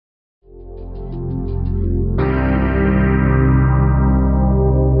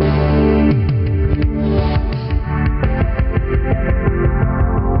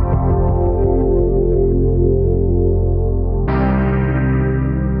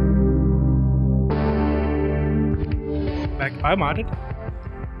Biomodded.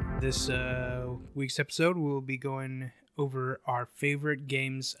 This week's episode, we'll be going over our favorite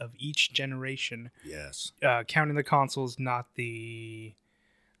games of each generation. Yes. Counting the consoles, not the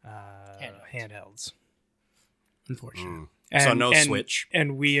handhelds. Unfortunately. So no Switch.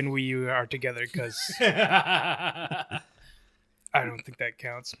 And Wii and Wii U are together because I don't think that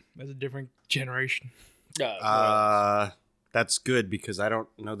counts as a different generation. That's good because I don't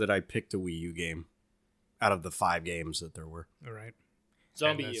know that I picked a Wii U game out of the 5 games that there were. All right.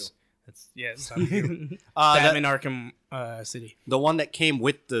 Zombie U. Zombie U. Batman Arkham City. The one that came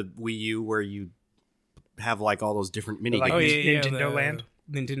with the Wii U where you have like all those different mini games. Nintendo Land.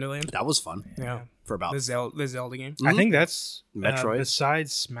 Nintendo Land. That was fun. Yeah. For about The Zelda game. I think that's Metroid.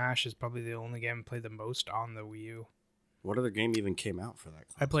 besides Smash is probably the only game I played the most on the Wii U. What other game even came out for that?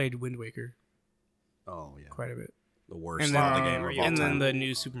 I played Wind Waker Oh yeah, quite a bit. the worst And then, Zelda game of all and time. then the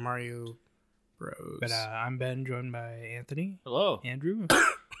new Super Mario Bros. But I'm Ben, joined by Anthony, Hello. Andrew,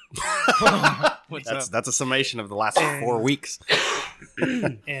 What's up? That's a summation of the last 4 weeks.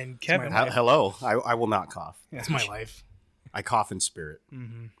 and Kevin. Hello, I will not cough. That's my life. I cough in spirit.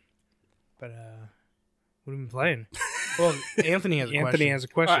 Mm-hmm. But what have we been playing? Well, Anthony has a Anthony question. has a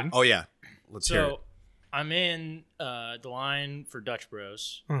question. Oh yeah, let's hear it. So I'm in the line for Dutch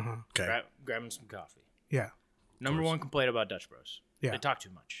Bros. Uh-huh. Okay. Grabbing some coffee. Yeah. Number one complaint about Dutch Bros. Yeah. They talk too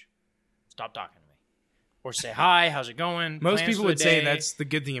much. Stop talking to me. Or say hi, how's it going? Most Plans people for would the say day? that's the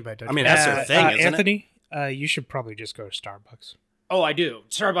good thing about Dutch. I mean, Bros. that's their thing, isn't it? Anthony, you should probably just go to Starbucks. Oh, I do.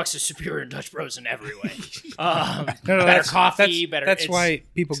 Starbucks is superior to Dutch Bros in every way. No, better that's- coffee, better. That's it's- why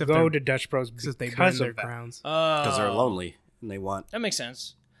people Except go they're- to Dutch Bros because they burn because their of that. crowns. Because they're lonely and they want. That makes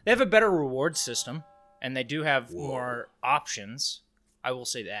sense. They have a better reward system, and they do have more options. I will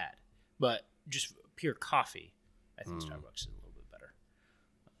say that. But just pure coffee, I think Starbucks is a little bit better.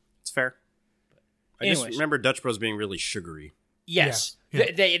 It's fair. I Anyways. just remember Dutch Bros being really sugary. Yes,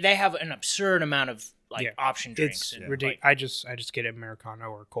 Yeah. They have an absurd amount of Yeah. option drinks. It's and, ridiculous. like, I just get Americano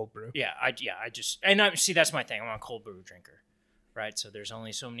or cold brew. see that's my thing. I'm a cold brew drinker, right? So there's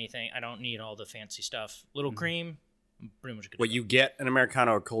only so many things. I don't need all the fancy stuff. Little cream, I'm pretty much good. What to you get an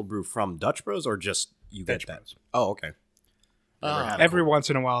Americano or cold brew from Dutch Bros or just you Dutch get that? Bros. Oh, okay. Never had a Every cold once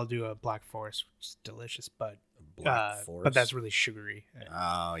in a while, I'll do a Black Forest, which is delicious, but Black Forest. but that's really sugary.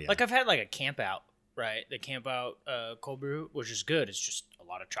 Oh yeah. Like I've had like a camp out, right? The camp out cold brew, which is good. It's just a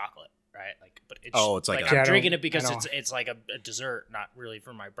lot of chocolate, right? Like, but it's Oh, it's like a- Yeah, I I'm drinking don't- it because I don't- it's like a dessert, not really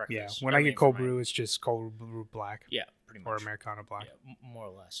for my Yeah, breakfast. when I get cold brew, it's just cold brew black yeah, pretty or much. Americano black. Yeah, more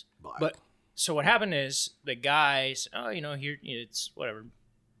or less. Black. But so what happened is the guys, here it's whatever,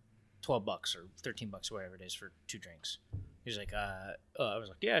 $12 or $13 or whatever it is for 2 drinks. He's like, I was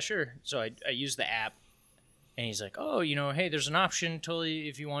like, yeah, sure. So I used the app, and he's like, oh, hey, there's an option. Totally,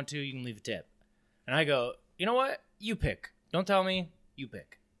 if you want to, you can leave a tip. And I go, you know what? You pick. Don't tell me. You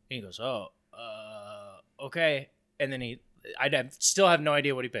pick. And he goes, oh, okay. And then still have no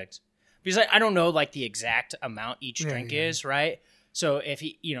idea what he picked. Because I don't know like the exact amount each drink is, right? So if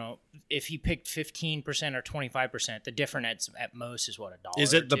he picked 15% or 25%, the difference at most is what, $1.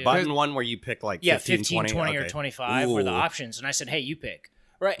 Is it the or $2? button one where you pick like 15, 20 or Okay. 25 were the Ooh. options, and I said, hey, you pick.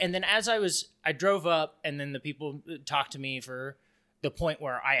 Right, and then as I drove up, and then the people talked to me for the point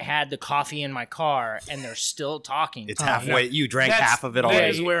where I had the coffee in my car, and they're still talking. It's halfway. You drank That's- half of it That already.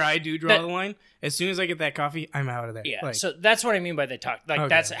 is where I do draw the line. As soon as I get that coffee, I'm out of there. Yeah, Like, so that's what I mean by they talk. Like Okay.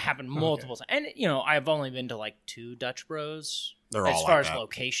 that's happened multiple times, and I've only been to like 2 Dutch Bros They're as all far like as that.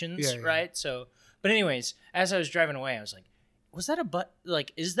 locations, Yeah. right? So, but anyways, as I was driving away, I was like, was that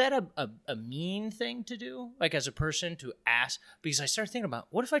is that a mean thing to do? Like as a person to ask? Because I started thinking about,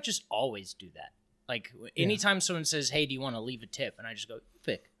 what if I just always do that? Like anytime someone says, hey, do you want to leave a tip? And I just go, you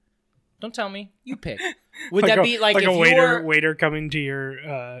pick. Don't tell me. You pick. Would that be like if a you waiter were, waiter coming to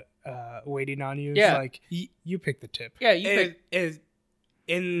your waiting on you? Yeah. It's like you pick the tip. yeah, you pick.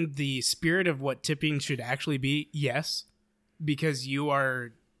 in the spirit of what tipping should actually be, yes, because you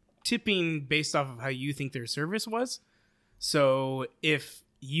are tipping based off of how you think their service was. So if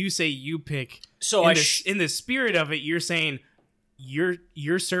you say you pick, So in the spirit of it, you're saying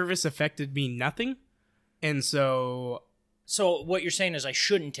your service affected me nothing, and so So what you're saying is I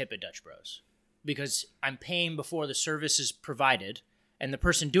shouldn't tip at Dutch Bros because I'm paying before the service is provided, and the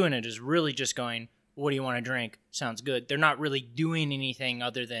person doing it is really just going, what do you want to drink? Sounds good. They're not really doing anything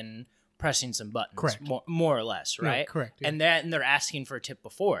other than pressing some buttons. Correct. More or less, No, right? correct, yeah. And they're asking for a tip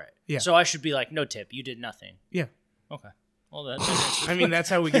before it. Yeah. So I should be like, no tip. You did nothing. yeah. Okay. Well, that's I mean, that's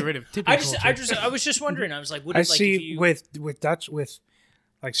how we get rid of tipping. I was just wondering. I was like, would I it, like, see if you, with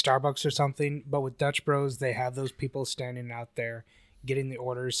like Starbucks or something, but with Dutch Bros, they have those people standing out there getting the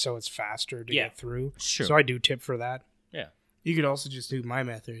orders, so it's faster to Yeah. get through. Sure. So I do tip for that. yeah. You could also just do my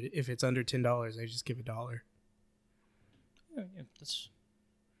method. If it's under $10, I just give $1. Yeah, that's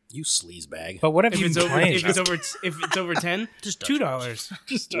You sleazebag. But what if, If you it's over, playing? if it's over 10, Just $2.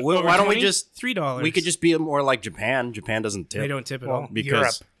 Just Why don't we 20, just $3? We could just be more like Japan. Japan doesn't tip. They don't tip at well, all.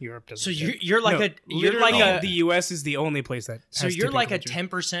 because- Europe doesn't. so tip. you're like No, you're literally, like a the U.S. is the only place that. so has you're tipping like culture. a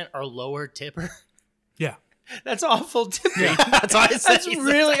 10% or lower tipper. Yeah, That's awful tipping. That's why I said That's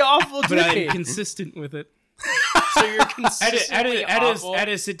really awful but I'm tipping. consistent with it. So you're At consistently awful.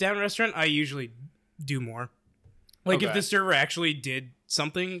 a sit down restaurant, I usually do more. Like if Okay. the server actually did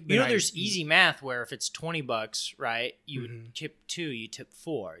something, You know, then there's easy math where if it's $20, right, you Mm-hmm. would tip 2, you tip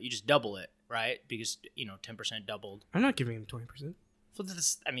 4. You just double it, right? Because 10% doubled. I'm not giving them 20%. So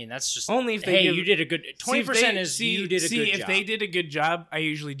that's just Only if they hey, give- you did a good 20% is you did a good if job. they did a good job, I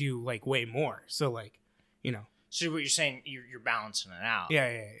usually do like way more. So So what you're saying, you're balancing it out.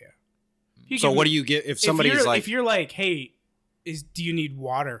 yeah. You So give what me- do you get if if somebody's you're, like, if you're like, hey, do you need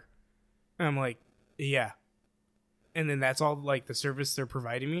water? And I'm like, yeah. And then that's all like the service they're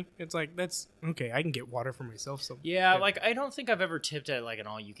providing me. It's like that's okay. I can get water for myself. So Yeah, like I don't think I've ever tipped at like an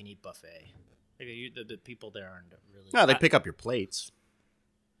all-you-can-eat buffet. Like, the people there aren't really. no, they pick up your plates.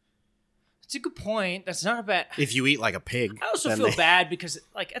 It's a good point. That's not a bad. If you eat like a pig, I also then feel they- bad because,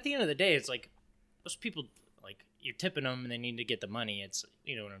 like, at the end of the day, it's like those people, like, you're tipping them and they need to get the money. It's,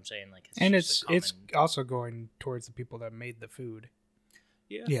 you know what I'm saying? Like, and just a it's common- also going towards the people that made the food.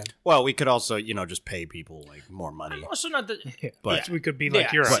 yeah. Well, we could also, just pay people like more money. I'm also not the. But- we could be like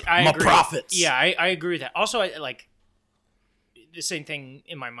Yeah, Europe. But I my agree. profits. Yeah, I agree with that. Also, I like the same thing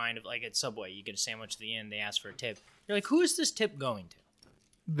in my mind of like at Subway, you get a sandwich at the end, they ask for a tip. You're like, who is this tip going to?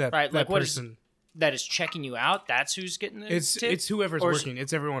 That Right, that like, what is- person. That is checking you out. That's who's getting the It's tip. it's whoever's Or is- working.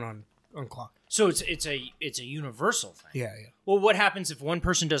 It's everyone on clock. So it's a universal thing. Yeah. Well, what happens if one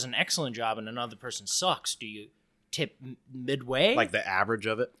person does an excellent job and another person sucks? Do you tip midway? Like the average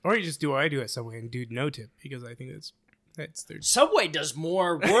of it. Or you just do what I do at Subway and do no tip because I think that's their. Subway does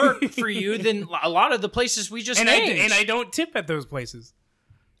more work for you than a lot of the places we just And named. I don't tip at those places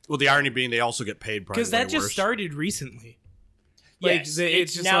Well, the irony being they also get paid probably because that way just worse. started recently. yes,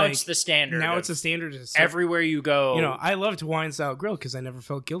 it's just now like- it's the standard. Now of it's a standard. everywhere you go. I loved Hawaiian style grill because I never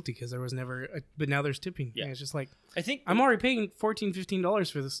felt guilty because there was never. But now there's tipping. Yeah. And it's just like I think I'm already paying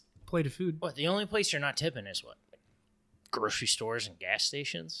 $14-15 for this plate of food. what the only place you're not tipping is what grocery stores and gas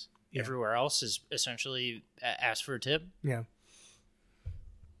stations. Yeah. Everywhere else is essentially ask for a tip. Yeah.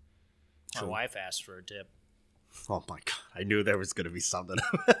 My True. wife asked for a tip. Oh my god! I knew there was going to be something.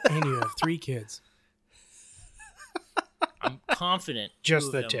 And you have 3 kids. I'm confident. Just 2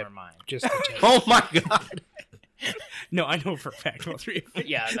 of the them tip. are mine. Just the tip. Oh my god! No, I know for a fact all 3 of them.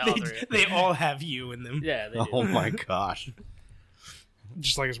 Yeah, all they, 3. they all have you in them. Yeah, they do. Oh my gosh!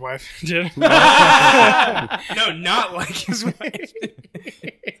 Just like his wife did. No, not like his wife.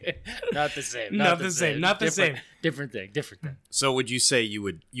 Not the same. Not the same, not the Different- same. Different thing. Different thing. So would you say you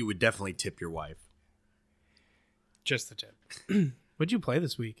would definitely tip your wife? Just the tip. What'd you play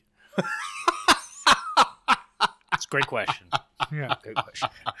this week? It's a great question. Yeah. Great question.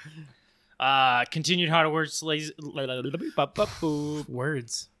 Continued Hogwarts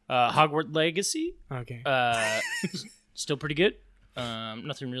Words. Hogwarts Legacy. Okay. Still pretty good.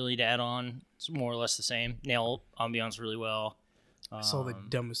 Nothing really to add on. It's more or less the same. Nail ambiance really well. I saw the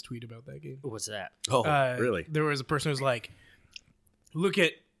dumbest tweet about that game. What's that? Oh, really? There was a person who was like, look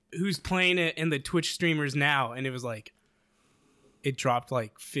at who's playing it and the Twitch streamers now. And it was like, it dropped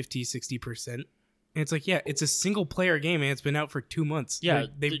like 50-60%. And it's like, yeah, it's a single player game and it's been out for 2 months. Yeah,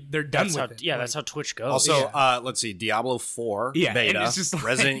 they're done That's with how, it. yeah, Like, that's how Twitch goes. Also, let's see, Diablo 4 Yeah, and beta, it's just like-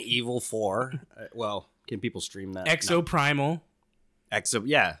 Resident Evil 4. Well, can people stream that? Exo Primal. Exo,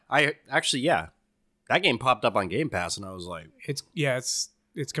 yeah. That game popped up on Game Pass, and I was like, It's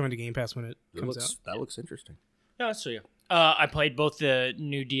coming to Game Pass when it comes out. that looks interesting. yeah, so yeah. I played both the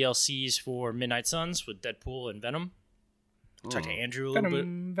new DLCs for Midnight Suns with Deadpool and Venom. I talked to Andrew a little bit.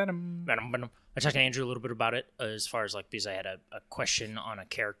 Venom. I talked to Andrew a little bit about it as far as like because I had a question on a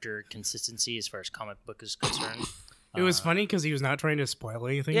character consistency as far as comic book is concerned. It was funny because he was not trying to spoil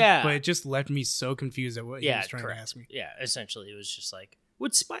anything. Yeah. But it just left me so confused at what he was trying correct. to ask me. Yeah, essentially, it was just like,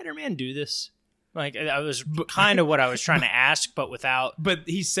 would Spider-Man do this? Like, I was kind of what I was trying to ask, but without. But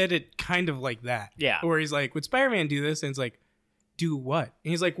he said it kind of like that. Yeah. Where he's like, would Spider-Man do this? And it's like, do what?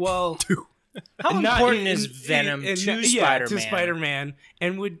 And he's like, well... How not- important is Venom to Spider-Man? To Spider-Man.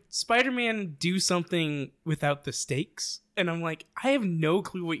 And would Spider-Man do something without the stakes? And I'm like, I have no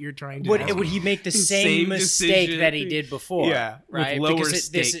clue what you're trying to ask Would me. he make the Same same mistake decision. that he did before? Yeah, with right. lower Because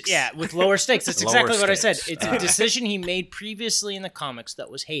stakes. with lower stakes. That's Lower exactly what I said. stakes. It's a decision he made previously in the comics that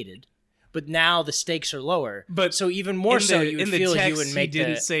was hated, but now the stakes are lower. But so even more so, you would feel text, he would make he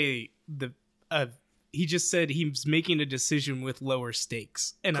didn't say the. He just said he's making a decision with lower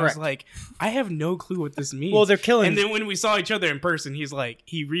stakes, and Correct. I was like, I have no clue what this means. Well, they're killing. And then when we saw each other in person, he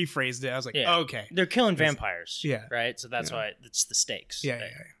rephrased it. I was like, Yeah. okay, They're killing vampires. Yeah. Right. So that's why it's the stakes. Yeah, that,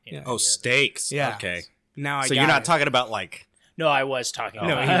 yeah, you yeah. know, Oh, steaks. Yeah. Okay. now I So got you're not it. talking about like. No, I was talking.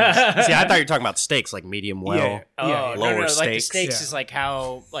 No, about he See, I thought you were talking about steaks, like medium well. Yeah. Oh, Yeah, no, lower like the stakes. stakes Yeah. is like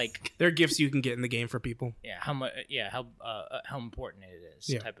how like There are gifts you can get in the game for people. how much how important it is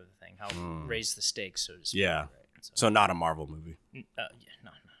Yeah. type of thing. How raise the stakes, so to speak. Yeah. Right? So not a Marvel movie. Yeah,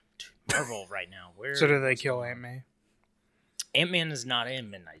 no. Dude, Marvel right now. Where? So do they kill Aunt May? Ant-Man is not in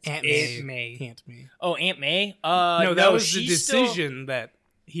Midnight. Aunt Suns. May. Aunt May. Oh, Aunt May. No, that was the she's still- decision that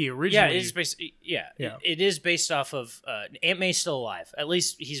he Yeah, originally. it is based. Yeah, Yeah. It is based off of Aunt May's still alive. At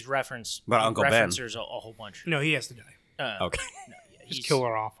least he's referenced. But he Uncle Ben. references a whole bunch. No, he has to die. Okay. No, yeah, Just he's- kill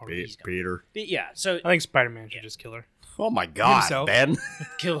her off already. He's gone. Peter. But yeah, so I think Spider-Man should just kill her. Oh my God, Himself. Ben.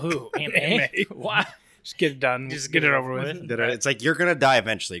 kill who? Aunt May? May. Why? Just get it done. Just get it over with. It's like you're gonna die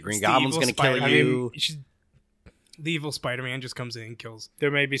eventually. Green It's the Goblin's evil gonna kill spider. I you. mean, The evil Spider-Man just comes in and kills.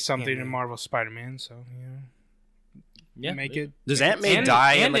 there may be something Aunt in May. Marvel Spider-Man, so Yeah, make it. Does Aunt May and,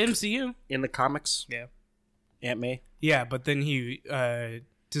 die and in the MCU. comics? Yeah. Aunt May. Yeah, but then he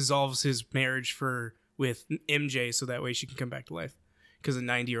dissolves his marriage with MJ so that way she can come back to life because a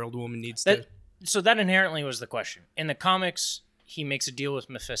 90-year-old woman needs to. So that inherently was the question. In the comics, he makes a deal with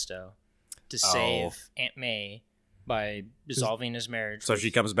Mephisto to save Aunt May by dissolving his marriage. So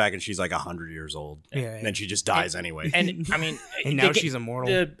she comes back and she's like 100 years old. Yeah, And then she just dies anyway. And I mean, And now the- she's immortal.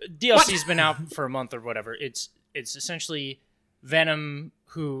 The DLC's been out for a month or whatever. It's essentially Venom,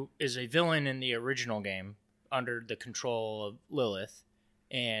 who is a villain in the original game, under the control of Lilith,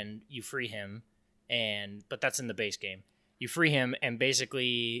 and you free him. But that's in the base game. You free him, and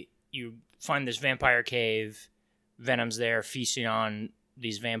basically you find this vampire cave. Venom's there feasting on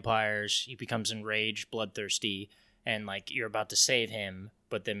these vampires. He becomes enraged, bloodthirsty, and like you're about to save him,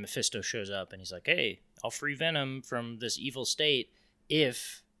 but then Mephisto shows up and he's like, "Hey, I'll free Venom from this evil state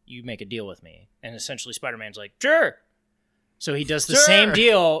if you make a deal with me." And essentially Spider-Man's like, "Sure." So he does the same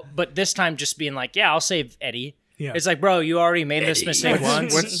deal, but this time just being like, "Yeah, I'll save Eddie." Yeah. It's like, bro, you already made this mistake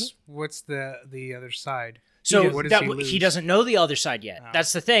once. What's the other side? So What does that he he lose? doesn't know the other side yet. Oh.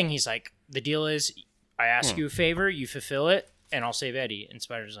 That's the thing. He's like, the deal is, I ask you a favor, you fulfill it, and I'll save Eddie. And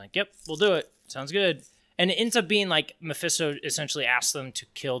Spider's like, "Yep, we'll do it. Sounds good." And it ends up being like Mephisto essentially asks them to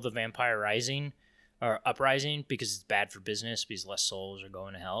kill the vampire rising or uprising because it's bad for business because less souls are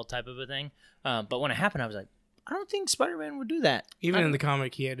going to hell type of a thing. But when it happened, I was like, I don't think Spider-Man would do that. Even in the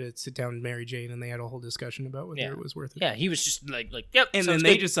comic, he had to sit down with Mary Jane, and they had a whole discussion about whether Yeah. it was worth it. Yeah, he was just like, yep. And sounds then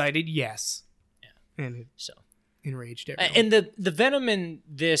they good. decided yes. Yeah. And it So. enraged everyone. And the Venom in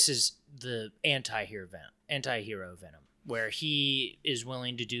this is the anti-hero Venom, where he is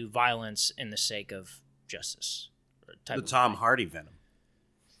willing to do violence in the sake of justice. Or type The of Tom thing. Hardy Venom.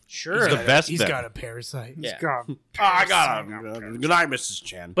 Sure. He's the best He's Venom. got a parasite. Yeah. God. I got him. Good night, Mrs.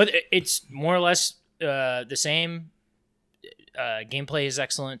 Chen. But it's more or less the same. Gameplay is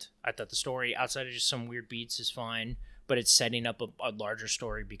excellent. I thought the story, outside of just some weird beats, is fine. But it's setting up a larger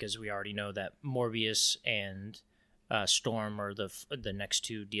story because we already know that Morbius and Storm are the next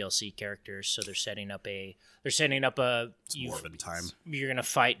two DLC characters. So they're setting up a. It's Morbid time. You're gonna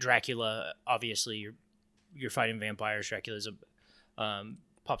fight Dracula. Obviously, you're fighting vampires. Dracula's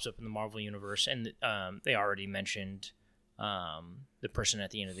pops up in the Marvel universe, and they already mentioned the person at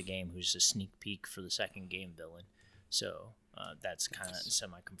the end of the game who's a sneak peek for the second game villain. So that's kind of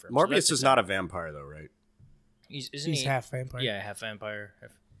semi-confirmed. So Morbius that's is not a vampire, though, right? Isn't He's he? half vampire. Yeah, half vampire.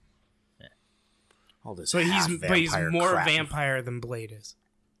 All this So he's vampire more crap. vampire than Blade is.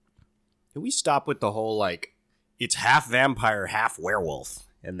 Can we stop with the whole, like, it's half vampire, half werewolf,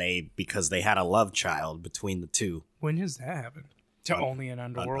 and because they had a love child between the two. When has that happened? To only an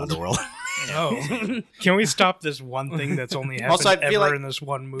underworld. Underworld. Oh. Can we stop this one thing that's only happened Also, I feel ever like in this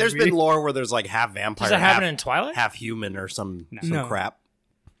one movie? There's been lore where there's, like, half vampire, Does that happen half, in Twilight? half human or some No. crap.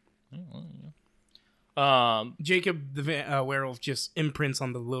 Jacob the werewolf just imprints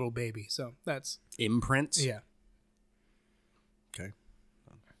on the little baby. So that's Imprints? yeah. Okay.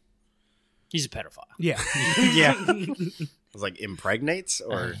 He's a pedophile. Yeah. yeah. It was like impregnates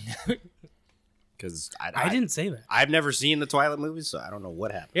or because I didn't say that. I've never seen the Twilight movies, so I don't know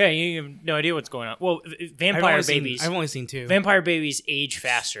what happened. Yeah, you have no idea what's going on. Well, I've vampire only babies. I've only seen two. Vampire babies age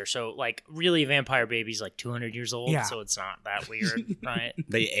faster, so like really, vampire babies like 200 years old, Yeah. so it's not that weird, right?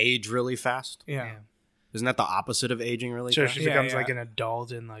 They age really fast. yeah. Isn't that the opposite of aging really So fast? she Yeah, becomes yeah. like an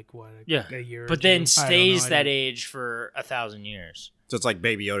adult in like what? Yeah, A year. but or then two? stays I that don't- age for 1,000 years. So it's like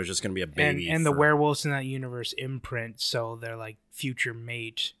Baby Yoda's just going to be a baby. And the werewolves in that universe imprint, so they're like future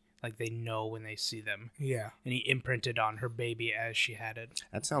mate. Like they know when they see them. Yeah. And he imprinted on her baby as she had it.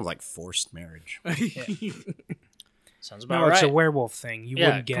 That sounds like forced marriage. Sounds about No, right. it's a werewolf thing. You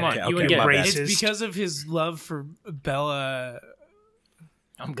wouldn't get come on, it. you wouldn't get it. It's Racist. because of his love for Bella.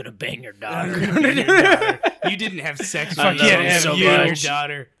 I'm gonna bang your daughter. You didn't have sex I with love you him so and your much.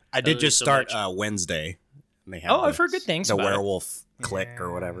 daughter. I did love just so start much. Wednesday. And they have Oh, I've heard good things The about it. werewolf click or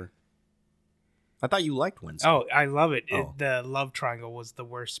Yeah. whatever. I thought you liked Wednesday. Oh, I love it. Oh. The love triangle was the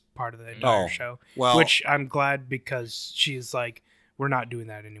worst part of the entire Oh, show. well- Which I'm glad because she's like, we're not doing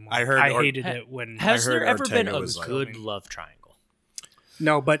that anymore. I heard I or- hated it when. Has I heard there ever been Ortega a was like- good love triangle?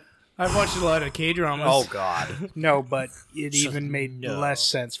 No, but I've watched a lot of K-dramas. Oh, God. no, but it So, even made no. less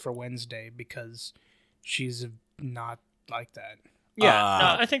sense for Wednesday because she's not like that. Yeah, Uh,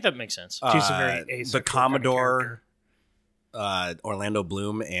 no, I think that makes sense. She's a very the asexual Commodore, kind Orlando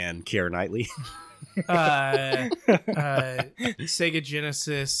Bloom, and Keira Knightley. Sega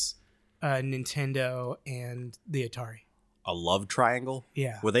Genesis, Nintendo, and the Atari. A love triangle?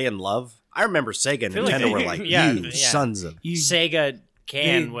 Yeah. Were they in love? I remember Sega and feel like Nintendo they- were like, yeah, you yeah. sons of... You, Sega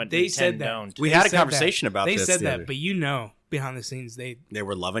can what they Nintendo said that. don't. We They had a said conversation that. about they this. said the that, other- but behind the scenes, they They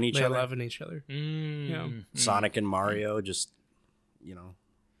were loving each they're other. loving each other. Yeah. Sonic and Mario just,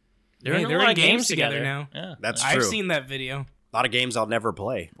 They're Hey, in a they're lot in of games games together together now. Yeah. That's I've true. seen that video. A lot of games I'll never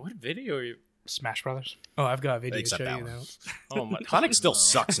play. What video are you? of Smash Brothers. Oh, I've got a video Except to show that you one. now. Oh my! Sonic still no.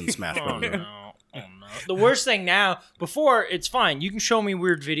 sucks in Smash Oh Bros. no! Oh no! The worst thing now. Before it's fine. You can show me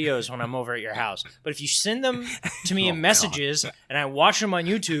weird videos when I'm over at your house. But if you send them to me in messages and I watch them on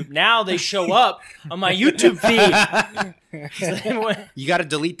YouTube, now they show up on my YouTube feed. You got to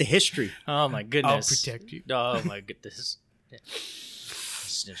delete the history. Oh my goodness! I'll protect you. Oh my goodness!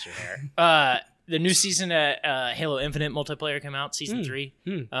 Sniffs your hair. The new season of Halo Infinite multiplayer came out, season 3.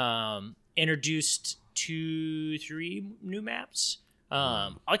 Introduced 2-3 new maps. I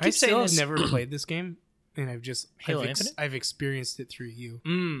keep I saying still have this. never played this game, and Halo Infinite? I've experienced it through you.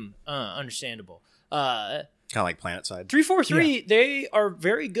 Understandable. Kind of like PlanetSide. 343, they are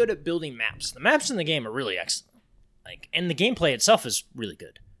very good at building maps. The maps in the game are really excellent. And the gameplay itself is really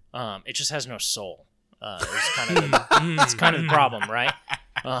good. It just has no soul. It's kind of it's kind of the problem, right?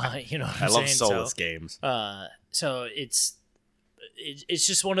 You know what I I'm love saying? soulless games. So it's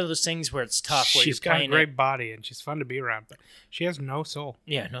just one of those things where it's tough. Where She's you're got a playing great it. body and she's fun to be around, but she has no soul.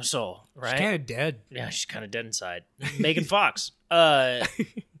 Yeah, no soul, right? It's kind of dead. Yeah, she's kind of dead inside. Megan Fox.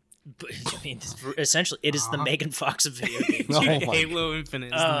 But, I mean, essentially, it is the Megan Fox of video games. Oh my Halo Infinite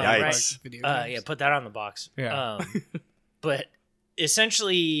is the Yikes. Megan Right. Fox video Yeah, games. put that on the box. Yeah. But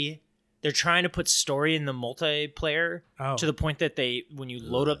essentially, they're trying to put story in the multiplayer Oh. to the point that when you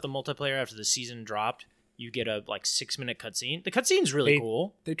load up the multiplayer after the season dropped, you get a 6-minute cutscene. The cutscene's really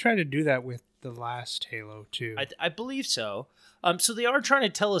cool. They tried to do that with the last Halo too. I believe so. So they are trying to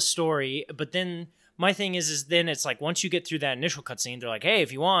tell a story, but then my thing is then it's like once you get through that initial cutscene, they're like, hey,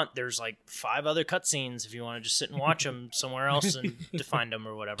 if you want, there's 5 other cutscenes if you want to just sit and watch them somewhere else and to find them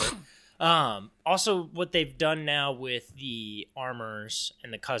or whatever. Also, what they've done now with the armors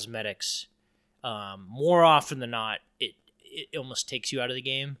and the cosmetics, more often than not, it almost takes you out of the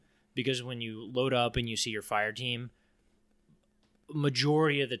game because when you load up and you see your fire team,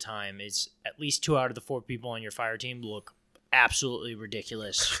 majority of the time is at least 2 out of the 4 people on your fire team look absolutely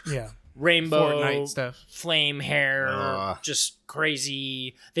ridiculous. Yeah. Rainbow Fortnite stuff. flame hair, just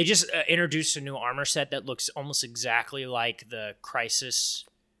crazy. They just introduced a new armor set that looks almost exactly like the Crisis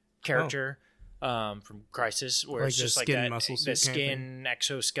character from Crisis, where Like it's the just like skin that, muscle the suit kind of skin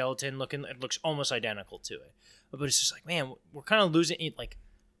exoskeleton looking. It looks almost identical to it, but it's just like, man, we're kind of losing it. Like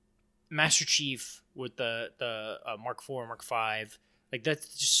Master Chief with the Mark IV, Mark V. Like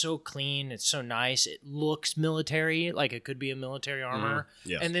that's just so clean. It's so nice. It looks military, like it could be a military armor.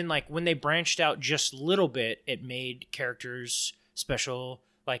 Yes. And then like when they branched out just a little bit, it made characters special,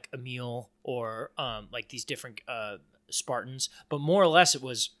 like Emil or like these different Spartans. But more or less, it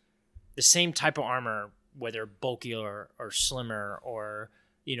was the same type of armor, whether bulkier or slimmer or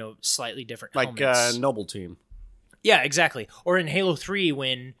slightly different. Like helmets. Noble Team. Yeah, exactly. Or in Halo 3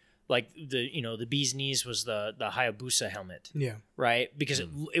 when like the bee's knees was the Hayabusa helmet, Yeah. right? Because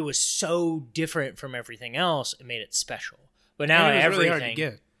it was so different from everything else, it made it special. But now And it was everything, really hard to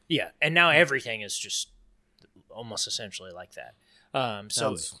get. yeah, and now everything is just almost essentially like that. So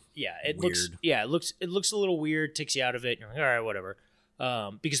Sounds yeah, it weird. looks a little weird, takes you out of it. And you're like, all right, whatever.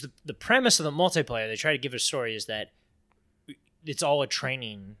 Because the premise of the multiplayer, they try to give a story is that it's all a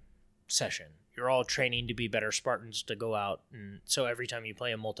training session. You're all training to be better Spartans to go out, and so every time you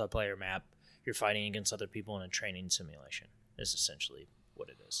play a multiplayer map, you're fighting against other people in a training simulation. is essentially what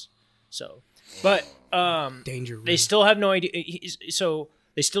it is. So, but Danger room. they still have no idea. So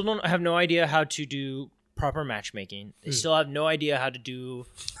they still don't have no idea how to do proper matchmaking. They still have no idea how to do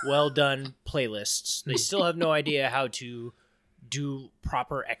well done playlists. They still have no idea how to do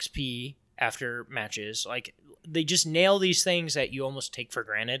proper XP after matches. Like, they just nail these things that you almost take for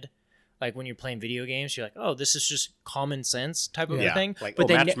granted. Like when you're playing video games, you're like, oh, this is just common sense type of a thing. Like, but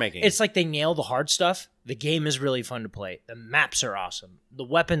matchmaking. it's like they nail the hard stuff. The game is really fun to play. The maps are awesome. The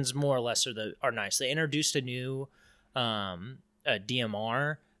weapons more or less are nice. They introduced a new a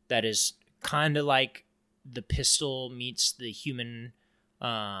DMR that is kind of like the pistol meets the human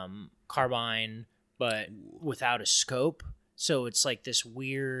carbine, but without a scope. So it's like this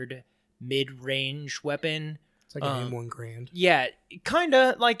weird mid-range weapon. It's like an M1 Grand. Yeah, kind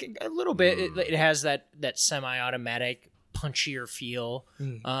of like a little bit. It has that semi-automatic, punchier feel.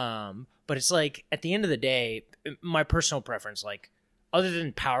 But it's like, at the end of the day, my personal preference, like, other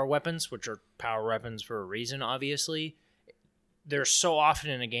than power weapons, which are power weapons for a reason, obviously, there's so often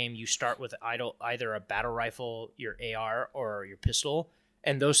in a game you start with either a battle rifle, your AR, or your pistol,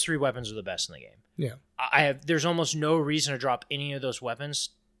 and those three weapons are the best in the game. Yeah. There's almost no reason to drop any of those weapons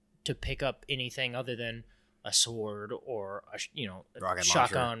to pick up anything other than a sword or a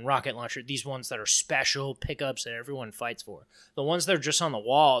shotgun, rocket launcher. These ones that are special pickups that everyone fights for. The ones that are just on the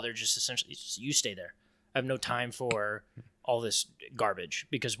wall, they're just essentially you stay there. I have no time for all this garbage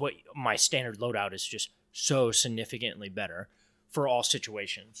because what my standard loadout is just so significantly better for all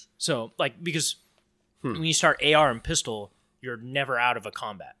situations. So because when you start AR and pistol, you're never out of a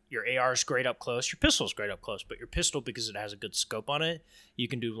combat. Your AR is great up close, your pistol is great up close, but your pistol, because it has a good scope on it, you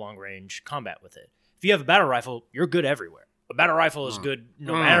can do long range combat with it. If you have a battle rifle, you're good everywhere. A battle rifle is good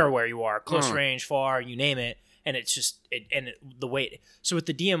no matter where you are, close range, far, you name it, and it's just the weight. So with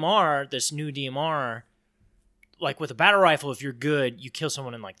the DMR, this new DMR, like with a battle rifle, if you're good, you kill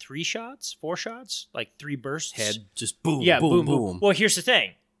someone in like 3 shots, 4 shots, like 3 bursts. Head just boom, yeah, boom, boom. Well, here's the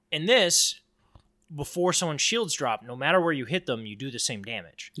thing. In this, before someone's shields drop, no matter where you hit them, you do the same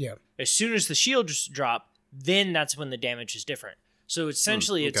damage. Yeah. As soon as the shields drop, then that's when the damage is different. So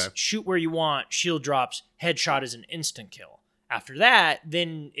essentially, it's shoot where you want, shield drops, headshot is an instant kill. After that,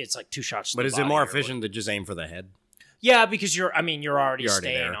 then it's like 2 shots. But is it more efficient to just aim for the head? Yeah, because you're already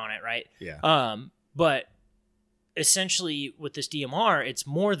staying there on it, right? Yeah. But essentially, with this DMR, it's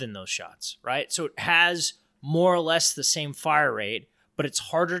more than those shots, right? So it has more or less the same fire rate, but it's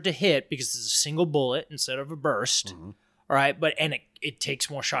harder to hit because it's a single bullet instead of a burst. All right, and it takes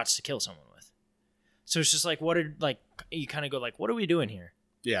more shots to kill someone with. So it's just like, you kind of go like, what are we doing here?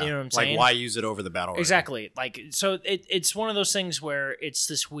 Yeah, you know what I'm saying? Like, why use it over the battle rifle? Exactly. Like, so it's one of those things where it's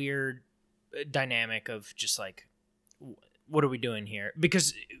this weird dynamic of just like, what are we doing here?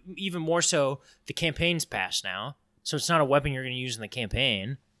 Because even more so, the campaign's passed now, so it's not a weapon you're going to use in the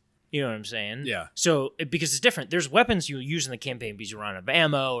campaign. You know what I'm saying? Yeah. So because it's different. There's weapons you use in the campaign because you run out of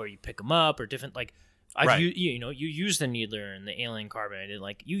ammo or you pick them up or different like. You use the needler and the alien carbide, and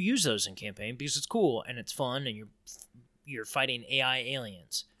like you use those in campaign because it's cool and it's fun and you're fighting AI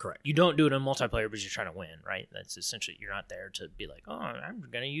aliens. Correct. You don't do it in multiplayer because you're trying to win, right? That's essentially, you're not there to be like, oh, I'm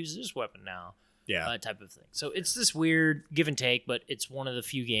gonna use this weapon now. Yeah. Type of thing. So it's this weird give and take, but it's one of the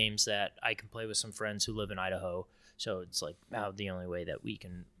few games that I can play with some friends who live in Idaho. So it's like the only way that we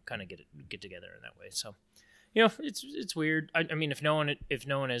can kind of get together in that way. So, it's weird. I mean, if no one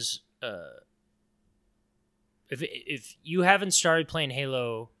is if you haven't started playing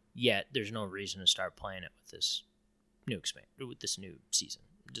Halo yet, there's no reason to start playing it with this new season.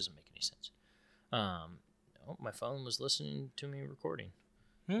 It doesn't make any sense. My phone was listening to me recording.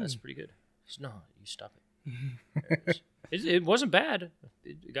 That's pretty good. No, you stop it. It wasn't bad.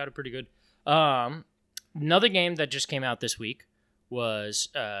 It got it pretty good. Another game that just came out this week was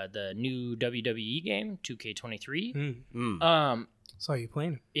the new WWE game, 2K23. Saw you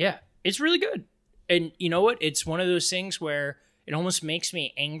playing it. Yeah, it's really good. And you know what? It's one of those things where it almost makes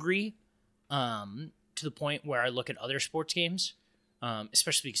me angry to the point where I look at other sports games,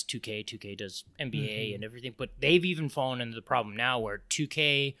 especially because 2K does NBA and everything. But they've even fallen into the problem now where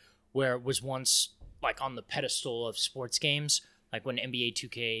 2K, where it was once like on the pedestal of sports games, like when NBA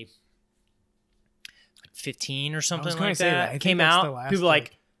 2K 15 or something like that came out, people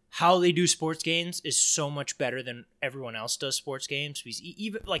like how they do sports games is so much better than everyone else does sports games. Because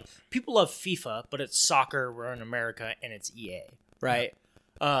even like people love FIFA, but it's soccer. We're in America and it's EA, right?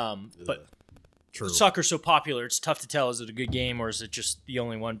 But True. Soccer's so popular, it's tough to tell is it a good game or is it just the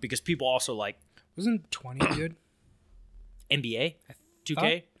only one? Because people also like Wasn't 20 good? NBA,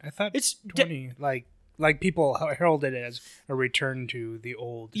 2K. I thought It's 20 like people heralded it as a return to the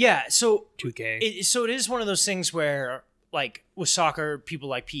old 2K. So So it is one of those things where like with soccer, people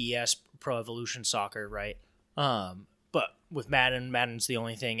like PES, Pro Evolution Soccer, right? But with Madden's the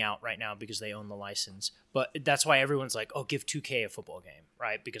only thing out right now because they own the license. But that's why everyone's like, oh, give 2K a football game,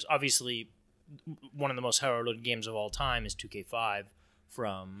 right? Because obviously one of the most heralded games of all time is 2K5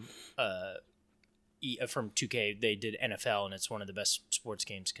 from 2K. They did NFL, and it's one of the best sports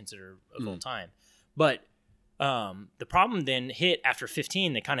games considered of all time. But the problem then hit after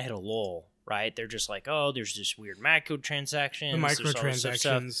 15. They kind of hit a lull, right? They're just like, oh, there's this weird microtransactions. The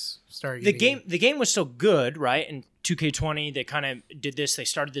microtransactions start. The game was still good, right? And 2K20, they kind of did this. They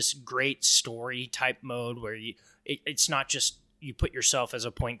started this great story type mode where it's not just you put yourself as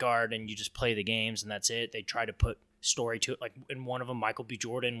a point guard and you just play the games and that's it. They try to put story to it. Like in one of them, Michael B.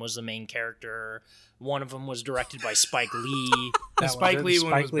 Jordan was the main character. One of them was directed by Spike Lee. The Spike Lee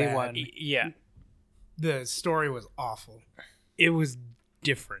one was bad. one. Yeah. The story was awful. It was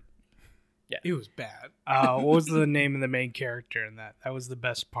different. Yeah. It was bad. What was the name of the main character in that? That was the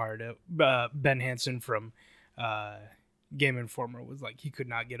best part. Ben Hansen from Game Informer was like, he could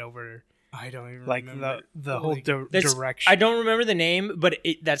not get over I don't even like remember. the whole That's- direction. I don't remember the name, but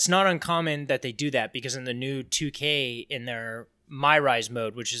that's not uncommon that they do that because in the new 2K, in their My Rise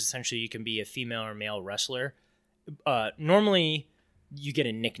mode, which is essentially you can be a female or male wrestler, normally you get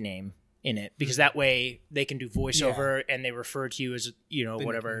a nickname in it because that way they can do voiceover and they refer to you as, you know, The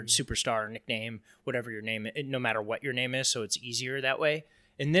whatever nickname. superstar nickname, whatever your name is, no matter what your name is, so it's easier that way.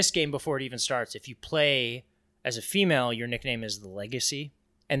 In this game, before it even starts, if you play as a female, your nickname is the Legacy,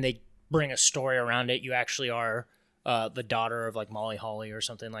 and they bring a story around it. You actually are the daughter of like Molly Holly or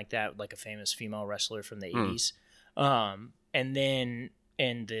something like that, like a famous female wrestler from the 80s. And then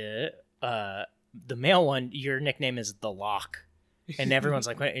in the male one, your nickname is the Lock. And everyone's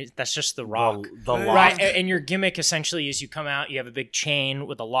like, wait, that's just the Rock. The Lock. Right. And your gimmick essentially is you come out, you have a big chain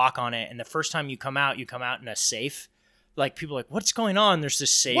with a lock on it. And the first time you come out in a safe. Like, people are like, what's going on? There's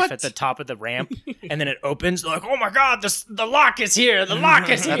this safe at the top of the ramp. And then it opens. They're like, oh my God, the lock is here. The lock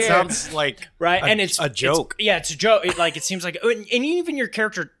is here. That sounds like right. and it's a joke. It's a joke. It seems like, and even your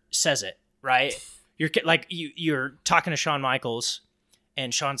character says it, right? You're talking to Shawn Michaels,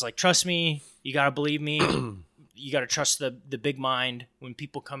 and Shawn's like, trust me. You got to believe me. You got to trust the big mind. When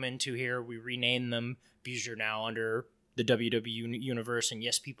people come into here, we rename them because you're now under the WWE universe, and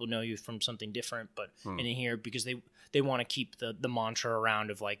yes, people know you from something different, but in here because they want to keep the mantra around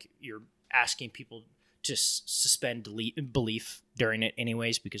of like you're asking people to suspend belief during it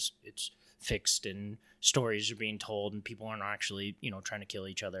anyways because it's fixed and stories are being told and people aren't actually, you know, trying to kill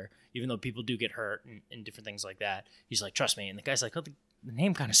each other, even though people do get hurt and different things like that. He's like, trust me. And the guy's like, oh, the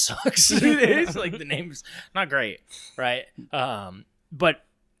name kind of sucks. It's like the name's not great, right? But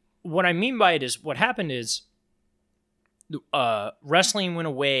what I mean by it is what happened is wrestling went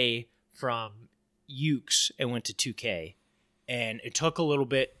away from Ukes and went to 2K, and it took a little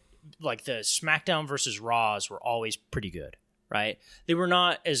bit. Like the SmackDown versus Raws were always pretty good, right? They were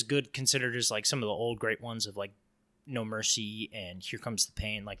not as good considered as like some of the old great ones of like No Mercy and Here Comes the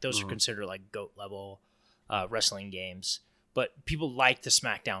Pain. Like those are considered like GOAT level wrestling games. But people liked the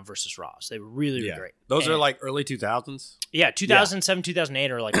SmackDown versus Raws. They were really great. Those are like early 2000s? Yeah, 2007,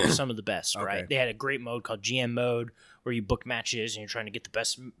 2008 are like some of the best, Okay. right? They had a great mode called GM mode where you book matches and you're trying to get the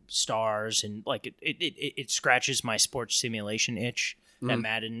best stars. And like it scratches my sports simulation itch that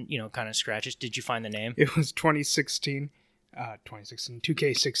Madden, you know, kind of scratches. Did you find the name? It was 2016,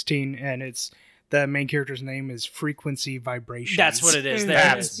 2K16, and it's the main character's name is Frequency Vibrations. That's what it is. There it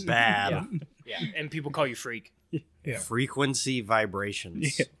That's is. bad. Yeah, and people call you Freak. Yeah. Frequency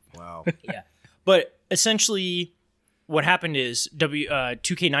vibrations. Yeah. Wow. Yeah. But essentially, what happened is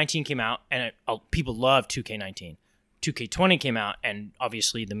 2K19 came out, and people love 2K19. 2K20 came out, and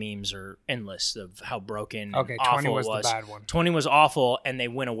obviously the memes are endless of how broken Okay, and awful 20 was it was. the bad one. 20 was awful, and they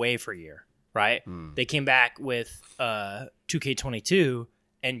went away for a year, right? They came back with 2K22,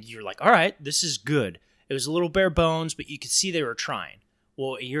 and you're like, all right, this is good. It was a little bare bones, but you could see they were trying.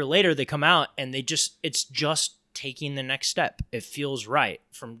 Well, a year later, they come out, and it's just taking the next step. It feels right.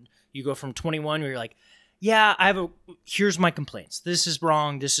 You go from 21 where you're like, yeah, here's my complaints. This is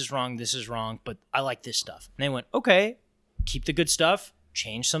wrong, this is wrong, this is wrong, but I like this stuff. And they went, okay, keep the good stuff,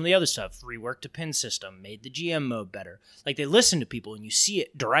 change some of the other stuff, reworked the pin system, made the GM mode better. Like they listen to people and you see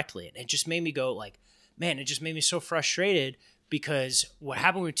it directly. And it just made me go like, man, it just made me so frustrated because what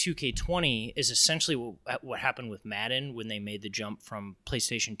happened with 2K20 is essentially what happened with Madden when they made the jump from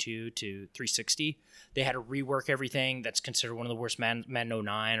PlayStation 2 to 360. They had to rework everything. That's considered one of the worst Madden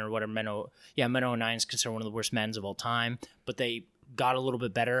 09 or whatever. Madden 09 is considered one of the worst Maddens of all time. But they got a little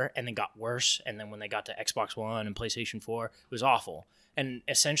bit better and then got worse. And then when they got to Xbox One and PlayStation 4, it was awful. And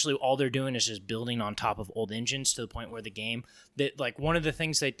essentially all they're doing is just building on top of old engines to the point where the game that like one of the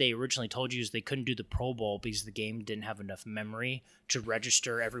things that they originally told you is they couldn't do the Pro Bowl because the game didn't have enough memory to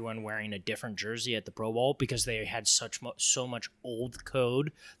register everyone wearing a different jersey at the Pro Bowl because they had so much old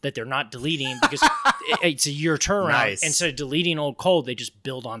code that they're not deleting because it's a year turnaround. Nice. Instead of deleting old code, they just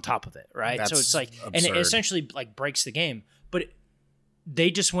build on top of it, right? That's so it's like absurd. and it essentially like breaks the game. But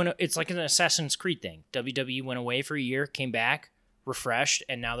they just went. It's like an Assassin's Creed thing. WWE went away for a year, came back, refreshed,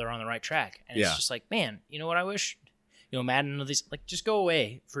 and now they're on the right track. And it's just like, man, you know what I wish? Madden and these, like, just go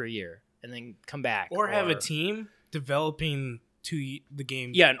away for a year and then come back. Or have a team developing to the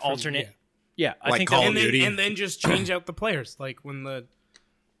game. Yeah, an alternate. Yeah, I Like think Call that, of Duty. And then just change out the players, like when that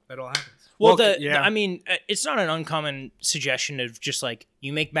all happens. well, yeah. I mean, it's not an uncommon suggestion of just like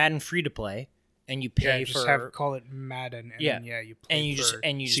you make Madden free to play and you pay Yeah, just for call it Madden. And Yeah. then, you play and you just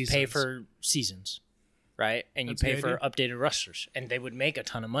pay seasons. for seasons, right? And you That's a pay good for updated rosters, and they would make a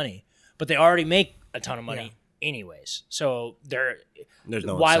ton of money, but they already make a ton of money anyways. So There's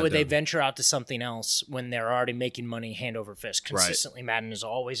no why would they incentive. venture out to something else when they're already making money hand over fist? Consistently, Madden is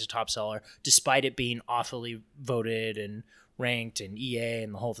always a top seller, despite it being awfully voted and ranked and EA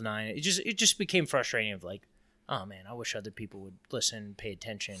and the whole nine. It just became frustrating. Of like, oh man, I wish other people would listen, pay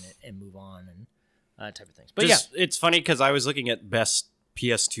attention, and move on and type of things. But It's funny because I was looking at best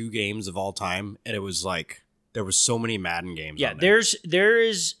PS2 games of all time, and it was like there was so many Madden games. yeah, on there.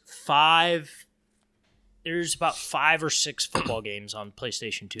 there's about 5 or 6 football games on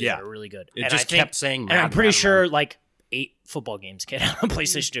PlayStation 2 Yeah. that are really good. It And just I think, kept saying and I'm Madden, pretty Madden, sure Madden. like 8 football games came out on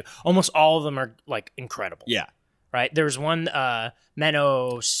PlayStation 2. Almost all of them are like incredible. Yeah, Right? There was one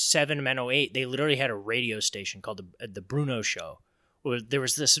Men 07, Men 08, they literally had a radio station called the Bruno Show. Where there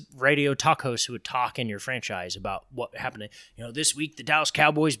was this radio talk host who would talk in your franchise about what happened. This week the Dallas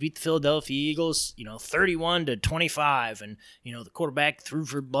Cowboys beat the Philadelphia Eagles, 31-25, and the quarterback threw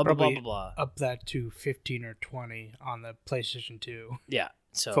for blah blah blah Probably blah blah. up that to 15 or 20 on the PlayStation 2 Yeah.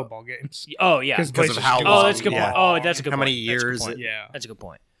 So football games. Oh yeah. because of how PlayStation long. Oh, that's a good yeah. point. Oh, that's a good How point. many That's a good years point. Yeah. That's a good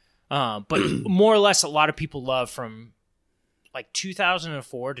point. But more or less, a lot of people love from like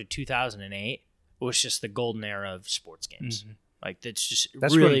 2004 to 2008 was just the golden era of sports games. Mhm. Like that's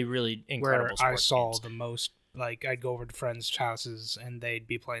That's really incredible. Where I sports saw games. the most, like, I'd go over to friends' houses and they'd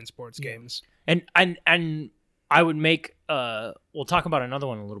be playing sports games. And I would make we'll talk about another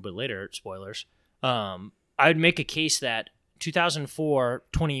one a little bit later. Spoilers. I would make a case that 2004,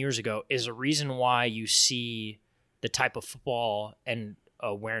 20 years ago, is a reason why you see the type of football and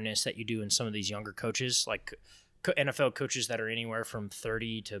awareness that you do in some of these younger coaches, like NFL coaches that are anywhere from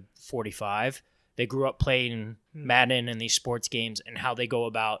 30 to 45. They grew up playing Madden and these sports games, and how they go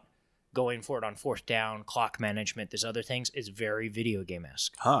about going for it on fourth down, clock management, there's other things, is very video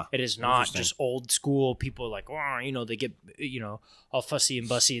game-esque. Huh. It is not Interesting. just old school people like, they get, all fussy and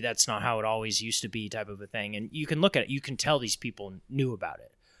bussy. That's not how it always used to be type of a thing. And you can look at it. You can tell these people knew about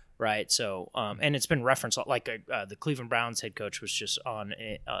it, right? So, and it's been referenced, like the Cleveland Browns head coach was just on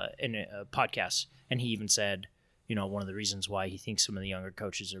in a podcast, and he even said, one of the reasons why he thinks some of the younger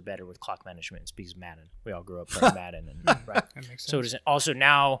coaches are better with clock management is because Madden. We all grew up playing Madden. And, right. That makes sense. So it is also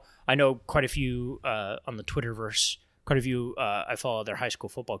now I know quite a few on the Twitterverse, quite a few I follow their high school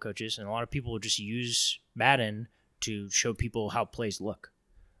football coaches, and a lot of people just use Madden to show people how plays look,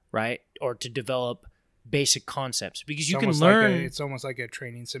 right? Or to develop basic concepts because you can learn. it's almost like a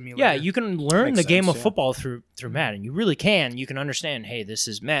training simulator. Yeah, you can learn Makes the game sense, of yeah. football through Madden. You really can. You can understand, hey, this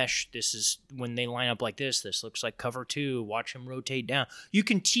is mesh. This is when they line up like this. This looks like cover 2. Watch him rotate down. You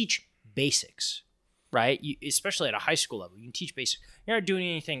can teach basics, right? Especially at a high school level. You can teach basics. You're not doing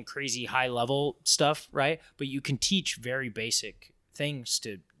anything crazy high-level stuff, right? But you can teach very basic things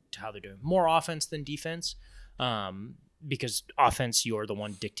to how they're doing. More offense than defense. Because offense, you're the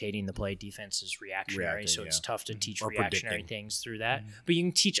one dictating the play. Defense is reactionary, Reacting, so it's yeah. tough to teach Or reactionary predicting. things through that. But you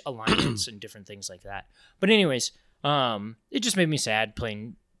can teach alignments and different things like that. But anyways, it just made me sad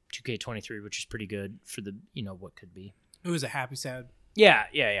playing 2K23, which is pretty good for the what could be. It was a happy, sad. Yeah.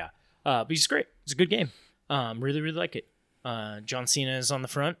 But he's great. It's a good game. Really, really like it. John Cena is on the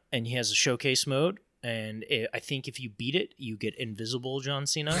front, and he has a showcase mode. And I think if you beat it, you get invisible John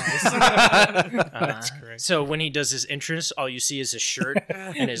Cena. That's correct. So when he does his entrance, all you see is his shirt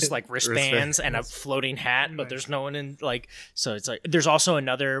and his like wristbands and a floating hat, but there's no one in like. So it's like there's also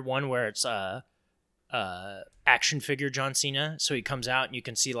another one where it's action figure John Cena. So he comes out and you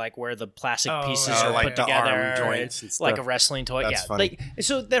can see like where the plastic pieces are like put the together, arm joints and like a stuff. wrestling toy. That's yeah, funny. like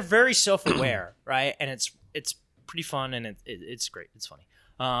so they're very self-aware, right? And it's pretty fun and it's great. It's funny.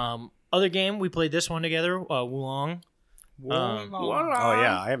 Other game we played this one together, Wulong. Oh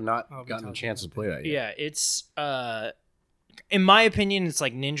yeah, I have not I'll be gotten a talking chance to about play that yet. Yeah, it's in my opinion, it's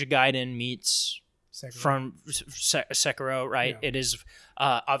like Ninja Gaiden meets Sekiro. from Sekiro, right? Yeah. It is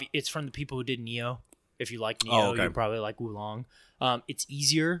it's from the people who did Nioh. If you like Nioh, Oh, okay. you probably like Wulong. It's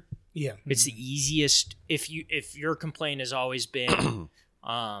easier. Yeah. It's the easiest. If your complaint has always been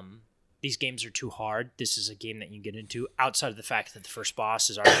these games are too hard, this is a game that you get into. Outside of the fact that the first boss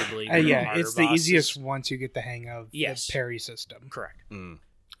is arguably one of the Yeah, harder it's the bosses. easiest once you get the hang of Yes. the parry system. Correct.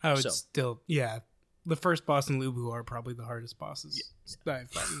 I would So- still, the first boss and Lubu are probably the hardest bosses that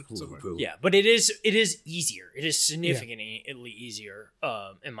I've gotten so far. Yeah, but it is easier. It is significantly easier,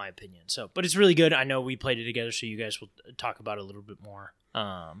 in my opinion. So, but it's really good. I know we played it together, so you guys will talk about it a little bit more.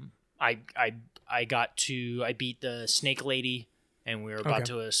 I beat the Snake Lady, and we were about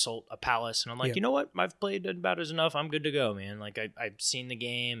to assault a palace, and I'm like, Yeah. you know what? I've played about as enough. I'm good to go, man. Like I've seen the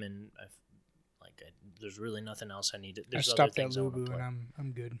game, and there's really nothing else I need to. I There's stopped other at things I wanna Lubu play. and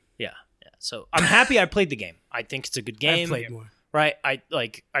I'm good. Yeah. So I'm happy I played the game. I think it's a good game. I've played more. Right,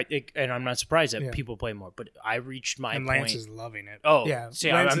 and I'm not surprised that Yeah. people play more. But I reached my And point. Lance is loving it. Oh, Yeah.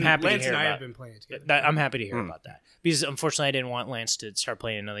 see, Lance I'm and- happy Lance to hear and I about have been playing it together. that. I'm happy to hear about that because unfortunately I didn't want Lance to start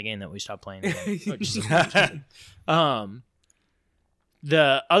playing another game that we stopped playing. Again.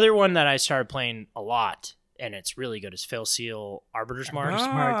 The other one that I started playing a lot, and it's really good, is Fail Seal Arbiter's Mark.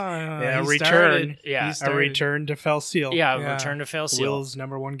 Yeah, he Return. started. Yeah. He A started. return to Fell Seal. Yeah, Yeah. Return to Fail Seal. Will's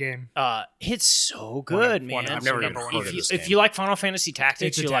 #1 game. It's so good, One man. of I've never number even one. heard of If you, this if game. you like Final Fantasy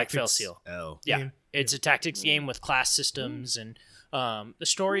Tactics, It's a you like Fail tactics. Seal. Oh. Yeah, game. it's a tactics game with class systems, and the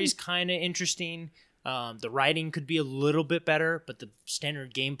story's kind of interesting. The writing could be a little bit better, but the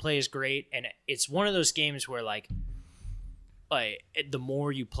standard gameplay is great, and it's one of those games where like the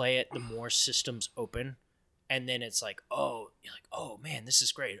more you play it, the more systems open, and then it's like, oh, you're like, oh man, this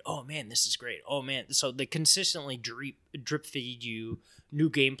is great. Oh man, this is great. Oh man, so they consistently drip feed you new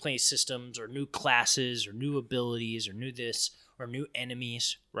gameplay systems or new classes or new abilities or new this or new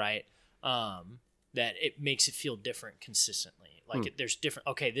enemies, right? That it makes it feel different consistently. Like there's different.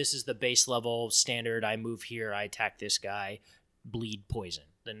 Okay, this is the base level standard. I move here. I attack this guy. Bleed poison.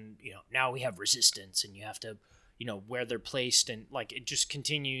 Then now we have resistance, and you have to where they're placed, and like it just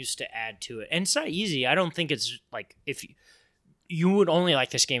continues to add to it. And it's not easy. I don't think it's like if you would only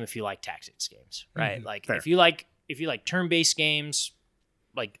like this game if you like tactics games, right? Like Fair. if you like turn-based games,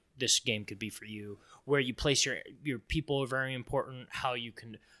 like this game could be for you. Where you place your people are very important. How you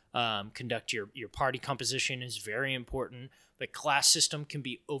can conduct your party composition is very important. The class system can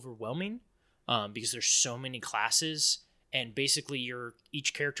be overwhelming because there's so many classes, and basically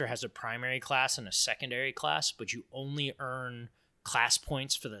each character has a primary class and a secondary class, but you only earn class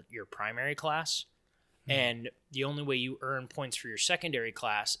points for your primary class. And the only way you earn points for your secondary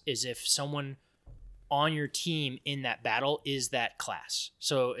class is if someone on your team in that battle is that class.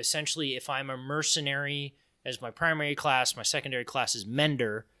 So essentially, if I'm a mercenary as my primary class, my secondary class is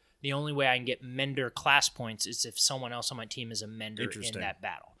Mender, the only way I can get Mender class points is if someone else on my team is a Mender in Interesting. that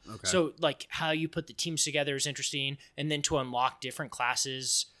battle. Okay. So like how you put the teams together is interesting. And then to unlock different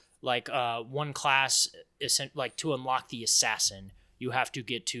classes, like one class, like to unlock the assassin, you have to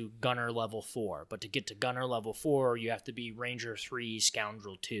get to Gunner level 4. But to get to Gunner level 4, you have to be Ranger 3,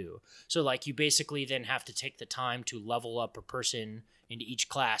 Scoundrel 2. So like you basically then have to take the time to level up a person into each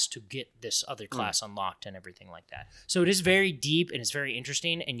class to get this other class unlocked and everything like that. So it is very deep and it's very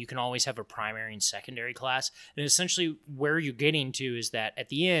interesting, and you can always have a primary and secondary class. And essentially where you're getting to is that at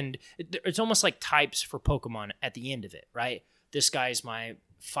the end, it's almost like types for Pokemon at the end of it, right? This guy's my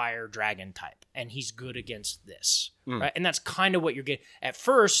fire dragon type, and he's good against this, right? And that's kind of what you're getting. At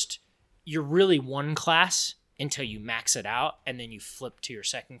first, you're really one class until you max it out, and then you flip to your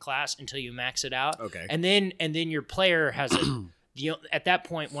second class until you max it out. Okay. And then your player has at that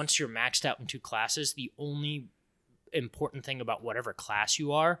point, once you're maxed out in 2 classes, the only important thing about whatever class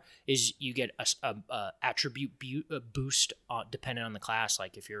you are is you get a attribute boost depending on the class.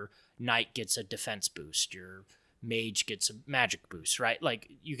 Like if your knight gets a defense boost, your mage gets a magic boost, right? Like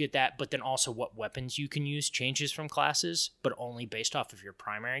you get that, but then also what weapons you can use changes from classes, but only based off of your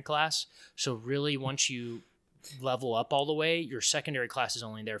primary class. So really, once you level up all the way, your secondary class is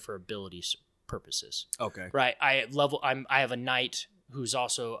only there for abilities purposes. Okay. Right. I have a knight who's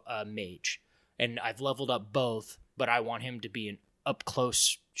also a mage, and I've leveled up both, but I want him to be an up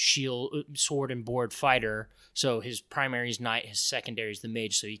close sword and board fighter. So his primary is knight, his secondary is the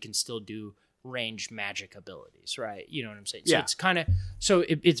mage, so he can still do ranged magic abilities, right? You know what I'm saying? So Yeah. it's kind of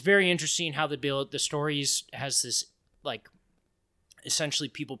it's very interesting how the stories has this, like, essentially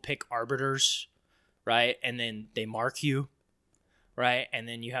people pick arbiters, right? And then they mark you, right? And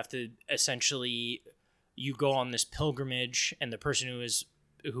then you have to essentially you go on this pilgrimage, and the person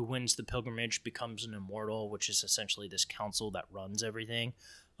who wins the pilgrimage becomes an immortal, which is essentially this council that runs everything.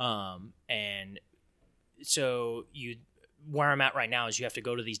 And so where I'm at right now is you have to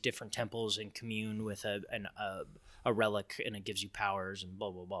go to these different temples and commune with a relic, and it gives you powers and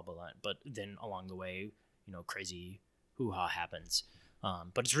blah blah blah blah. But then along the way, crazy hoo-ha happens.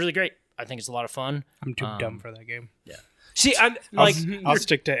 But it's really great. I think it's a lot of fun. I'm too dumb for that game. Yeah. See, I'm I'll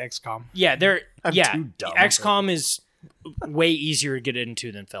stick to XCOM. Yeah, I'm too dumb. XCOM is way easier to get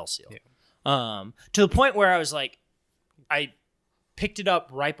into than Fell Seal. Yeah. To the point where I was like, I picked it up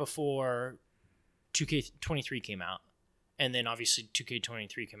right before 2K23 came out. And then obviously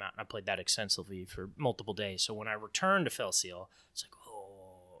 2K23 came out, and I played that extensively for multiple days. So when I returned to Fell Seal, it's like,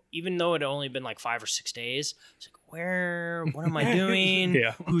 even though it had only been like 5 or 6 days, it's like, what am I doing?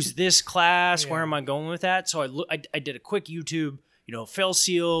 Yeah. Who's this class? Where am I going with that? So I did a quick YouTube, Fell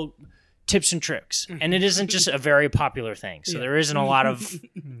Seal tips and tricks. And it isn't just a very popular thing. So there isn't a lot of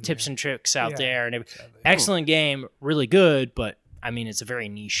tips and tricks out there. And excellent game, really good, but I mean, it's a very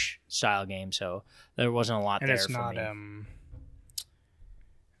niche style game, so there wasn't a lot and there it's for not me.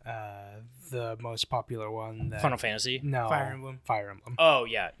 The most popular one. Final Fantasy? No. Fire Emblem. Oh,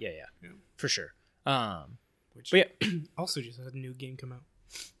 yeah, for sure. Which But yeah. also just had a new game come out.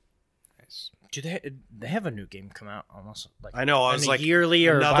 Nice. Do they have a new game come out almost like I know. I was like yearly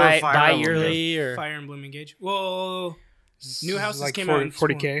or another Fire Emblem bi-yearly or Fire Emblem Engage. Well, New Houses like came out in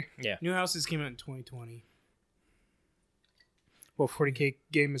 40K. yeah. New Houses came out in 2020. Well, 40K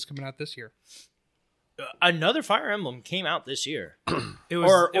game is coming out this year. Another Fire Emblem came out this year. It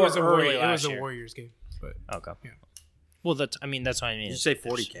was early a last year. Warriors game. But Okay. Yeah. Well, that's what I mean. Did you say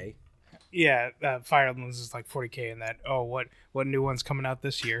 40K? Yeah, Fire Emblems is like 40K, and that. Oh, what new one's coming out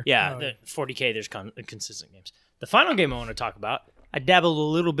this year? Yeah, Oh, the 40K. There's consistent games. The final game I want to talk about. I dabbled a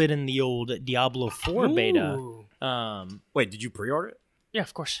little bit in the old Diablo 4 beta. Ooh. Wait, did you pre-order it? Yeah,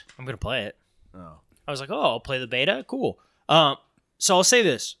 of course. I'm gonna play it. Oh. I was like, oh, I'll play the beta. Cool. So I'll say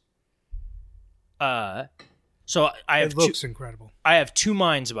this. So It looks incredible. I have two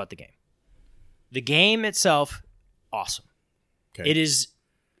minds about the game. The game itself, awesome. Okay. It is.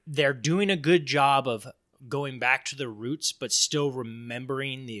 They're doing a good job of going back to the roots, but still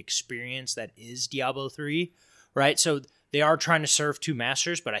remembering the experience that is Diablo 3, right? So they are trying to serve two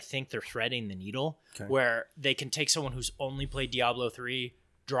masters, but I think they're threading the needle where they can take someone who's only played Diablo 3,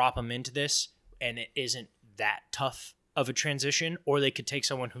 drop them into this, and it isn't that tough of a transition, or they could take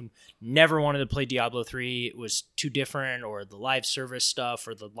someone who never wanted to play Diablo 3, it was too different, or the live service stuff,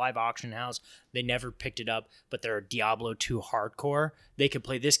 or the live auction house, they never picked it up, but they're Diablo 2 hardcore, they could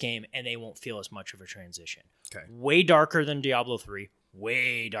play this game, and they won't feel as much of a transition. Okay. Way darker than Diablo 3,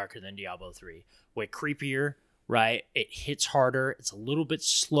 way creepier, right? It hits harder, it's a little bit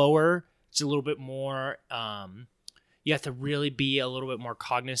slower, it's a little bit more... you have to really be a little bit more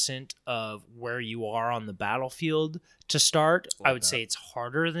cognizant of where you are on the battlefield to start. I would say it's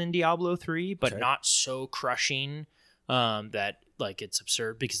harder than Diablo 3, but not so crushing that like it's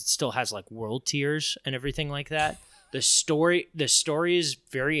absurd, because it still has like world tiers and everything like that. The story is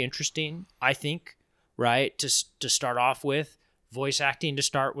very interesting, I think, right? To start off with, voice acting to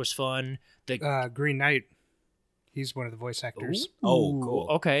start was fun. The Green Knight, he's one of the voice actors. Oh, cool.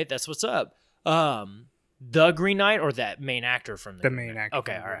 Okay, that's what's up. The Green Knight or that main actor from The Green main Knight? actor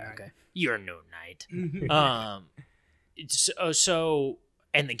Okay, from all Green right, Knight. okay. You're no knight.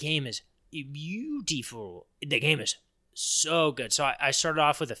 And the game is beautiful. The game is so good. So I started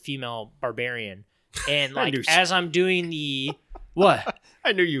off with a female barbarian, and like as I'm doing the what?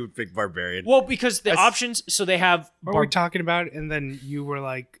 I knew you would pick barbarian. Well, because the options. So they have. What were we talking about? And then you were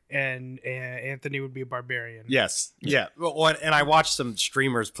like, and Anthony would be a barbarian. Yes. Yeah. Well, and I watched some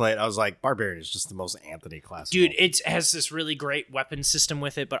streamers play it. I was like, barbarian is just the most Anthony class. Dude, it has this really great weapon system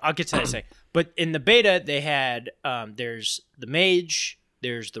with it, but I'll get to that in a second. But in the beta, they had there's the mage,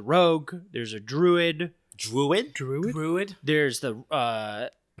 there's the rogue, there's a druid, there's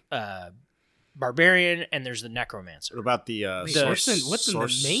the barbarian, and there's the necromancer. What about the What's in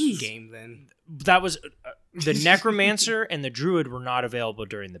the main game then? That was the necromancer and the druid were not available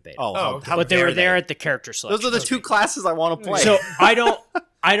during the beta. How but they were dare there at the character selection. Those are the two classes I want to play. So I don't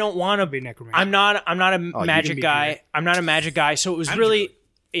want to Be necromancer. I'm not a you magic can be guy. druid. I'm not a magic guy. So it was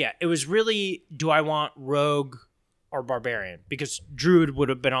it was really, do I want rogue or barbarian? Because druid would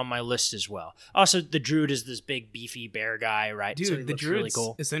have been on my list as well. Also, the druid is this big beefy bear guy, right? Dude, so he the looks druid's really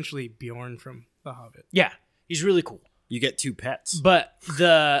cool. essentially Bjorn from The Hobbit. Yeah, he's really cool. You get two pets. But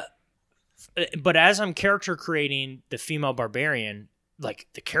as I'm character creating the female barbarian, like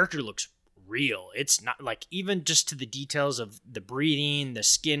the character looks real. It's not like even just to the details of the breathing, the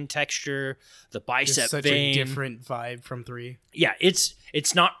skin texture, the bicep Just such vein. a different vibe from 3. Yeah, it's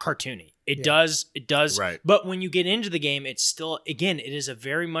not cartoony. It does, Right. But when you get into the game, it's still, again, it is a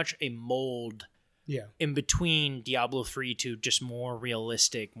very much a mold Yeah. in between Diablo 3 to just more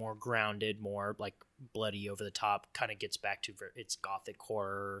realistic, more grounded, more like bloody, over the top. Kind of gets back to its gothic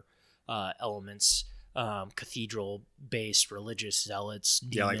horror elements, cathedral based religious zealots,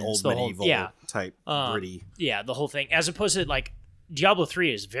 demons, like old the whole- medieval type gritty. yeah, the whole thing, as opposed to like Diablo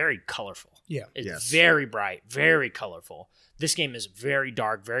 3 is very colorful. Yeah. It's Yes. very bright, very colorful. This game is very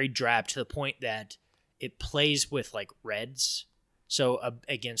dark, very drab, to the point that it plays with like reds. So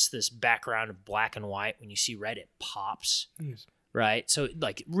against this background of black and white, when you see red, it pops. Yes. Right? So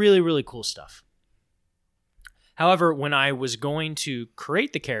like really, really cool stuff. However, when I was going to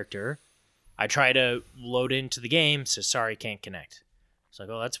create the character, I try to load into the game, says sorry, can't connect. It's like,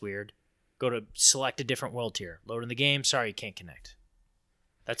 oh, that's weird. Go to select a different world tier. Load in the game, sorry, can't connect.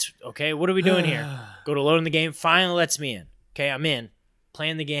 That's okay. What are we doing here? Go to load in the game, finally lets me in. Okay, I'm in,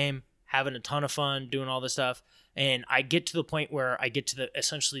 playing the game, having a ton of fun, doing all this stuff, and I get to the point where I get to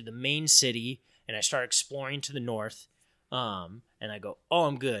essentially the main city, and I start exploring to the north, and I go, oh,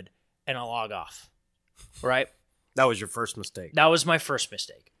 I'm good, and I log off. Right? That was your first mistake. That was my first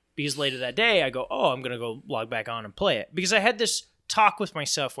mistake. Because later that day, I go, oh, I'm going to go log back on and play it. Because I had this talk with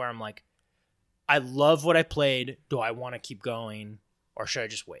myself where I'm like, I love what I played. Do I want to keep going? Or should I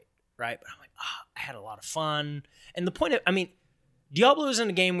just wait? Right? But I'm like, I had a lot of fun. And the point of, Diablo isn't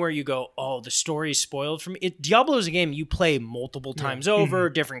a game where you go, oh, the story is spoiled for me. Diablo is a game you play multiple times over,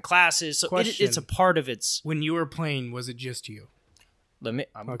 different classes. So it's a part of its... When you were playing, was it just you? I'm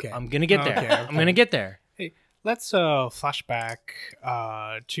Okay. going to get there. Okay. I'm going to get there. Hey, let's flashback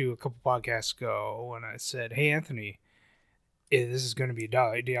to a couple podcasts ago when I said, hey, Anthony, this is going to be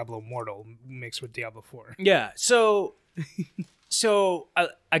Diablo Immortal mixed with Diablo 4. Yeah, so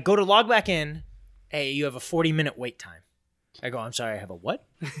I go to log back in. Hey, you have a 40-minute wait time. I go, I'm sorry, I have a what?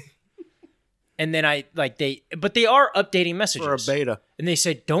 And then but they are updating messages. For a beta. And they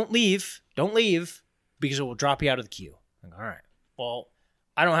say, don't leave, because it will drop you out of the queue. I go, all right. Well,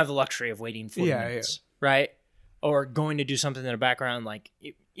 I don't have the luxury of waiting 40 minutes, right? Or going to do something in the background, like,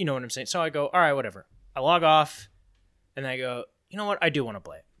 you know what I'm saying? So I go, all right, whatever. I log off, and I go, you know what? I do want to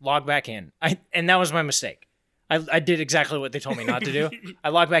play it. Log back in. And that was my mistake. I did exactly what they told me not to do. I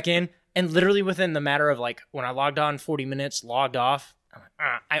logged back in, and literally within the matter of, like, when I logged on 40 minutes, logged off,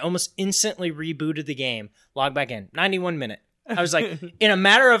 I almost instantly rebooted the game, logged back in, 91 minute. I was like, in a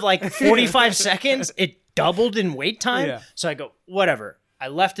matter of, like, 45 seconds, it doubled in wait time. Yeah. So I go, whatever. I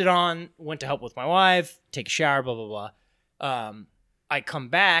left it on, went to help with my wife, take a shower, blah, blah, blah. I come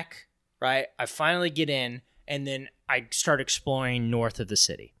back, right? I finally get in, and then I start exploring north of the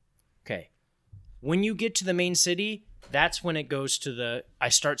city. Okay. When you get to the main city, that's when it goes to I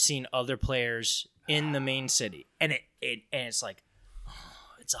start seeing other players in the main city. And it's like,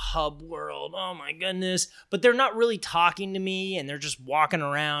 it's a hub world. Oh my goodness. But they're not really talking to me, and they're just walking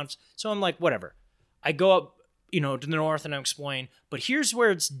around. So I'm like, whatever. I go up, to the north, and I'm exploring. But here's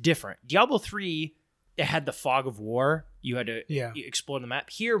where it's different. Diablo 3, it had the fog of war. You had to explore the map.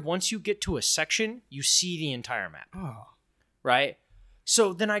 Here, once you get to a section, you see the entire map. Oh. Right?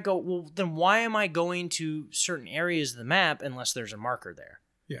 So then I go, well, then why am I going to certain areas of the map unless there's a marker there?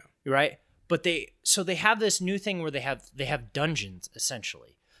 Yeah. Right? But they have this new thing where they have dungeons,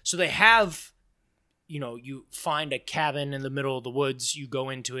 essentially. So they have, you find a cabin in the middle of the woods, you go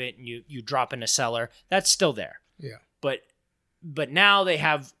into it, and you drop in a cellar. That's still there. Yeah. But now they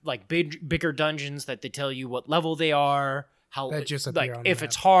have like bigger dungeons that they tell you what level they are, how That just appear like on the if map.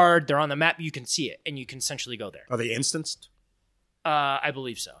 it's hard, they're on the map, you can see it, and you can essentially go there. Are they instanced? I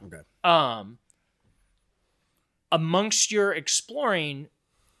believe so. Okay. Amongst your exploring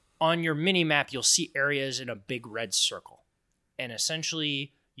on your mini map, you'll see areas in a big red circle, and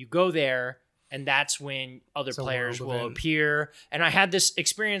essentially you go there, and that's when other It's a players world will event. appear. And I had this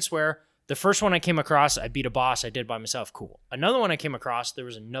experience where the first one I came across, I beat a boss I did by myself. Cool. Another one I came across, there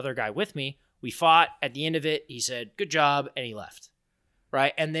was another guy with me. We fought. At the end of it, he said, "Good job," and he left.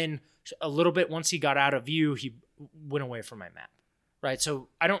 Right, and then a little bit once he got out of view, he went away from my map. Right, so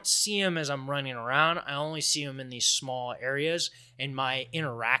I don't see him as I'm running around. I only see him in these small areas. And my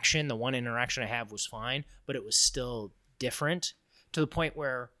interaction, the one interaction I have was fine, but it was still different to the point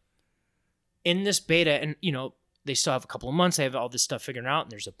where in this beta, and they still have a couple of months, they have all this stuff figured out,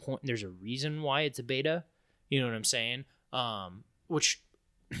 and there's a reason why it's a beta. You know what I'm saying? Which,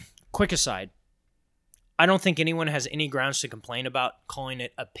 quick aside, I don't think anyone has any grounds to complain about calling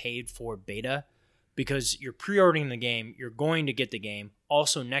it a paid for beta. Because you're pre-ordering the game, you're going to get the game.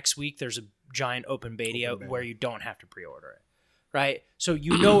 Also, next week there's a giant open beta where you don't have to pre-order it, right? So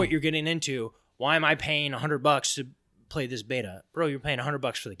you know what you're getting into. Why am I paying $100 to play this beta? Bro, you're paying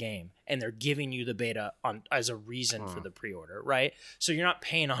 $100 for the game, and they're giving you the beta as a reason for the pre-order, right? So you're not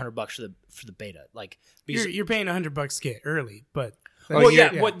paying $100 for the beta, like you're paying $100 to get early, but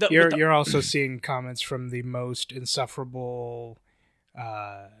you're also seeing comments from the most insufferable.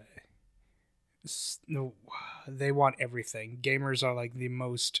 No, they want everything. Gamers are like the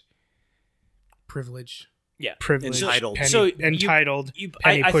most privileged. Yeah, privileged, entitled. entitled.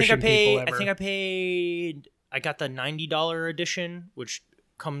 I got the $90 edition, which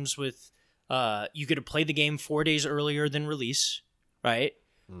comes with you get to play the game 4 days earlier than release, right?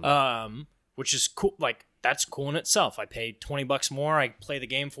 Which is cool. Like that's cool in itself. I paid $20 more. I play the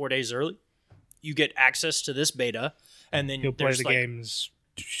game 4 days early. You get access to this beta, and then you'll play the games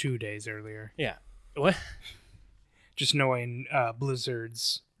 2 days earlier. Yeah. What? Just knowing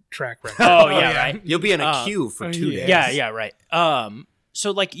Blizzard's track record. Oh yeah, right. You'll be in a queue for 2 days. Yeah, right.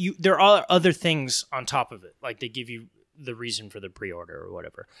 So like there are other things on top of it. Like they give you the reason for the pre-order or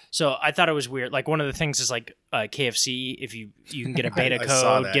whatever. So I thought it was weird. Like one of the things is like KFC, if you can get a beta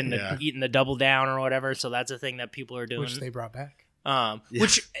code, eating the double down or whatever. So that's a thing that people are doing, which they brought back.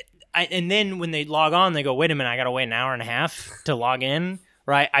 And then when they log on, they go, "Wait a minute, I got to wait an hour and a half to log in."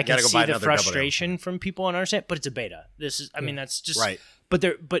 Right? I can see the frustration from people and understand, but it's a beta. This is, I mean, that's just right. But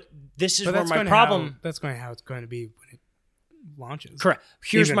this is where my problem. That's going how it's going to be when it launches. Correct.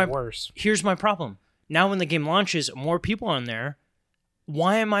 Here's worse. My problem. Now, when the game launches, more people on there.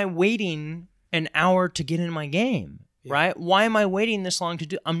 Why am I waiting an hour to get in my game? Yeah. Right? Why am I waiting this long to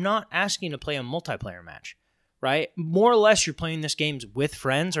do? I'm not asking to play a multiplayer match. Right? More or less, you're playing this games with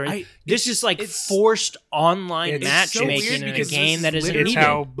friends, or this is like forced online matchmaking in a game that isn't needed. It's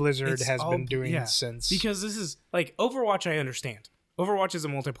how Blizzard has been doing since. Because this is like Overwatch. I understand. Overwatch is a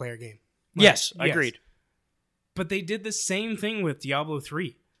multiplayer game. Like, yes, agreed. But they did the same thing with Diablo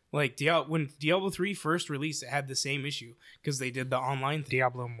 3. Like when Diablo 3 first released, it had the same issue because they did the online thing.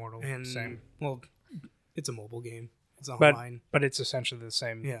 Diablo Immortal, same. Well, it's a mobile game. It's online, but it's essentially the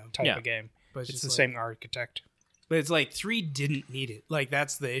same type of game. But it's the same architect. But it's like 3 didn't need it. Like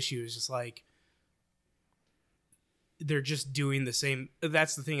that's the issue. It's just like they're just doing the same.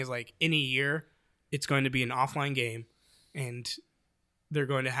 That's the thing is like in a year, it's going to be an offline game, and they're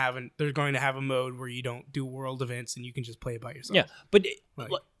going to have a mode where you don't do world events and you can just play it by yourself. Yeah, but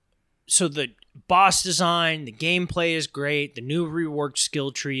so the boss design, the gameplay is great. The new reworked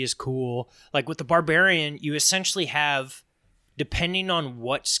skill tree is cool. Like with the barbarian, you essentially have, depending on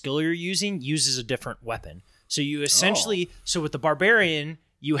what skill you're using, uses a different weapon. So you essentially, so with the barbarian,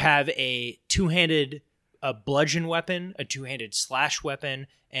 you have a two-handed bludgeon weapon, a two-handed slash weapon,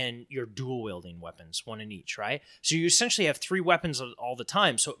 and your dual wielding weapons, one in each, right? So you essentially have 3 weapons all the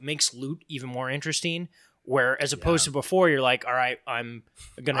time. So it makes loot even more interesting. Where as opposed to before, you're like, all right, I'm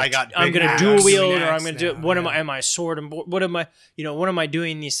gonna dual wield, or I'm gonna do what am I sword and what am I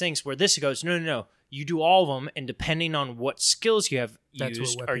doing these things? Where this goes, no, you do all of them, and depending on what skills you have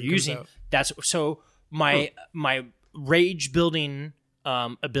using, that's so my rage building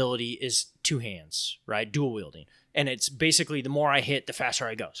ability is 2 hands, right? Dual wielding. And it's basically the more I hit, the faster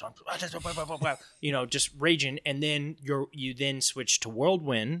I go. So I'm just raging, and then you then switch to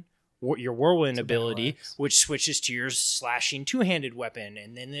whirlwind, your whirlwind ability, which switches to your slashing 2-handed weapon,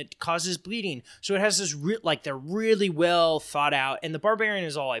 and then it causes bleeding. So it has this they're really well thought out. And the barbarian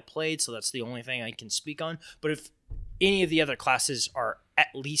is all I played, so that's the only thing I can speak on. But if any of the other classes are at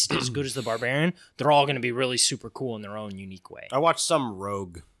least as good as the barbarian, they're all going to be really super cool in their own unique way. I watched some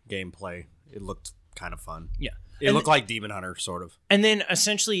rogue gameplay. It looked kind of fun. Yeah. It looked like Demon Hunter, sort of. And then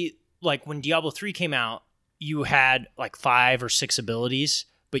essentially, like when Diablo 3 came out, you had like 5 or 6 abilities,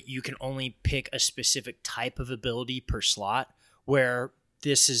 but you can only pick a specific type of ability per slot, where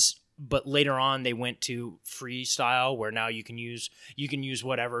this is, but later on they went to freestyle, where now you can use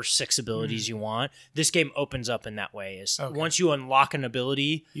whatever 6 abilities you want. This game opens up in that way. Once you unlock an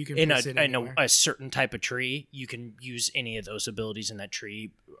ability in a certain type of tree, you can use any of those abilities in that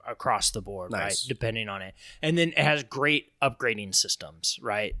tree across the board, right? Depending on it. And then it has great upgrading systems,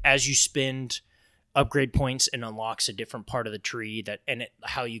 right? As you spend upgrade points, and unlocks a different part of the tree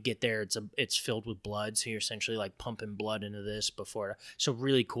how you get there, it's filled with blood, so you're essentially like pumping blood into this before. So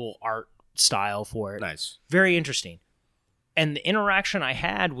really cool art style for it. Nice. Very interesting. And the interaction I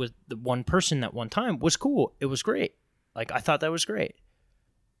had with the one person that one time was cool. It was great. Like I thought that was great.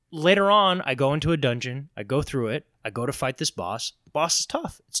 Later on, I go into a dungeon, I go through it, I go to fight this boss. The boss is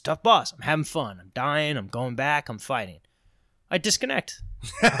tough. It's a tough boss. I'm having fun. I'm dying, I'm going back, I'm fighting. I disconnect.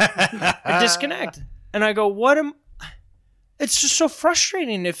 And I go, It's just so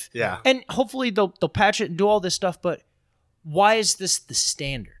frustrating. Yeah. And hopefully they'll patch it and do all this stuff. But why is this the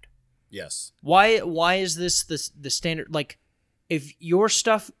standard? Yes. Why is this the standard? Like, if your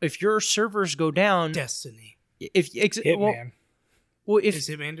servers go down, Destiny. Hitman. Is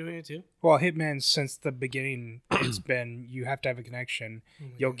Hitman doing it too? Well, Hitman, since the beginning, it's been you have to have a connection.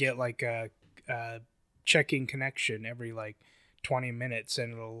 You'll get like a checking connection every like 20 minutes,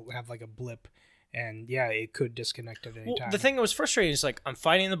 and it'll have like a blip. And yeah, it could disconnect at any time. The thing that was frustrating is like I'm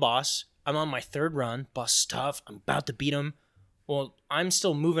fighting the boss. I'm on my third run. Boss is tough. I'm about to beat him. Well, I'm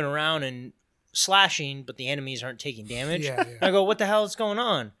still moving around and slashing, but the enemies aren't taking damage. Yeah. And I go, what the hell is going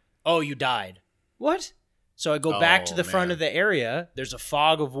on? Oh, you died. What? So I go back to the front of the area. There's a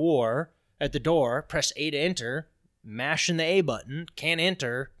fog of war at the door. Press A to enter. Mashing the A button. Can't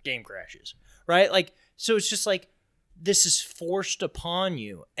enter. Game crashes. Right? Like, so it's just like, this is forced upon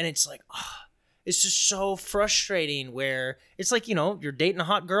you. And it's like, it's just so frustrating where it's like, you're dating a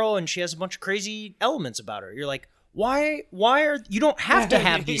hot girl and she has a bunch of crazy elements about her. You're like, why are you don't have to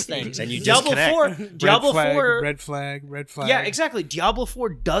have these things. And you Diablo disconnect. 4 Diablo 4 red flag. Yeah, exactly. Diablo 4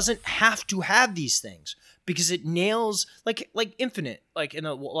 doesn't have to have these things because it nails like Infinite, like in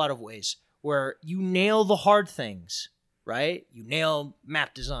a lot of ways, where you nail the hard things, right? You nail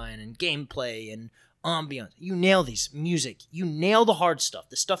map design and gameplay and ambiance. You nail these music. You nail the hard stuff,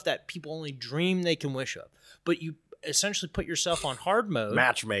 the stuff that people only dream they can wish of. But you essentially put yourself on hard mode.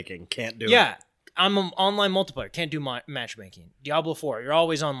 Matchmaking. Can't do it. Yeah. I'm an online multiplayer. Can't do matchmaking. Diablo 4, you're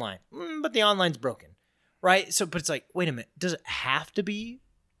always online. But the online's broken. Right? So, but it's like, wait a minute. Does it have to be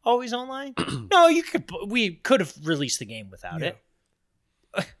always online? No, we could have released the game without it.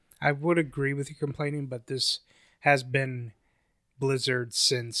 I would agree with you complaining, but this has been Blizzard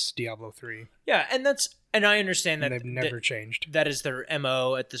since Diablo 3. Yeah, and I understand that they've never changed. That is their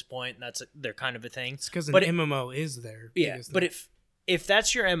MO at this point, and that's their kind of a thing. It's because an MMO is there. Yeah, but if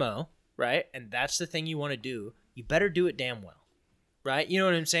that's your MO, right, and that's the thing you want to do, you better do it damn well. Right? You know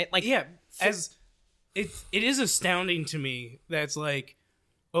what I'm saying? Like, yeah, it is astounding to me that's like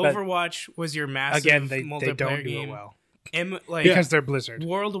Overwatch was your massive multiplayer they don't do game. it well. Because they're Blizzard.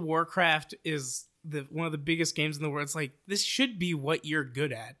 World of Warcraft is one of the biggest games in the world. It's like, this should be what you're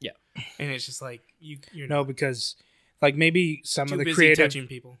good at. Yeah. And it's just like, you're no, because like maybe some of the touching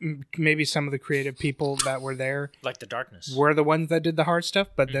people. Maybe some of the creative people that were there, like the darkness, were the ones that did the hard stuff.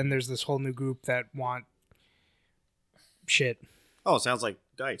 But then there's this whole new group that want shit. Oh, it sounds like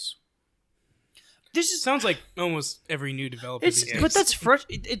DICE. Sounds like almost every new developer. But that's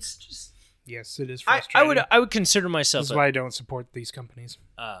it's just. Yes, it is frustrating. I would consider myself. That's why I don't support these companies.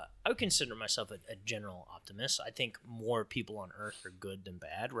 I would consider myself a general optimist. I think more people on Earth are good than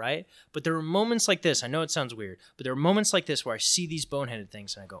bad, right? But there are moments like this. I know it sounds weird, but there are moments like this where I see these boneheaded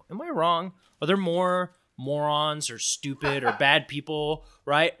things and I go, "Am I wrong? Are there more morons or stupid or bad people,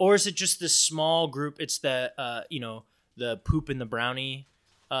 right? Or is it just this small group? It's the the poop in the brownie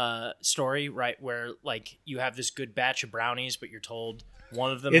story, right? Where like you have this good batch of brownies, but you're told one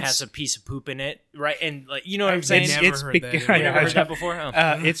of them has a piece of poop in it, right? And like, you know what I'm saying? Heard that before? Oh.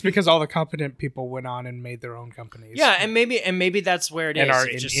 It's because all the competent people went on and made their own companies. Yeah, and maybe that's where it is. And are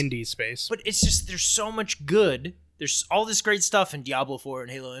it's in indie space. But it's just there's so much good. There's all this great stuff in Diablo 4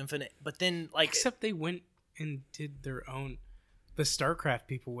 and Halo Infinite, but then like except they went and did their own. The StarCraft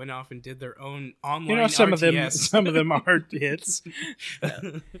people went off and did their own online. Some RTS. of them are hits.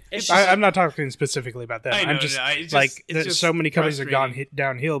 I'm not talking specifically about that. I'm just so many companies have gone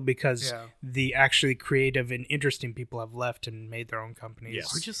downhill because the actually creative and interesting people have left and made their own companies.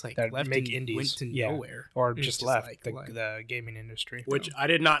 Yeah. Or just like that left make and indies, went to nowhere, or just left the gaming industry. Which I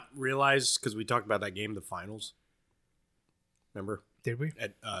did not realize because we talked about that game, the finals. Remember? Did we?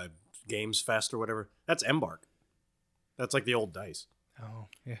 At Games Fest or whatever. That's Embark. That's like the old DICE. Oh,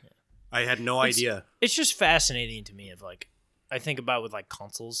 yeah. I had no idea. It's just fascinating to me of like, I think about with like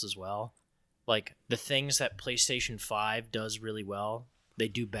consoles as well. Like the things that PlayStation 5 does really well, they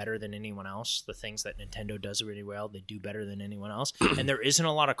do better than anyone else. The things that Nintendo does really well, they do better than anyone else. And there isn't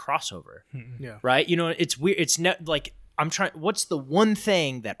a lot of crossover. Yeah. Right? You know, it's weird. It's not like what's the one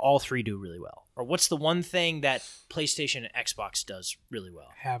thing that all three do really well? Or what's the one thing that PlayStation and Xbox does really well?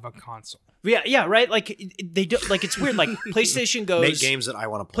 Have a console. Yeah, right. Like they do. Like it's weird. Like PlayStation goes make games that I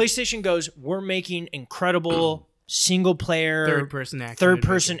want to play. PlayStation goes, we're making incredible single player, third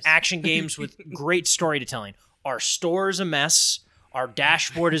person action games with great storytelling. Our store is a mess. Our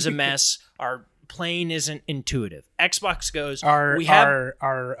dashboard is a mess. Our plane isn't intuitive. Xbox goes, our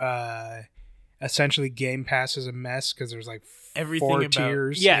essentially Game Pass is a mess because there's like everything 4 about,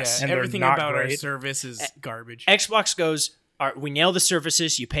 tiers. Yes, and everything about our service is garbage. Xbox goes, All right, we nail the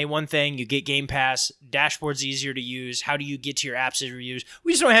services. You pay one thing, you get Game Pass. Dashboard's easier to use. How do you get to your apps and reviews?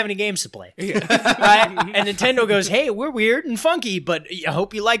 We just don't have any games to play, right? And Nintendo goes, "Hey, we're weird and funky, but I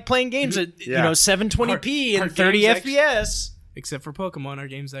hope you like playing games at 720p and 30 FPS." Except for Pokemon, our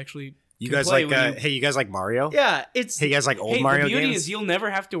games actually. You guys like? Hey, you guys like Mario? Yeah, it's. Hey, you guys like old Mario games? The beauty games? is you'll never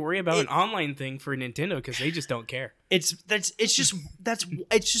have to worry about an online thing for Nintendo because they just don't care. It's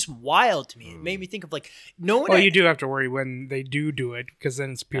just wild to me. It made me think of like no one. Well, you do have to worry when they do it because then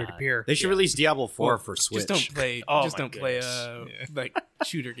it's peer to peer. They should release Diablo 4 for Switch. Just don't play. Like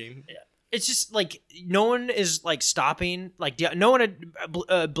shooter game. Yeah. It's just like no one is like stopping. Like no one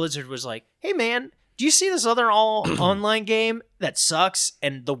at Blizzard was like, "Hey man, do you see this other online game that sucks?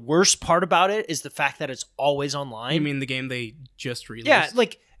 And the worst part about it is the fact that it's always online." You mean the game they just released? Yeah,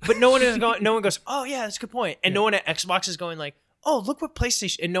 like, but no one is going. No one goes, "Oh yeah, that's a good point." And no one at Xbox is going like, "Oh, look what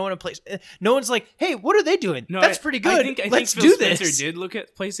PlayStation." And no one at no one's like, "Hey, what are they doing? That's pretty good. I think Let's Phil do Spencer this." did look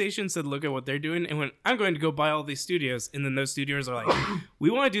at PlayStation, said, "Look at what they're doing," and went, "I'm going to go buy all these studios." And then those studios are like,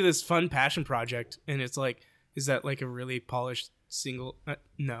 "We want to do this fun passion project," and it's like, is that like a really polished single?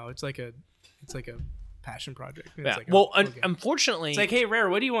 No, it's like a passion project. It's Yeah. like Unfortunately, it's like, "Hey, Rare,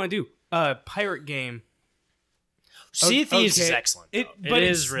 what do you want to do?" Pirate game. Sea of Thieves is Okay. excellent. It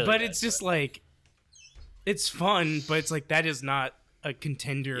is really but good, it's just like, it's fun, but it's like that is not a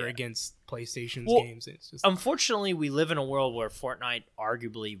contender Yeah. against PlayStation's Well, games. It's just unfortunately, we live in a world where Fortnite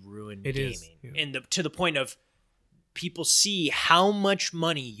arguably ruined It gaming, is, yeah. and to the point of people see how much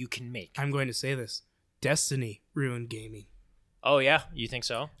money you can make. I'm going to say this: Destiny ruined gaming. Oh yeah, you think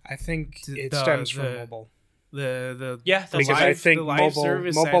so? I think it The- stems from the- mobile. Yeah, The Because live, I think the live mobile-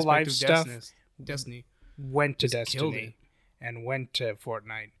 service mobile aspect live of stuff- Destiny. Went to Just killed Destiny and went to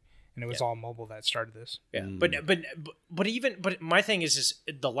Fortnite, and it was all mobile that started this. Yeah, but my thing is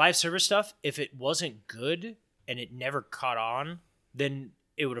the live service stuff. If it wasn't good and it never caught on, then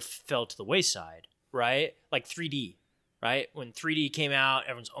it would have fell to the wayside, right? Like 3D, right? When 3D came out,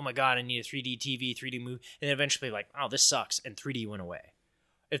 everyone's, "Oh my god, I need a 3D TV, 3D movie," and then eventually like, "Oh, this sucks," and 3D went away.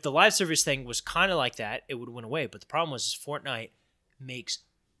 If the live service thing was kind of like that, it would have went away. But the problem was, Fortnite makes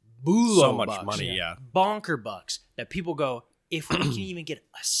So much bucks, money, yeah. bonker bucks that people go, if we can even get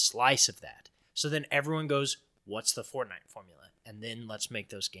a slice of that. So then everyone goes, what's the Fortnite formula? And then let's make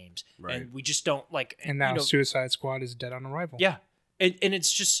those games. Right. And we just don't like. And now Suicide Squad is dead on arrival. Yeah. And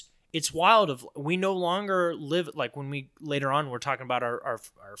it's just, it's wild. We no longer live, like when we later on, we're talking about our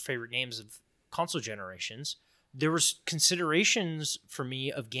favorite games of console generations. There was considerations for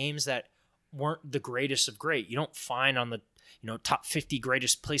me of games that weren't the greatest of great. You don't find on the top 50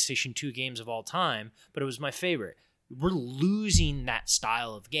 greatest PlayStation 2 games of all time, but it was my favorite. We're losing that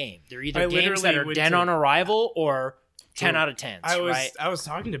style of game. They're either games that are dead on arrival or 10 out of 10s, right? I was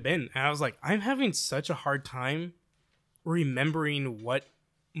talking to Ben, and I was like, I'm having such a hard time remembering what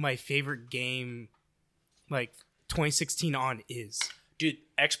my favorite game, like 2016 on, is. Dude,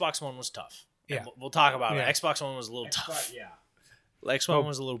 Xbox One was tough. Yeah. And we'll talk about Yeah. it. Xbox One was a little tough. Yeah. Xbox One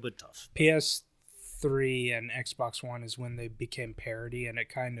was a little bit tough. PS3 and Xbox One is when they became parity, and it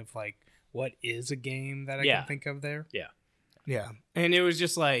kind of like, what is a game that I can think of there? Yeah. Yeah. And it was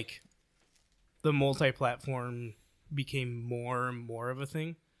just like the multi-platform became more and more of a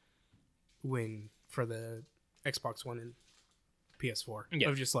thing for the Xbox One and PS4. Yeah.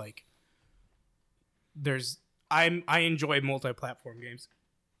 Of just like I enjoy multi-platform games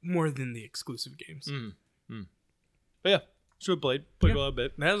more than the exclusive games. But yeah, so played a lot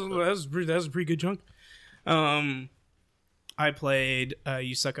bit. That was a pretty good chunk. I played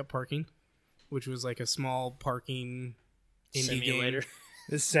You Suck at Parking, which was like a small parking indie Simulator. game.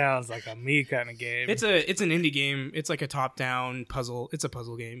 This sounds like a me kind of game. It's an indie game. It's like a top-down puzzle. It's a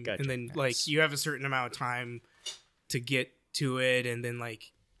puzzle game, Gotcha. and then like you have a certain amount of time to get to it, and then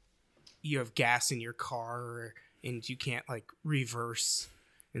like you have gas in your car, and you can't like reverse,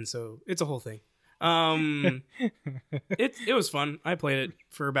 and so it's a whole thing. It was fun. I played it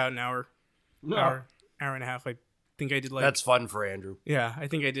for about an hour and a half. I think I did like That's fun for Andrew. yeah. I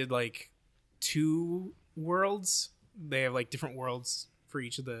think I did like 2 worlds. They have like different worlds for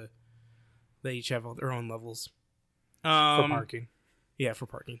each of they each have all their own levels. for parking. Yeah, for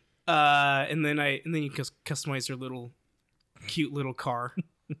parking. And then you customize your cute little car.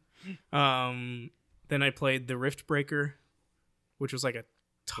 Then I played the Rift Breaker, which was like a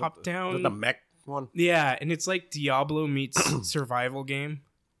top down. The mech one? Yeah, and it's like Diablo meets survival game.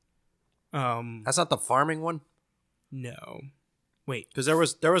 That's not the farming one? No. Wait. Because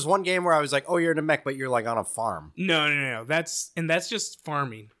there was one game where I was like, oh, you're in a mech, but you're like on a farm. No. That's just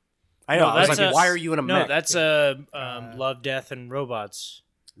farming. I know. No, I was that's like, a- why are you in a No, mech? that's Love, Death, and Robots.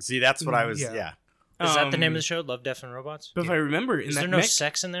 See, that's what I was. yeah. Yeah. Is that the name of the show? Love, Death, and Robots? But if I remember, Is there no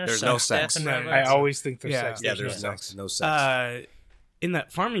sex in there? There's no sex. Death, and No, I robots? always think there's Yeah. sex. Yeah, There's there's no sex. in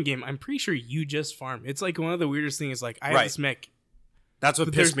that farming game, I'm pretty sure you just farm. It's like one of the weirdest things is like I have Right. this mech. That's what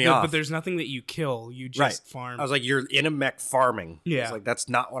But pissed me off. But there's nothing that you kill. You just Right. farm. I was like, you're in a mech farming. Yeah. It's like, that's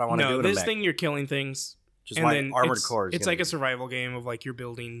not what I want to do no, in a this mech. thing you're killing things. Just and my then armored it's, core is It's gonna like a be- survival game of like you're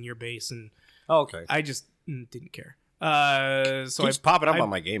building your base, and Oh, okay. I just didn't care. So Keeps I popping up I on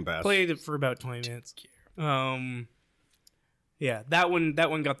my Game Pass. played it for about 20 minutes. Yeah, that one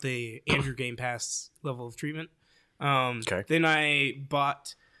got the Andrew Game Pass level of treatment. Okay. Then I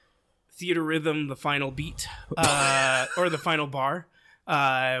bought Theater Rhythm: The Final Beat, or the Final Bar,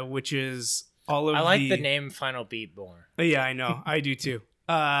 which is all of. I like the name Final Beat more. Yeah, I know. I do too.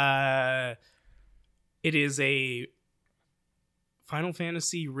 It is a Final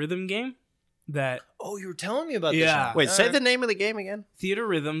Fantasy rhythm game that Oh, you were telling me about Yeah. this one. Wait, say the name of the game again? Theater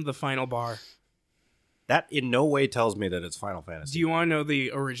Rhythm: The Final Bar. That in no way tells me that it's Final Fantasy. Do you want to know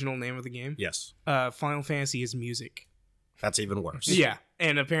the original name of the game? Yes. Final Fantasy is music. That's even worse. Yeah,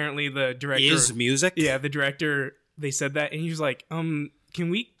 and apparently the director Is music? Yeah, the director. They said that, and he was like, can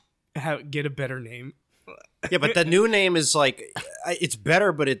we get a better name?" Yeah, but the new name is like, it's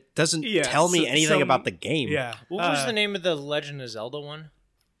better, but it doesn't Yeah, tell me so- anything some- about the game. Yeah. What was the name of the Legend of Zelda one?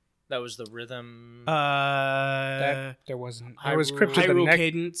 That was the rhythm. That there wasn't. There was Crypt of the Hyrule Neck.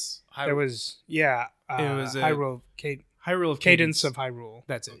 Cadence. There was it was a- Hyrule Hyrule of Cadence of Hyrule.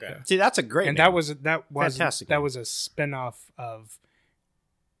 That's it. Okay. Yeah. See, that's a great And name. that was Fantastic that name. was a spin-off of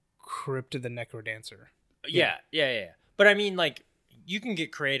Crypt of the Necrodancer. yeah. But I mean, like, you can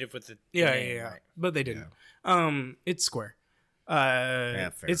get creative with the Yeah, name, yeah. right? But they didn't. It's Square.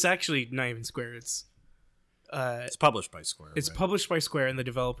 fair. It's actually not even Square. It's published by Square. it's right? published by Square, and the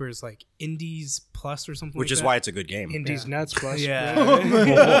developer is like Indies Plus or something. Which like is that. why it's a good game. Indies nuts plus. Yeah.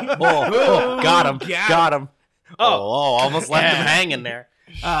 Got him. Yeah. Got him. Oh, almost left him hanging there.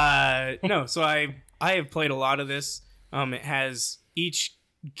 No, so I have played a lot of this. It has each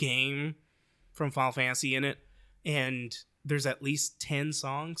game from Final Fantasy in it, and there's at least 10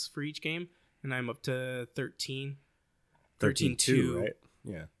 songs for each game, and I'm up to 13. 13-2, right?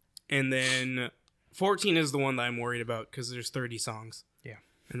 Yeah. And then 14 is the one that I'm worried about because there's 30 songs. Yeah.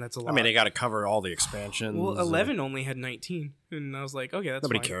 And that's a lot. I mean, they got to cover all the expansions. well, 11 only had 19, and I was like, okay, that's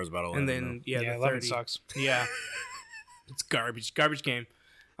Nobody fine. cares about 11. And then Yeah, the 11 30 sucks. Yeah. It's garbage game.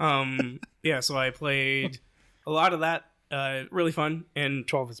 Yeah, so I played a lot of that. Really fun. And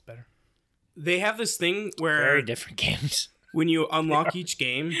 12 is better. they have this thing where Very different games. when you unlock each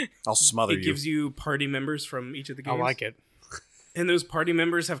game, I'll smother it you. gives you party members from each of the I games. like it. And those party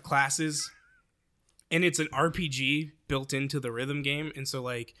members have classes. And it's an RPG built into the rhythm game. And so,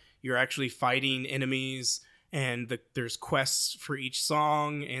 like, you're actually fighting enemies, and there's quests for each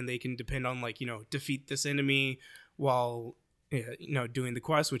song, and they can depend on, like, defeat this enemy while, doing the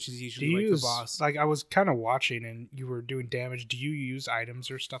quest, which is Do usually you like use, the boss. like, I was kind of watching and you were doing damage. Do you use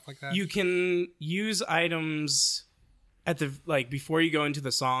items or stuff like that? You can use items at the, like, before you go into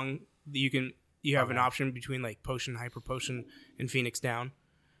the song. You have an option between, like, potion, hyper potion, and Phoenix down.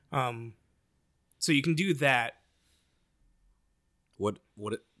 So you can do that. What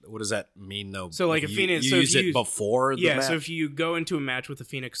does that mean though? So, like, If a you, Phoenix- you so if use you it use- before the Yeah, match? so if you go into a match with a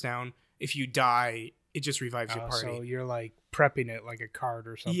Phoenix down, if you die, it just revives your party. So you're like prepping it like a card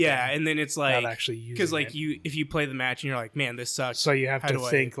or something. Yeah, and then it's like, not actually using because like it. if you play the match and you're like, man, this sucks. So you have How to do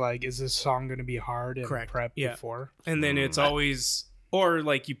I- think like, is this song going to be hard and Correct. prep Yeah. before? And then it's always, or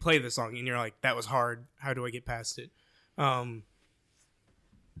like you play the song and you're like, that was hard. How do I get past it?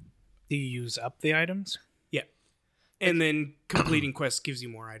 Do you use up the items? Yeah, and then completing quests gives you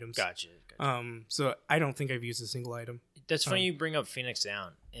more items. Gotcha. So I don't think I've used a single item. That's funny you bring up Phoenix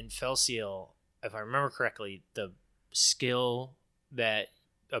Down. In Fell Seal, if I remember correctly, the skill that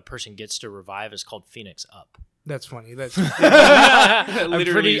a person gets to revive is called Phoenix Up. That's funny. That's I'm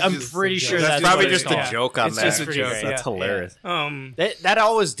literally pretty just pretty a sure joke. that's probably what it's just a called. joke on It's that. just a joke, That's yeah. hilarious. Yeah. That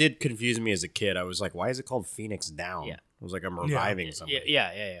always did confuse me as a kid. I was like, why is it called Phoenix Down? Yeah. I was like, I'm reviving somebody.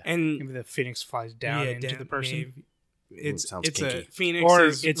 Yeah. And Maybe the phoenix flies down into down- the person. maybe. It's sounds it's kinky. a Phoenix Or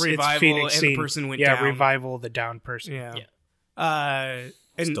is it's revival Phoenix and scene. the person went yeah, down. revival the down person. Yeah. Yeah.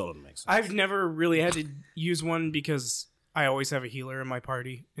 And Still doesn't make sense. I've never really had to use one because I always have a healer in my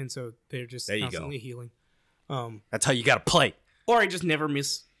party, and so they're just There you go. constantly healing. That's how you got to play. Or I just never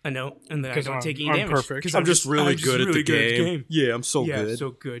miss a note, and then I 'Cause don't take any I'm damage. perfect. 'Cause I'm just really I'm just good at really the game. Yeah, I'm so yeah, good.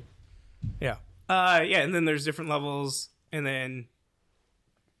 so good. Yeah. Yeah, and then there's different levels, and then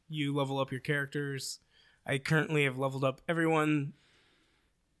you level up your characters. I currently have leveled up everyone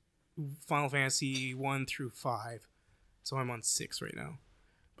Final Fantasy 1 through 5. So I'm on 6 right now.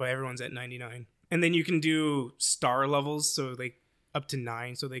 But everyone's at 99. And then you can do star levels, so up to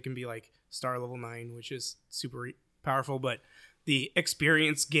 9, so they can be like star level 9, which is super powerful. But the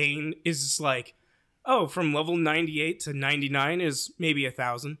experience gain is just like, oh, from level 98 to 99 is maybe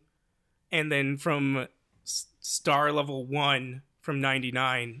 1,000, and then from star level 1 from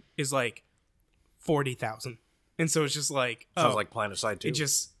 99 is like 40,000. And so it's just like, sounds like Planetside 2. It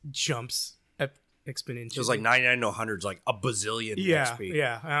just jumps exponentially. So it's like 99 to 100 is like a bazillion XP.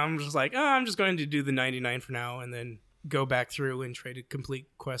 Yeah. I'm just like, I'm just going to do the 99 for now, and then go back through and try to complete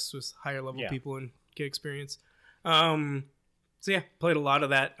quests with higher level people and get experience. So yeah, played a lot of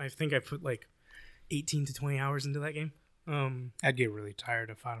that. I think I put like 18 to 20 hours into that game. I'd get really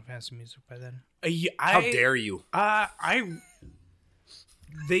tired of Final Fantasy music by then. How dare you?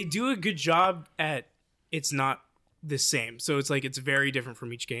 They do a good job at it's not the same. So it's like it's very different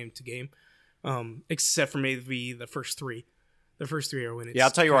from each game to game. Except for maybe the first 3. The first 3 are when it's... Yeah, I'll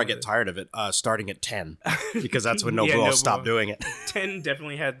tell you where I get tired of it. Starting at 10. Because that's when Nobuo stopped doing it. 10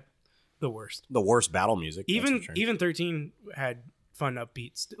 definitely had the worst. The worst battle music. Even 13 had fun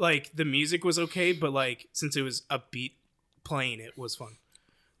upbeats. Like, the music was okay, but like, since it was upbeat, playing it was fun.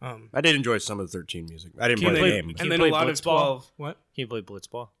 I did enjoy some of the 13 music. I didn't play the game. And then a lot of 12... What? Can you play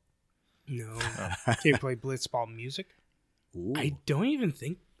Blitzball? No. Can you play Blitzball music? Ooh. I don't even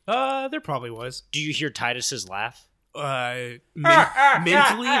think... there probably was. Do you hear Titus's laugh?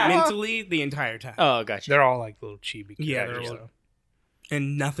 Mentally, the entire time. Oh, gotcha. They're all like little chibi characters. Yeah, they're all...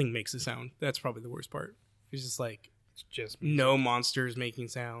 And nothing makes a sound. That's probably the worst part. It's just like... It's just no monsters making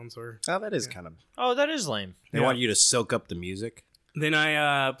sounds or... Oh, that is kind of... Oh, that is lame. They want you to soak up the music. Then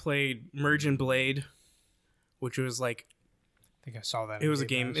I played Merge and Blade, which was like... I think I saw that. It was a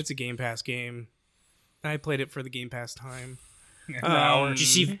game. It's a Game Pass game. I played it for the Game Pass time. Did you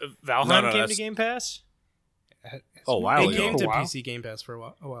see Valheim came to Game Pass? Oh, wow. It came to PC Game Pass for a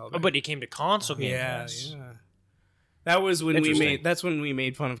while back. Oh, but it came to console Game Pass. Yeah. That was when that's when we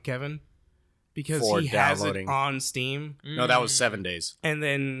made fun of Kevin because he has it on Steam. No, that was 7 days. And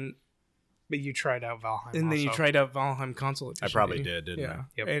then But you tried out Valheim. And then you tried out Valheim console edition. I probably did, didn't I?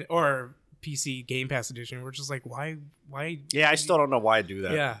 Yep. Or PC Game Pass edition. We're just like, why? Yeah, I still don't know why I do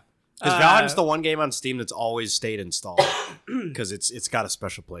that. Yeah. Because Valheim's the one game on Steam that's always stayed installed. Because it's got a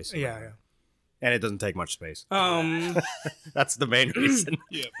special place. Yeah. And it doesn't take much space. That's the main reason.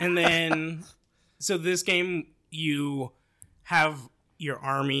 And then, so this game, you have your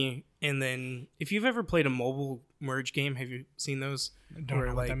army, and then if you've ever played a mobile merge game, have you seen those? I don't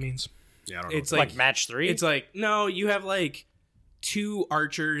know what that means. Yeah, I don't know. It's like match 3? It's like, no, you have like 2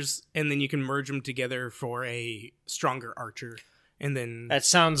 archers, and then you can merge them together for a stronger archer. And then that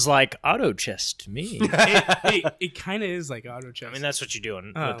sounds like auto chess to me. it kind of is like auto chess. I mean, that's what you're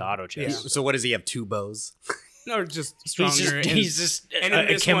doing with auto chess. Yeah. So what does he have? 2 bows? No, just stronger. He's just and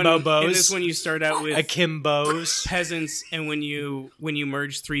akimbo bows. In this one, you start out with akimbos peasants, and when you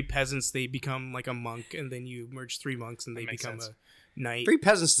merge 3 peasants, they become like a monk, and then you merge 3 monks, and they become a knight. 3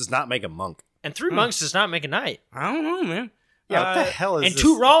 peasants does not make a monk, and 3 monks does not make a knight. I don't know, man. Yeah, what the hell is and this?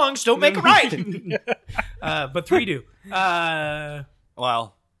 2 wrongs don't make a right. But 3 do.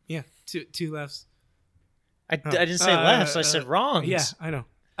 Well, yeah, two lefts. I didn't say lefts. I said wrongs. Yeah, I know.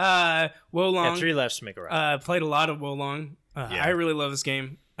 Wolong. Yeah, 3 lefts make a right. Played a lot of Wolong. I really love this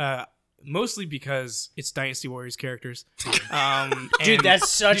game. Mostly because it's Dynasty Warriors characters. Dude, that's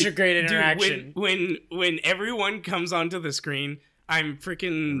such a great interaction. Dude, when everyone comes onto the screen, I'm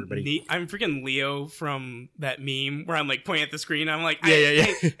freaking Leo from that meme where I'm like pointing at the screen. I'm like,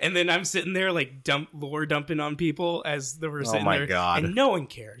 yeah. And then I'm sitting there like lore dumping on people as they were sitting there. God. And no one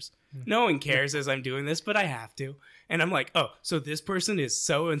cares. No one cares as I'm doing this, but I have to. And I'm like, oh, so this person is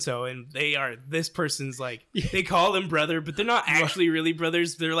so-and-so, and they are this person's like, they call them brother, but they're not actually really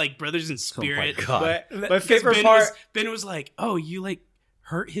brothers. They're like brothers in spirit. Oh my God. But my favorite part... Ben was like, oh, you like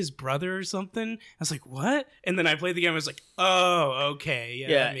hurt his brother or something? I was like, what? And then I played the game. I was like, oh, okay.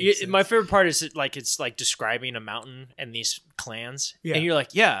 Yeah. My favorite part is it's like describing a mountain and these clans. Yeah. And you're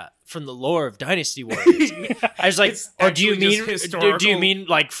like, yeah, from the lore of Dynasty Warriors. I was like, or do you mean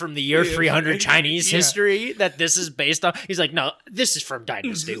like from the year 300 Chinese history that this is based on? He's like, no, this is from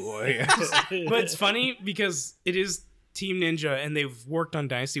Dynasty Warriors. But it's funny because it is Team Ninja, and they've worked on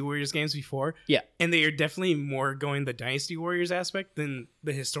Dynasty Warriors games before. Yeah. And they are definitely more going the Dynasty Warriors aspect than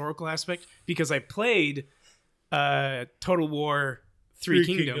the historical aspect, because I played Total War Three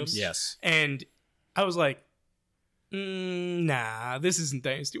Kingdoms. Yes. And I was like, nah, this isn't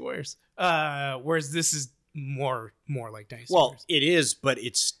Dynasty Warriors. Whereas this is more like Dynasty Warriors. Well, it is, but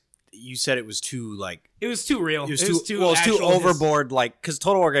it's... You said it was too, like... It was too real. It was too overboard, like... Because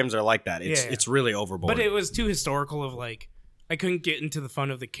Total War games are like that. It's really overboard. But it was too historical of, like... I couldn't get into the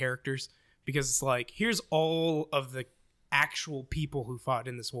fun of the characters because it's like, here's all of the actual people who fought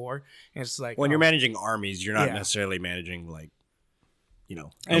in this war, and it's like, when you're managing armies, you're not necessarily managing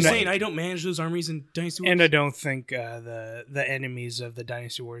I'm saying I don't manage those armies in Dynasty Wars. And I don't think the enemies of the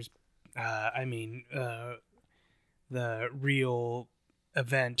Dynasty Wars, the real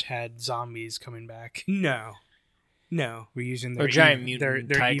event had zombies coming back. No. We're using Or giant mutant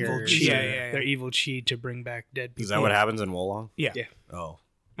their evil tigers. chi. Yeah. Their evil chi to bring back dead people. Is that what happens in Wolong? Yeah. Oh.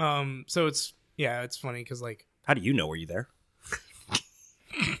 So it's funny because like, How do you know? Were you there?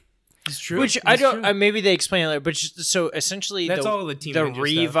 it's true. Which I don't. Maybe they explain it later. But so essentially, That's all the team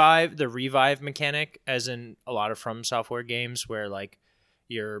ninja stuff. the revive mechanic, as in a lot of From Software games, where like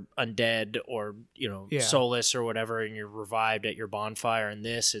you're undead or soulless or whatever, and you're revived at your bonfire. And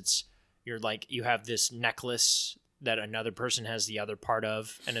you're like you have this necklace that another person has the other part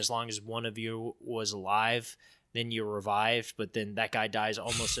of, and as long as one of you was alive, then you're revived, but then that guy dies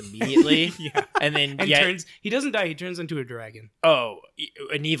almost immediately. And then he doesn't die, he turns into a dragon. Oh,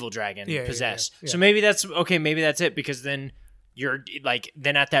 an evil dragon possessed. Yeah. So maybe that's okay, maybe that's it, because then you're like,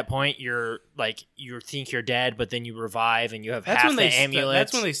 then at that point you're like, you think you're dead, but then you revive and you have half the amulet.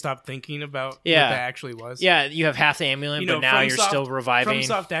 That's when they stopped thinking about what that actually was. Yeah, you have half the amulet, but now you're still reviving.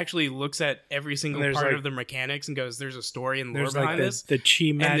 FromSoft actually looks at every single part of the mechanics and goes, there's a story and lore behind this. The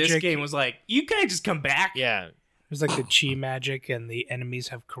chi magic. And this game was like, you can't just come back. Yeah. There's like the chi magic, and the enemies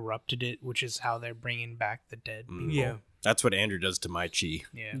have corrupted it, which is how they're bringing back the dead people. Yeah. That's what Andrew does to my chi.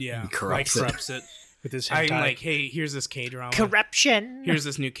 Yeah. He corrupts it. With his I'm hentai. like, hey, here's this K-drama. Corruption. Here's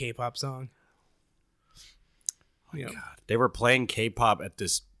this new K-pop song. Oh my God. They were playing K-pop at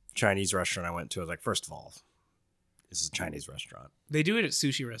this Chinese restaurant I went to. I was like, first of all, this is a Chinese restaurant. They do it at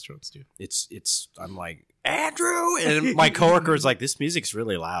sushi restaurants too. I'm like, Andrew, and my coworker was like, this music's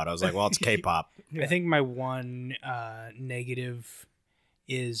really loud. I was like, well, it's K-pop. I think my one negative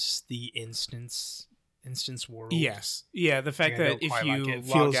is the instance world. Yes. Yeah, the fact that if you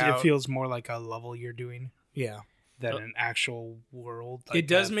it feels more like a level you're doing. Yeah. Than an actual world. Like it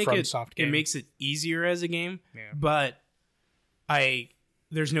does make it. Game. It makes it easier as a game. Yeah. But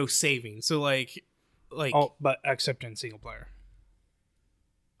there's no saving. So like. But except in single player.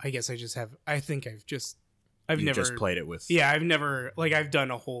 I guess I just have. I think I've You never just played it with. Yeah, I've never I've done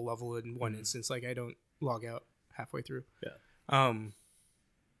a whole level in one instance. Like I don't log out halfway through. Yeah.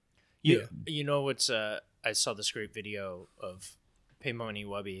 You know what's I saw this great video of Paymoni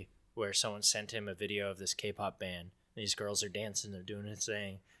Wubby where someone sent him a video of this K-pop band. And these girls are dancing, they're doing its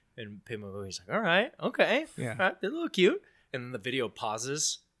thing, and Paymoni Wubby's like, "All right, okay, yeah, all right, they're a little cute." And then the video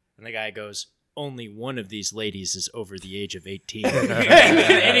pauses, and the guy goes, "Only one of these ladies is over the age of 18."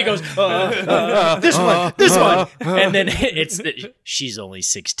 And he goes, this one. And then she's only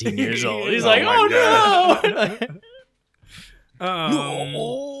 16 years old. He's like, oh no.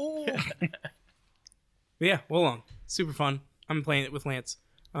 Yeah, Wolong. Super fun. I'm playing it with Lance.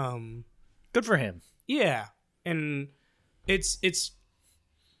 Good for him. Yeah. And it's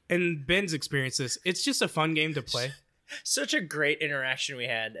and Ben's experienced this. It's just a fun game to play. Such a great interaction we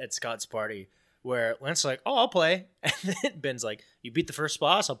had at Scott's party where Lance's like, "Oh, I'll play." And then Ben's like, "You beat the first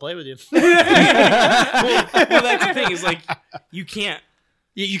boss, I'll play with you." well, that's the thing is like you can't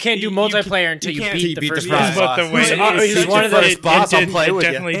do multiplayer until you beat the first boss. But the way he's one of the boss, I'll play with you.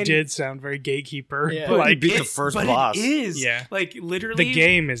 It definitely did sound very gatekeeper. Yeah. But like, beat the first boss. It is. Yeah. Like literally the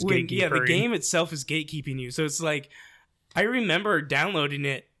game is gatekeeping. Yeah, the game itself is gatekeeping you. So it's like I remember downloading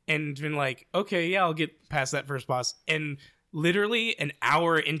it and been like, okay, yeah, I'll get past that first boss. And literally an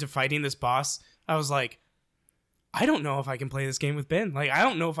hour into fighting this boss, I was like, I don't know if I can play this game with Ben. Like, I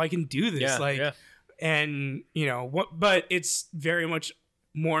don't know if I can do this. And but it's very much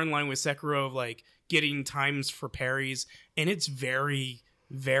more in line with Sekiro of like getting times for parries, and it's very,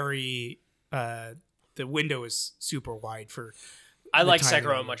 very the window is super wide for. I like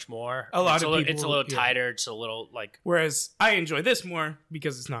Sekiro much more. It's a little tighter. It's a little like. Whereas I enjoy this more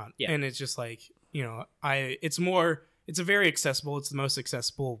because it's not, and it's just like it's more. It's a very accessible. It's the most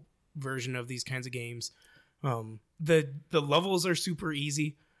accessible version of these kinds of games. The levels are super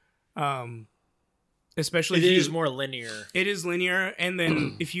easy. Especially it is more linear. It is linear, and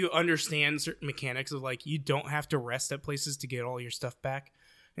then if you understand certain mechanics of like you don't have to rest at places to get all your stuff back,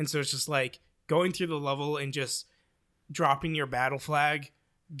 and so it's just like going through the level and just dropping your battle flag,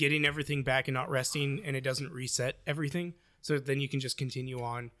 getting everything back and not resting, and it doesn't reset everything. So then you can just continue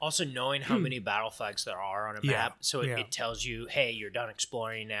on. Also knowing how many battle flags there are on a map, so it tells you, hey, you're done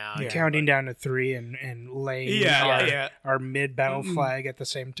exploring now. Yeah. Counting down to 3 and laying our mid battle flag at the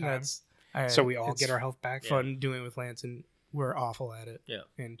same time. So we all get our health back. Fun doing it with Lance, and we're awful at it. Yeah.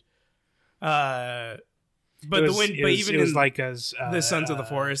 And But the wind, but even it was in like as the Sons of the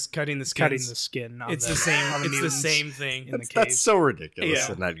Forest cutting the skins, cutting the skin. On it's the the same. on the It's the mutants same thing. in the cave. That's so ridiculous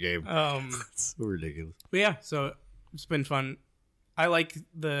Yeah. in that game. It's so ridiculous. But yeah, so it's been fun. I like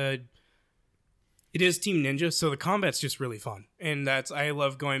it is Team Ninja, so the combat's just really fun. And I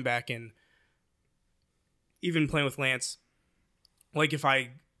love going back and even playing with Lance. Like if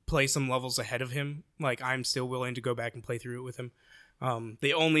I play some levels ahead of him, like I'm still willing to go back and play through it with him.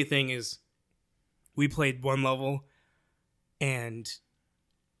 The only thing is we played one level and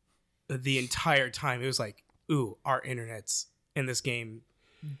the entire time it was like, ooh, our internets in this game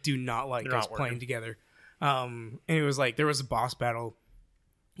do not like They're us not playing working. together. And it was like there was a boss battle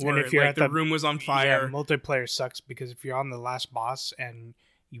where And if you're like at the room was on fire. Yeah, multiplayer sucks because if you're on the last boss and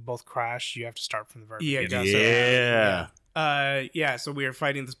you both crash, you have to start from the very Yeah, beginning. Yeah. So we were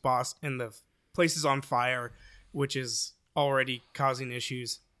fighting this boss and the place is on fire, which is already causing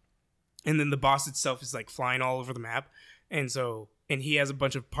issues. And then the boss itself is like flying all over the map. And he has a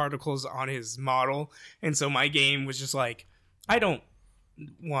bunch of particles on his model. And so my game was just like, I don't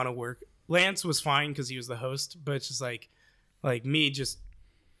want to work. Lance was fine because he was the host, but it's just like me,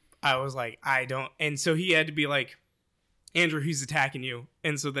 I was like, I don't. And so he had to be like, Andrew, he's attacking you.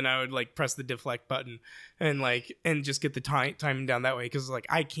 And so then I would like press the deflect button and just get the timing down that way because like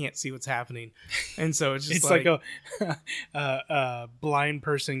I can't see what's happening. And so it's just It's like a blind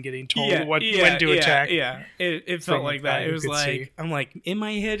person getting told when to attack. Yeah, it felt From like that. a guy It who was could like, see. I'm like, am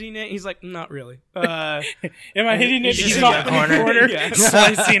I hitting it? He's like, not really. Am I hitting it? He's He's in not the in the corner. corner. Yeah.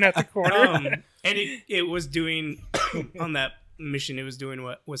 Slicing at the corner. And it was doing on that mission. It was doing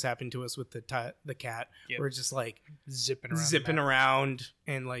what was happening to us with the cat. Yep. We're just like zipping around. around,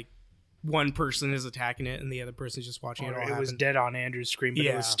 and like one person is attacking it, and the other person is just watching it all It was happen. dead on Andrew's screen, but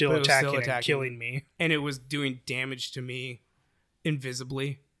Yeah, it was still but it was attacking still and attacking. killing me. And it was doing damage to me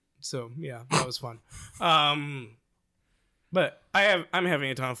invisibly. So yeah, that was fun. But I'm having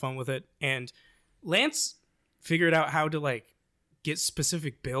a ton of fun with it, and Lance figured out how to like get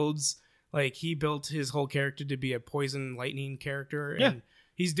specific builds. Like he built his whole character to be a poison lightning character, and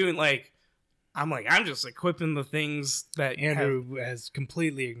he's doing I'm just equipping the things that Andrew is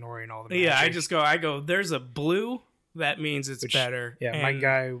completely ignoring all the magic. Yeah, I go. There's a blue. That means it's better. Yeah, my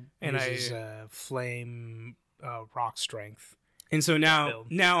guy and uses flame rock strength. And so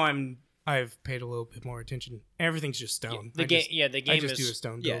build. now I've paid a little bit more attention. Everything's just stone. The game just do a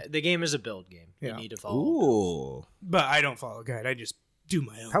stone Yeah, build. the game is a build game. Yeah. You need to follow. Ooh. But I don't follow a guide. I just do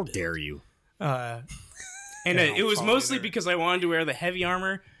my own. How build. dare you? And I it was don't mostly follow because I wanted to wear the heavy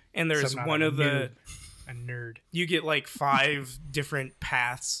armor, and there's So I'm not one a of the a nerd. you get like 5 different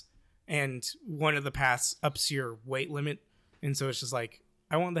paths, and one of the paths ups your weight limit, and so it's just like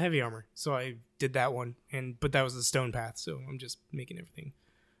I want the heavy armor, so I did that one, but that was the stone path, so I'm just making everything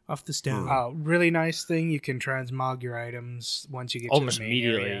off the stone. Really nice thing. You can transmog your items once you get Almost to the main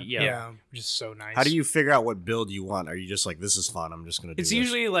immediately. area, Yeah. which is so nice. How do you figure out what build you want? Are you just like, this is fun, I'm just going to do It's this?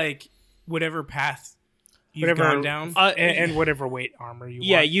 usually like whatever path you've Whatever- gone down. and whatever weight armor you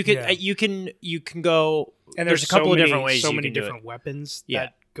Yeah, want. you can Yeah. You can go. And there's a couple so of many, different ways. So you many can do different it. weapons Yeah.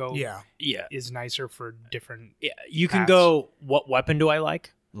 that go. Yeah. Yeah, is nicer for different. yeah. You can paths. go. What weapon do I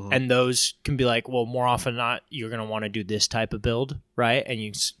like? Mhm. And those can be like, well, more often than not, you're going to want to do this type of build, right? And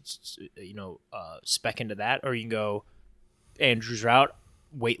you spec into that, or you can go Andrew's route.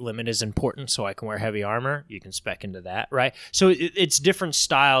 Weight limit is important, so I can wear heavy armor. You can spec into that, right? So it's different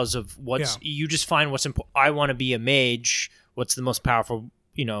styles of what's. You just find what's important. I want to be a mage. What's the most powerful,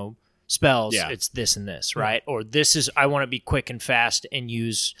 spells? Yeah. It's this and this, right? Or this is I want to be quick and fast and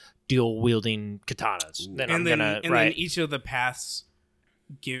use dual wielding katanas. Then then each of the paths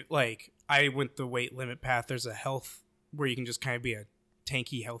give I went the weight limit path. There's a health where you can just kind of be a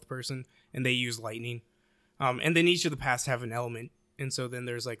tanky health person, and they use lightning. And then each of the paths have an element, and so then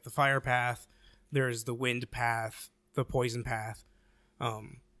there's like the fire path, there's the wind path, the poison path,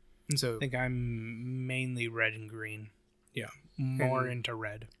 and so I think I'm mainly red and green. yeah, More into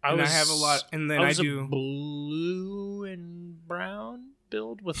red. I have a lot, and then I do a blue and brown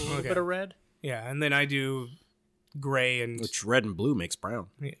build with a little Okay. bit of red. yeah, and then I do gray and Which red and blue makes brown.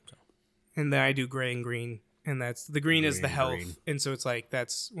 then I do gray and green, and that's the green is the Green, health, green. and so it's like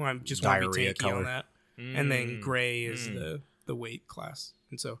that's when I'm just want to be Diarrhea tanky color. on that, and then gray is the weight class,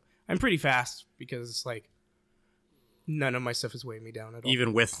 and so I'm pretty fast because it's like none of my stuff is weighing me down at all.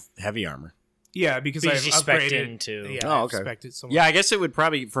 Even with heavy armor. Yeah, because Because I've you spec'd upgraded into- Yeah, Oh, I've okay. spec'd it so much. Yeah, I guess it would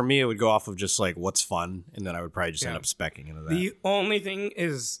probably, for me, it would go off of just like what's fun, and then I would probably just end Yeah. up specking into that. The only thing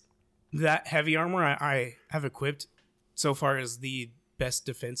is that heavy armor I have equipped so far is the best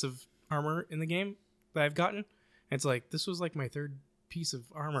defensive armor in the game that I've gotten. It's like this was like my third piece of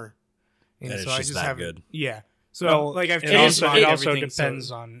armor, And it's just that good. Yeah. So Well, like I've it changed also, it also everything, so-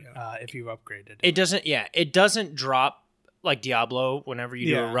 depends on if you've upgraded. It doesn't. Yeah, it doesn't drop like Diablo. Whenever you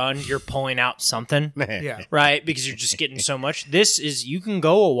do Yeah. a run, you're pulling out something, Yeah. right? Because you're just getting so much. This is you can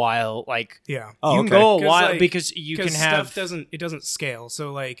go a while. Like Yeah. Oh, you can okay. go a 'Cause, while like- because you can have. stuff doesn't scale.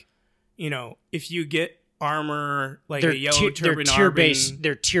 So like, if you get armor like They're a yellow they're turban tier armor, based.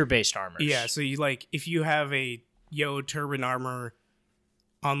 They're tier based armors. yeah. So you like if you have a yellow turban armor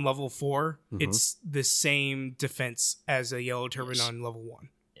on level 4, it's the same defense as a yellow turban on level 1.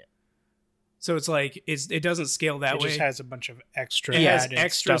 Yeah. So it's like it doesn't scale that It way. just has a bunch of extra. It has added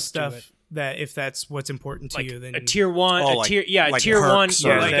extra to stuff it. that if that's what's important to like you, then a tier 1, Oh, a like- tier, yeah, like tier 1, perks or-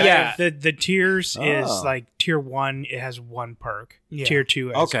 yeah. The tiers is Oh. like tier 1. It has 1 perk. Yeah. Tier 2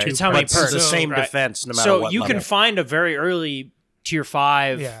 has Okay. 2 It's how many But perks. the So- same right. defense no matter So what you level. can find a very early tier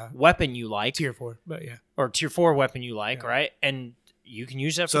 5 Yeah. weapon you like, tier 4. But yeah, or tier 4 weapon you like, Yeah. right? And you can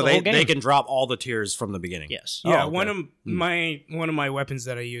use that for So the whole game. they can drop all the tiers from the beginning. Yes. yeah. Oh, okay. One of my weapons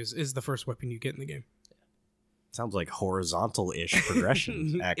that I use is the first weapon you get in the game. Sounds like horizontal-ish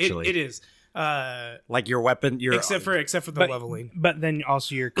progression, actually. It is. Like your weapon, Except for the But, leveling. but then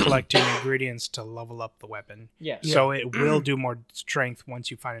also you're collecting ingredients to level up the weapon. Yeah. So it will do more strength once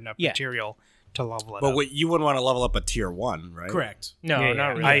you find enough Yeah. material to level it But up. what, you wouldn't want to level up a tier 1, right? Correct. No, Yeah,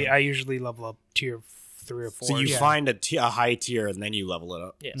 not yeah. really. I usually level up tier 3 or 4. So you Yeah. find a high tier and then you level it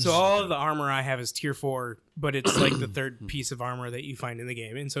up. yeah. So all of the armor I have is tier 4, but it's like the third piece of armor that you find in the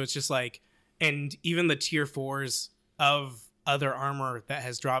game. And so it's just like, and even the tier 4s of other armor that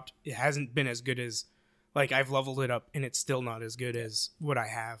has dropped, it hasn't been as good as, like I've leveled it up and it's still not as good as what I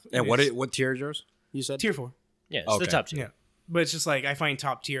have. And It's what tier is yours? You said tier 4. yeah, it's Okay. the top tier. Yeah. But it's just like I find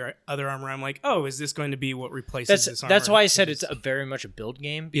top tier other armor. I'm like, oh, is this going to be what replaces That's this armor? that's why I said it's a very much a build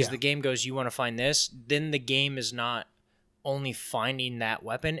game because Yeah. the game goes, you want to find this, then the game is not only finding that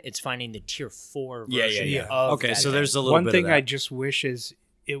weapon, it's finding the tier 4 Yeah, version. yeah. Of Okay, that so thing. there's a little One bit thing of that. I just wish is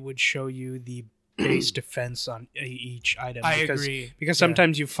it would show you the base defense on each item. I because, agree. Because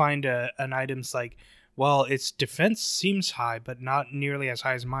sometimes you find an item's like, well, its defense seems high, but not nearly as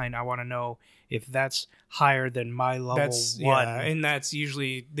high as mine. I want to know if that's higher than my level That's 1. yeah, and that's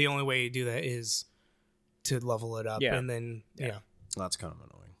usually the only way you do that is to level it up, Yeah. and then yeah. That's kind of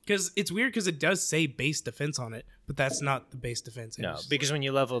annoying. Because it's weird because it does say base defense on it, but that's not the base defense. No, It's- because when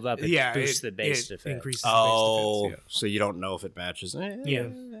you level it up, it yeah, boosts the base it defense. increases Oh, the base defense. so you don't know if it matches. Yeah.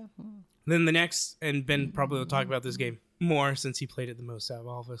 Then the next, and Ben probably will talk about this game more since he played it the most out of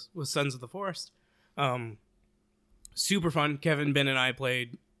all of us, was Sons of the Forest. Super fun. Kevin, Ben, and I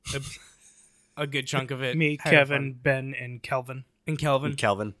played a good chunk of it. Me, Had Kevin, fun. Ben, and Kelvin. and Kelvin.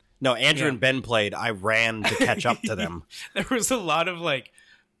 Kelvin. No, Andrew Yeah. and Ben played. I ran to catch up to them. There was a lot of like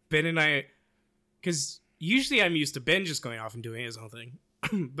Ben and I, because usually I'm used to Ben just going off and doing his own thing,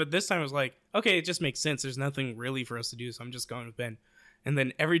 but this time I was like, okay, it just makes sense. There's nothing really for us to do, so I'm just going with Ben. And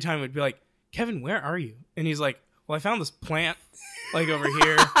then every time it'd be like, Kevin, where are you? And he's like, well, I found this plant like over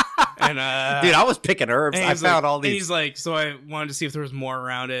here, and Dude, I was picking herbs. and I he's found like- all And these. he's like, so I wanted to see if there was more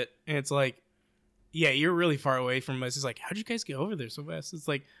around it, and it's like, yeah, you're really far away from us. He's like, how'd you guys get over there so fast? It's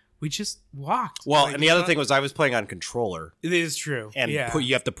like, we just walked. Well, Like, and the it's other not- thing was I was playing on controller, it is true, and yeah.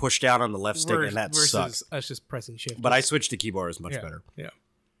 you have to push down on the left stick, and that versus sucks. us just pressing shift. But I switched to keyboard. It's much yeah, better. Yeah.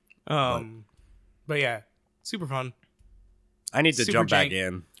 But yeah, super fun. I need to Super jump back jank.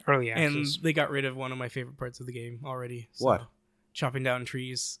 in. Early And access. they got rid of one of my favorite parts of the game already. So, What? Chopping down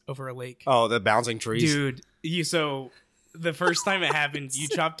trees over a lake. Oh, the bouncing trees. Dude, so the first time it happened, you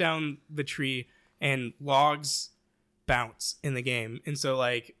chop down the tree and logs bounce in the game. And so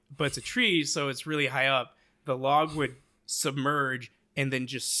but it's a tree, so it's really high up. The log would submerge and then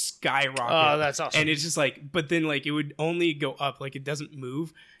just skyrocket. Oh, that's awesome. And it's just but then it would only go up, it doesn't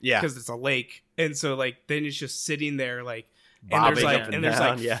move Yeah. because it's a lake. And so then it's just sitting there and Bobbing there's up and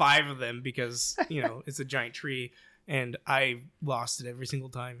down, yeah. 5 of them because it's a giant tree. And I lost it every single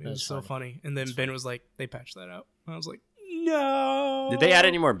time. It was That's so funny. funny. And then Ben was like, they patched that out. I was like, no. Did they add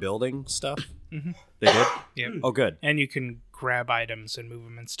any more building stuff? Mhm. They did? Yeah. Oh, good. And you can grab items and move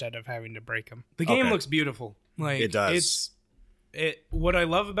them instead of having to break them. The game Okay. looks beautiful. It does. What I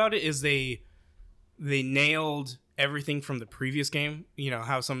love about it is they nailed everything from the previous game. You know,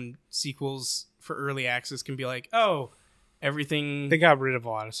 how some sequels for early access can be like, oh, everything They got rid of a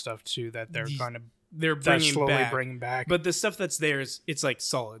lot of stuff too that they're kind of they're bringing slowly back. bringing back. But the stuff that's there is it's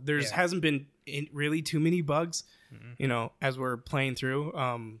solid. There's Yeah. hasn't been really too many bugs, as we're playing through.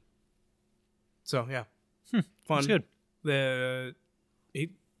 So yeah, fun. That's good. It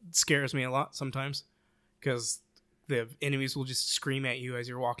scares me a lot sometimes because the enemies will just scream at you as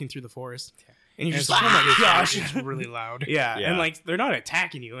you're walking through the forest, and you're And just like, oh my gosh. it's really loud. Yeah, Yeah. and like they're not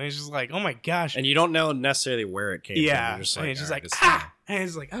attacking you, and it's just like, oh my gosh. And you don't know necessarily where it came from. Yeah, You're just and like, it's just "Alright, like, this ah! And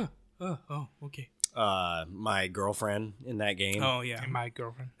it's like, oh, okay. my girlfriend in that game. Oh, yeah. And my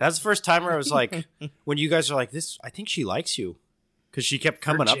girlfriend. That's the first time where I was like, when you guys are like, this, I think she likes you. Because she kept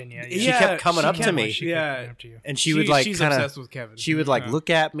coming Virginia, up. yeah. She kept coming up to kept- me. She Yeah. coming up to you. And she would like she's kind obsessed of, with Kevin. she would like Yeah. look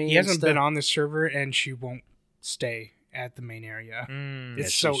at me. He and hasn't stuff. been on this server, and she won't stay at the main area. Mm.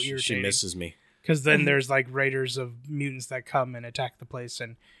 It's Yeah, so she irritating. misses me. Because then there's like raiders of mutants that come and attack the place,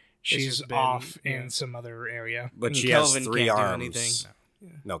 and she's just been- off yeah. in some other area. But And she Kelvin has 3 can't do arms. anything.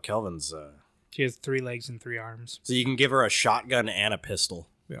 No, Kelvin's. She has 3 legs and 3 arms. So you can give her a shotgun and a pistol.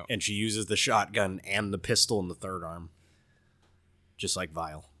 Yeah. And she uses the shotgun and the pistol in the 3rd arm. Just like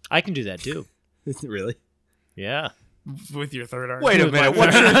Vile. I can do that too. Really? Yeah. With your third arm. Wait a minute.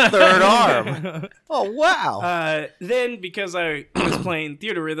 What's your 3rd arm? Oh, wow. Then, because I was playing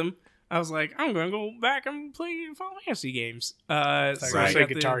Theater Rhythm, I was like, I'm going to go back and play Final Fantasy games. So I So gotta I say got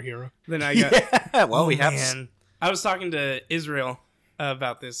Guitar Hero. Then I got... Yeah, well, we have. Man. I was talking to Israel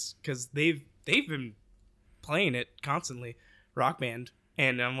about this because they've been playing it constantly, Rock Band,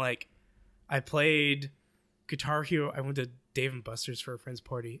 and I'm like, I played Guitar Hero. I went to Dave and Buster's for a friend's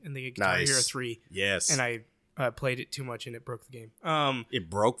party, and they had Guitar Nice. Hero 3, Yes. and I played it too much, and it broke the game. It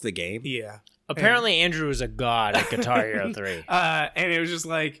broke the game. Yeah. Apparently, Andrew is a god at Guitar Hero 3. And it was just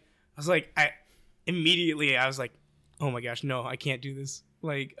like, I was like, I was like, oh my gosh, no, I can't do this.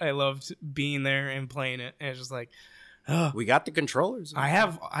 Like, I loved being there and playing it, and it's just like, oh, We got the controllers. I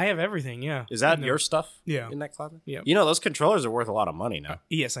have everything. Yeah. Is that No. your stuff? Yeah. In that closet? Yeah. You know, those controllers are worth a lot of money now.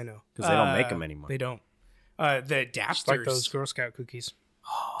 Yes, I know. 'Cause they don't make 'em anymore. They don't. The adapters. Just like those Girl Scout cookies.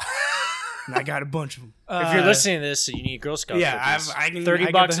 And I got a bunch of them. If you're listening to this, you need Girl Scout yeah, cookies. I can 30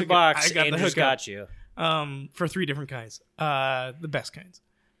 I got bucks the a hook- box. I got the Andrew's hookup. got you. For 3 different kinds. The best kinds.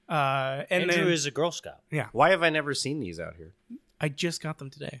 And Andrew then is a Girl Scout. Why have I never seen these out here? I just got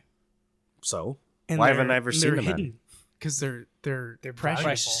them today. So? And Why haven't I ever seen them out hidden because they're They're precious.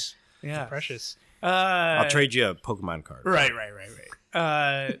 Precious. Yeah. Precious. I'll trade you a Pokemon card. Right.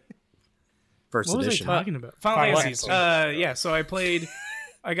 First What was I edition. talking about? Final Final Fantasy. Fantasy. Yeah. So I played.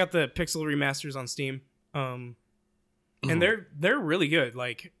 I got the Pixel remasters on Steam. And they're really good.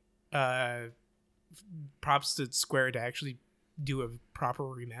 Like, props to Square to actually do a proper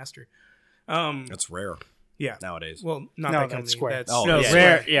remaster. That's rare Yeah. nowadays. Well, not No, that that's company. Square. That's Oh, No, yeah.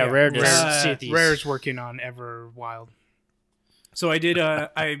 Rare. Yeah, Yeah. Rare does Rare- see it these. Rare's working on Everwild. So I did.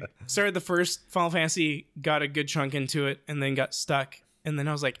 I started the first Final Fantasy, got a good chunk into it, and then got stuck. And then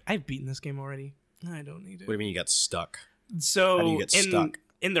I was like, I've beaten this game already. I don't need it. What do you mean you got stuck? So How do you get stuck?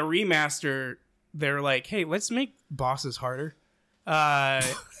 in the remaster, they're like, "Hey, let's make bosses harder,"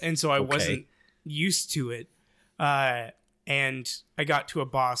 and so I Okay. wasn't used to it. And I got to a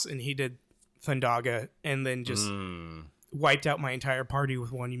boss, and he did Thundaga, and then just wiped out my entire party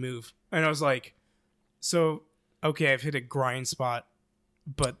with one move. And I was like, "So, okay, I've hit a grind spot,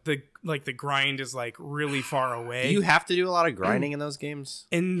 but the grind is like really far away." Do you have to do a lot of grinding in those games?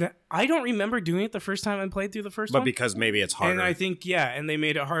 And I don't remember doing it the first time I played through the first But one. because maybe it's harder. And I think, and they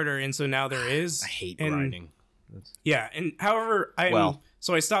made it harder, and so now there is. I hate and- grinding. Yeah, and however,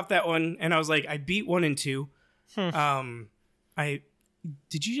 so I stopped that one, and I was like, I beat 1 and 2.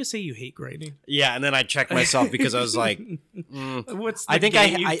 Did you just say you hate grinding? Yeah, and then I checked myself because I was like, What's the I think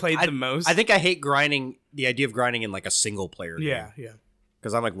game you played the most? I think I hate grinding. The idea of grinding in like a single player. yeah,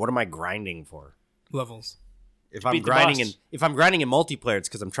 Because I'm like, what am I grinding for? levels. If I'm beat the grinding boss. if I'm grinding in multiplayer, it's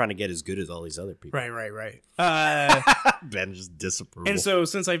because I'm trying to get as good as all these other people. Right. Ben just disapproval. And so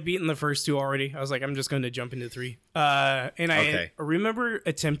since I've beaten the first 2 already, I was like, I'm just going to jump into 3. And I Okay. remember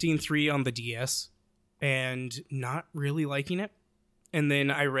attempting 3 on the DS and not really liking it. And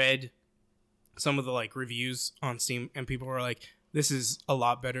then I read some of the like reviews on Steam, and people were like, "This is a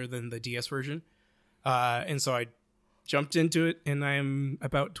lot better than the DS version." And so I jumped into it, and I'm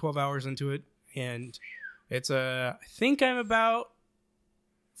about 12 hours into it, and it's I think I'm about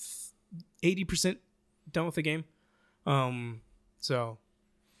 80% done with the game. So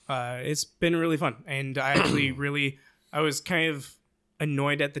it's been really fun, and I actually I was kind of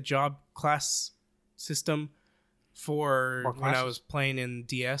annoyed at the job class system for More when I classes. was playing in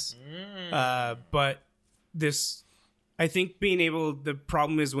DS. But this, I think the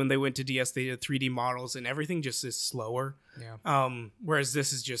problem is when they went to DS, they did 3D models and everything just is slower. Yeah. Whereas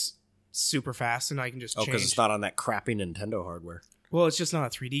this is just super fast and I can just because change. it's not on that crappy Nintendo hardware. Well, it's just not a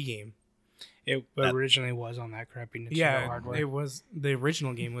 3D game. It originally was on that crappy Nintendo Yeah, hardware. it was. The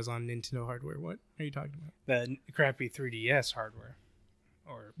original game was on Nintendo hardware. What are you talking about? The crappy 3DS hardware.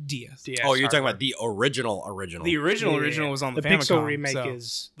 Or DS. DS Oh, you're talking hardware. about the original. The original Yeah. was on the The Famicom. Pixel remake so-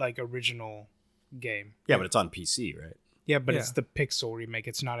 is like original game. Yeah, but it's on PC, right? Yeah, but Yeah. it's the pixel remake.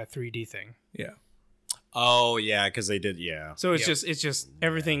 It's not a 3D thing. Yeah. Oh yeah, because they did. Yeah, So it's Yep. just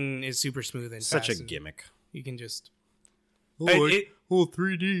everything is super smooth and such a fast and gimmick. You can just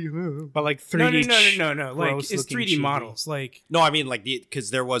 3D. But like 3D. no. Like gross it's looking 3D chibi. models. Like No, I mean like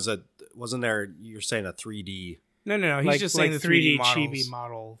because there wasn't there? You're saying a 3D. no. He's Like, just like saying the 3D 3D models. chibi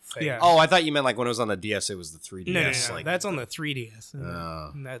model thing. Yeah. Oh, I thought you meant like when it was on the DS, it was the 3DS. No. Like, That's on the 3DS.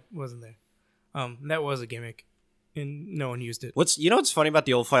 Oh. And that wasn't there. That was a gimmick, and no one used it. what's funny about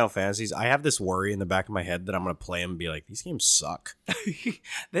the old Final Fantasies? I have this worry in the back of my head that I'm gonna play them and be like, these games suck.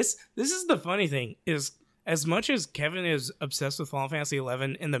 This is the funny thing is, as much as Kevin is obsessed with Final Fantasy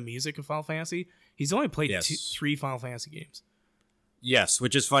 11 and the music of Final Fantasy, he's only played Yes. 3 Final Fantasy games. Yes,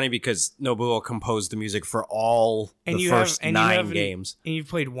 which is funny because Nobuo composed the music for all And the you first have, and 9 you haven't- games. and you've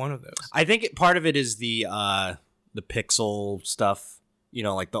played one of those. I think part of it is the pixel stuff. You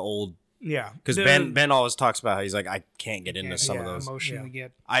know, like the old. Yeah, Because The- Ben always talks about how he's like, I can't get into some of those. Emotionally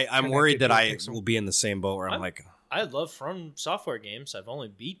get. I'm connected worried that to a I pixel. will be in the same boat where I'm like, I love From Software games. I've only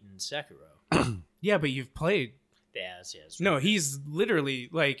beaten Sekiro. Yeah, but you've played. Yes. No, he's literally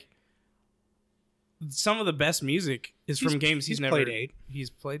like some of the best music is from games he's never played 8. He's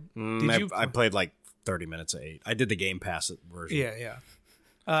played. I played like 30 minutes of 8. I did the Game Pass version. Yeah.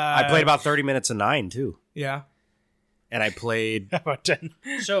 I played about 30 minutes of 9 too. Yeah. And I played, How about 10?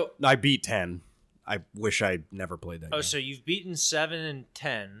 So, I beat 10. I wish I never played that game. so you've beaten 7 and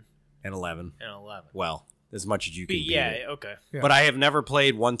 10 And 11. and 11. Well, as much as you can beat Yeah, it. okay. Yeah. But I have never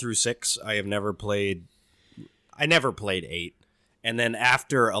played 1 through 6. I never played 8. And then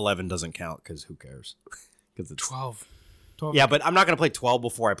after 11 doesn't count because who cares? Because it's 12. Yeah, but I'm not going to play 12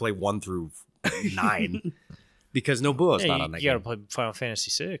 before I play 1 through 9 because Nobuo's not on that you gotta game. play Final Fantasy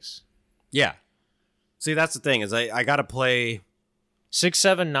 6. Yeah. See, that's the thing is I got to play. 6,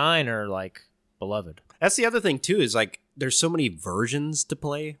 7, 9 are like beloved. That's the other thing too is like there's so many versions to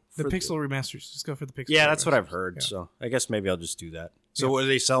play. The for pixel remasters. Just go for the pixel. Yeah, that's what I've remasters. heard. Yeah. So I guess maybe I'll just do that. So Yeah. what do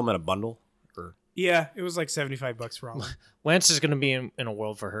they sell them in a bundle? Or Yeah, it was like $75 for all. of them. Lance is gonna be in a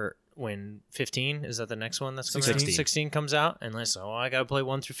world for her when 15 is that the next one that's coming 16. out? 16 comes out, and Lance, I gotta play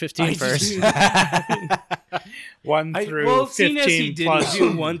 1 through 15 first. 1 through well, 15 seeing as he didn't plus,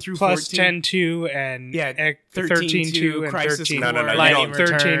 do 1 through plus 14. 10-2 and Yeah, 13-2 and Crisis 13. Core. No, you Lightning don't.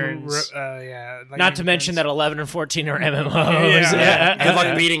 13, Returns. yeah. Not to mention that 11 and 14 are MMOs. Yeah. good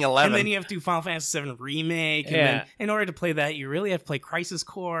luck beating 11. And then you have to do Final Fantasy VII Remake. And Yeah. then in order to play that, you really have to play Crisis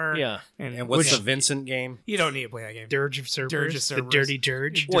Core. Yeah. and what's the Vincent game? You don't need to play that game. Dirge of Cerberus. Dirge of The Cerberus. Dirty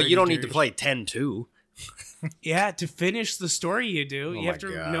Dirge. Well, you don't need to Dirge. play 10-2. Yeah, to finish the story you do, Oh you my have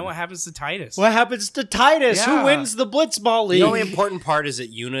to God. know what happens to Titus. What happens to Titus? Yeah. Who wins the Blitzball The League? only important part is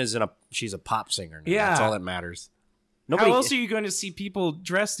that Yuna is she's a pop singer now. Yeah. That's all that matters. How else are you going to see people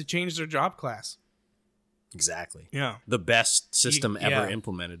dressed to change their job class? Exactly. Yeah. The best system Yeah. ever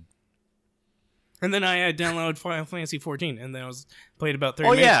implemented. And then I downloaded Final Fantasy 14, and then I played about 30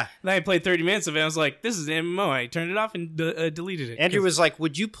 Oh, minutes. yeah. Then I played 30 minutes of it. I was like, this is an MMO. I turned it off and deleted it. Andrew was like,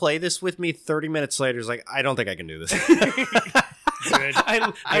 would you play this with me? 30 minutes later, he's like, I don't think I can do this. Good.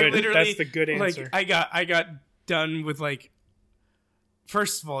 I Good. literally That's the good answer. Like I got done with like.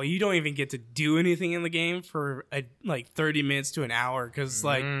 First of all, you don't even get to do anything in the game for like 30 minutes to an hour because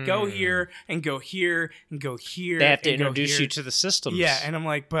like go here and go here and go here. They have to and go introduce here. you to the systems. Yeah, and I'm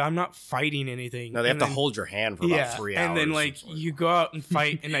like, but I'm not fighting anything. No, they have And to then- hold your hand for about 3 hours. and then like you go out and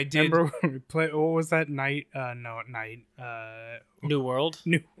fight, and I did. Remember when we played, what was that night? Night. New World.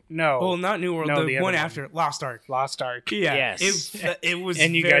 No. Well, not New World. No, the the one other after Lost Ark. Lost Ark. Yeah, Yes. it was.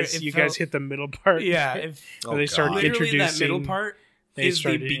 And you very- guys, it you felt- gues hit the middle part. Yeah, Oh, they God. started literally that introducing. middle part they is the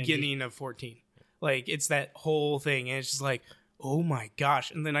started beginning of 14. Like it's that whole thing, and it's just like, oh my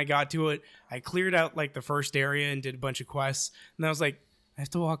gosh! And then I got to it. I cleared out like the first area and did a bunch of quests, and I was like, I have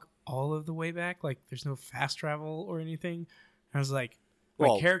to walk all of the way back. Like there's no fast travel or anything. I was like, my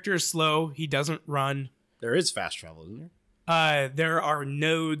Well- character is slow. He doesn't run. there is fast travel, isn't there? There are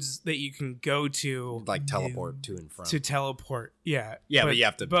nodes that you can go to Like teleport to and from. to teleport. Yeah, Yeah, but you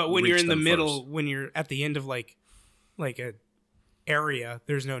have to But when you're reach in the them middle, first. when you're at the end of like a area,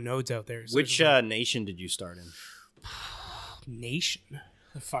 there's no nodes out there. So Which it's like, nation did you start in? nation?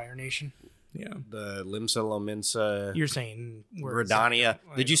 The Fire Nation. Yeah, The Limsa Lominsa, you're saying where is it? Redania.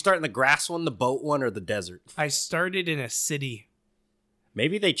 I Did you know. start in the grass one, the boat one, or the desert? I started in a city.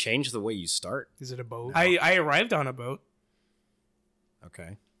 Maybe they changed the way you start. Is it a boat? I arrived on a boat,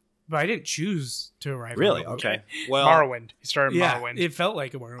 Okay. but I didn't choose to arrive. Really? On a boat. Okay. Well, Morrowind. He started Yeah, Morrowind. it felt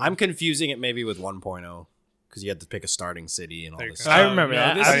like a Morrowind. I'm confusing it maybe with 1.0. because you had to pick a starting city and all There you this go. stuff. I remember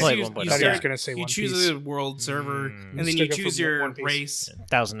that. this I is played you- 1.0. you I thought you were start- gonna say You One choose Piece. a world server, and then Stick you it choose from your One Piece. race,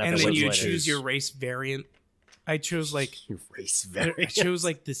 1,000 and episodes then you later. choose your race variant. I chose like Race I variants. chose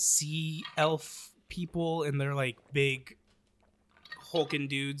like the sea elf people, and they're like big hulking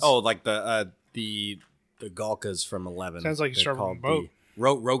dudes. Oh, like the Galkas from 11. Sounds like you They're start with a called boat. the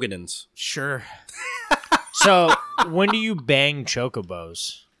Roganins. sure. So when do you bang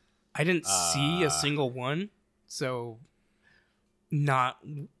chocobos? I didn't see a single one, so not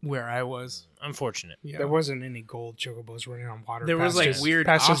where I was. Unfortunate. Yeah. There wasn't any gold chocobos running on water. There was, past like, his- weird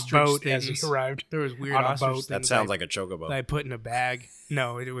past his ostrich boat as things. he arrived. There was weird On a ostrich boat. things That sounds I, like a chocobo. that I put in a bag.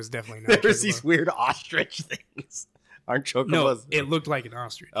 No, it was definitely not. There's chocobo. these weird ostrich things. Aren't chocobos? No, it looked like an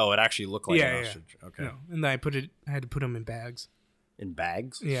ostrich. Oh, it actually looked like Yeah, an yeah. ostrich. Okay. No, and then I had to put them in bags. In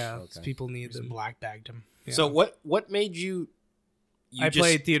bags? Yeah, Okay. people need Just them. black bagged him. Yeah. So what made you I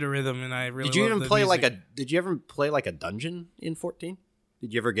played Theater Rhythm, and I really Did you loved even the play music. did you ever play like a dungeon in 14?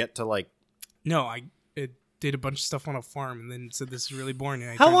 Did you ever get to like No, I did a bunch of stuff on a farm, and then said this is really boring.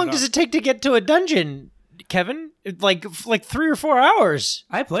 And I How turned long off. does it take to get to a dungeon, Kevin? Like 3 or 4 hours.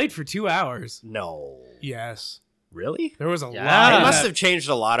 I played for 2 hours. No. Yes, Really? there was a Yeah. lot. It in must that- have changed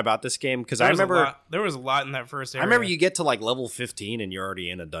a lot about this game because there I was a remember lot- there was a lot in that first I area. remember you get to like level 15 and you're already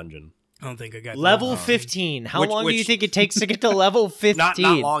in a dungeon. I don't think I got to Level 15. How long do you which- think it takes to get to level 15? Not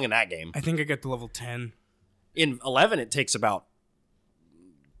long in that game. I think I got to level 10. In 11 it takes about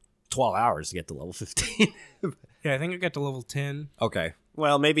 12 hours to get to level 15. Yeah, I think I got to level 10. Okay.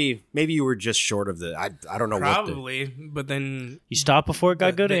 Well, maybe you were just short of the I don't know Probably, but then You stopped before it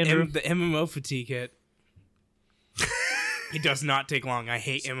got good, the, Andrew? the MMO fatigue hit. It does not take long. I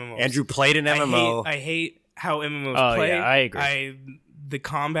hate MMOs. Andrew played an MMO. I hate how MMOs Oh, play. yeah, I agree. The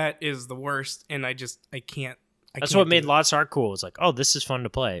combat is the worst, and I can't. That's can't what do made it. Lost Ark cool. It's like, oh, this is fun to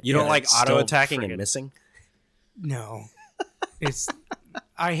play. You don't But like it's still auto attacking and friggin- missing? No, it's.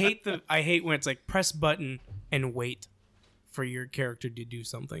 I hate when it's like press button and wait for your character to do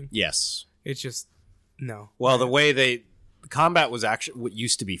something. Yes. It's just no. Well, the way the combat was actually what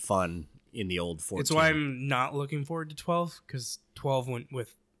used to be fun in the old 14. It's why I'm not looking forward to 12 because 12 went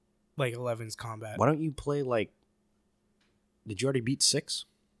with like 11's combat. Why don't you play like? Did you already beat 6?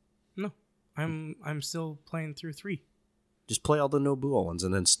 No, I'm still playing through 3. Just play all the Nobuo ones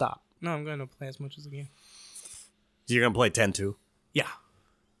and then stop. No, I'm going to play as much as I can. So you're gonna play 10 too? Yeah.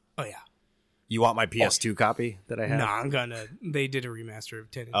 Oh yeah. You want my PS2 copy that I have? No, I'm gonna. They did a remaster of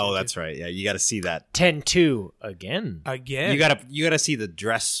 10. And Oh, 10 that's right. Yeah, you got to see that. 10-2 again. again. You got to see the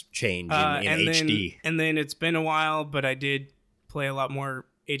dress change in and HD. Then, and then it's been a while, but I did play a lot more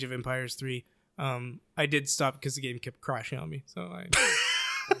Age of Empires 3. I did stop because the game kept crashing on me. So I,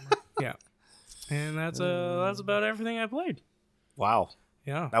 yeah, and that's about everything I played. Wow,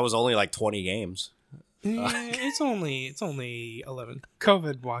 Yeah, that was only like 20 games. it's only 11.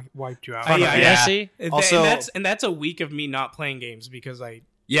 COVID wiped you out. Yeah, Yeah, see? Also- and that's a week of me not playing games because I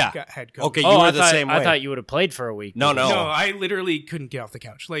Yeah. had COVID. Okay, Oh, you were I the thought, same way. I thought you would have played for a week. No, no. No, I literally couldn't get off the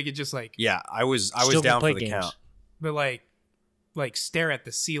couch. Like it just like, Yeah, I was Still down play for the games. count. but like stare at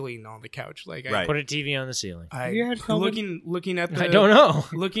the ceiling on the couch. Like Right. Put a TV on the ceiling. You had COVID? looking at the I don't know.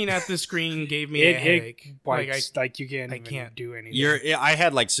 looking at the screen gave me a headache. Wipes, like you can't I even can't. do anything. I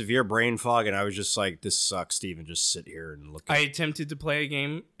had like severe brain fog, and I was just like, "This sucks, Steven. Just sit here and look." I attempted to play a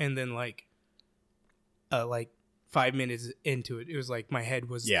game, and then like 5 minutes into it, it was like my head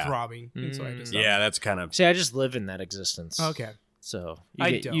was Yeah. throbbing, and so I just yeah, that's kind of. See, I just live in that existence. okay. So I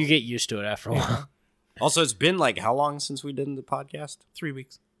you don't. get used to it after a while. Also, it's been like how long since we did the podcast? 3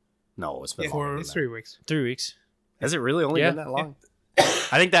 weeks. No, it's been Yeah, longer than it's that. 3 weeks. 3 weeks. Has it really only Yeah. been that long?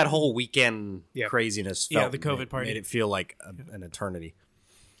 I think that whole weekend Yeah. craziness Yeah, felt, the COVID party. made it feel like an eternity.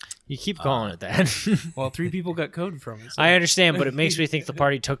 You keep calling it that. Well, 3 people got code from it. So. I understand, but it makes me think the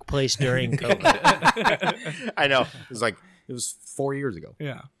party took place during COVID. I know. It was 4 years ago.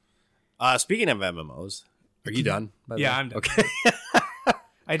 Yeah. Speaking of MMOs, are you done? by the Yeah, way? I'm done. Okay.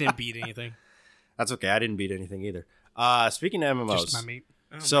 I didn't beat anything. That's okay. I didn't beat anything either. Speaking of MMOs, Just my meat.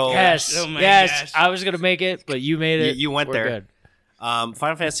 so Yes, Oh my yes. gosh. I was gonna make it, but you made it. You went We're there. Good.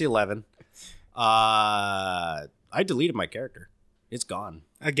 Final Fantasy 11. I deleted my character. It's gone.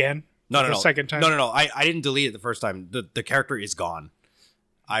 Again? No, The second time? No. I didn't delete it the first time. The character is gone.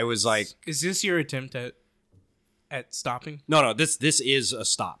 I was like, Is this your attempt at stopping? no. This is a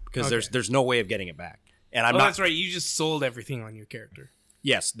stop because Okay. there's no way of getting it back. And I'm Oh, not. that's right. You just sold everything on your character.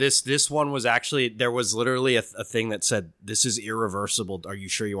 Yes, this one was actually there was literally a thing that said this is irreversible. Are you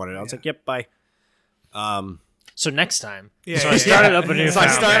sure you want it? I was like, yep, bye. So next time. Yeah, so yeah, I started yeah. up a new. So I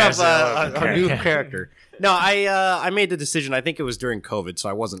Final started up Fantasy a new 11. character. No, I made the decision. I think it was during COVID, so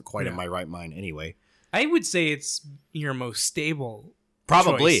I wasn't quite in Yeah. my right mind anyway. I would say it's your most stable.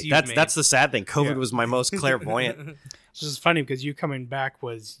 Probably. choice you've That's the sad thing. COVID Yeah. was my most clairvoyant. This is funny because you coming back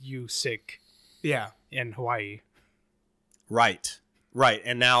was you sick Yeah. in Hawaii. Right.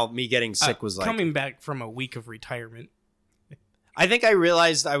 And now me getting sick was like coming back from a week of retirement. I think I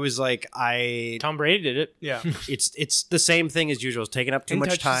realized I was like Tom Brady did it. Yeah. it's the same thing as usual. It's taking up too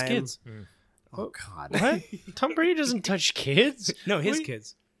much time. Kids. Oh God. What? Tom Brady doesn't touch kids. No, his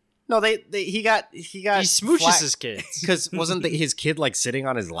kids. No, he got He smooches his kids. because wasn't his kid like sitting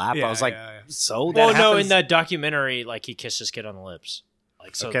on his lap? Yeah, I was like, yeah. so that Well, no, happens? in that documentary, like he kissed his kid on the lips.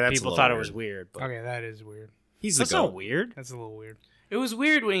 Like so, Okay, that's a people little thought it weird. was weird. But Okay, that is weird. He's the that's goat. not weird. That's a little weird. It was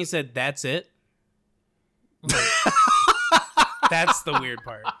weird when he said, "That's it." That's the weird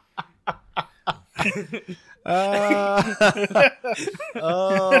part.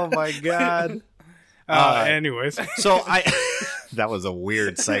 Oh my God. Anyways, So that was a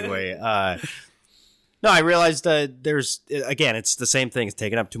weird segue. No, I realized there's again, it's the same thing. It's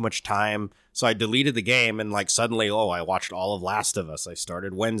taking up too much time. So I deleted the game and like suddenly, I watched all of Last of Us. I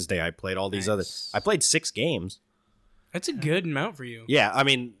started Wednesday. I played all these I played 6 games. That's a good amount for you. Yeah, I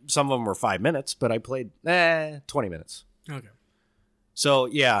mean, some of them were 5 minutes, but I played 20 minutes. Okay. So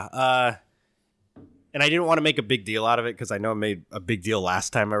yeah, and I didn't want to make a big deal out of it because I know I made a big deal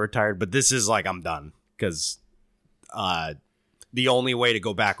last time I retired. But this is like I'm done because the only way to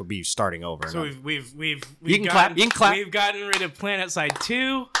go back would be starting over. So And we've You can clap, you can clap. We've gotten rid of PlanetSide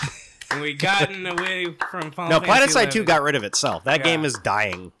 2, and we've gotten away from Final no, Fantasy PlanetSide 2 11. got rid of itself. That Yeah. game is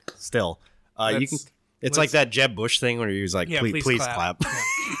dying still. You can. It's like that Jeb Bush thing where he was like, Yeah, please clap.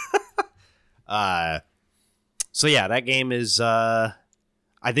 Yeah. So yeah, that game is.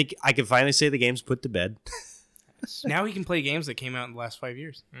 I think I can finally say the game's put to bed. Now he can play games that came out in the last 5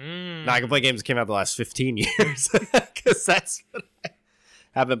 years. Now I can play games that came out the last 15 years because that's what I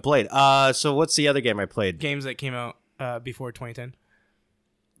haven't played. So what's the other game I played? Games that came out before 2010.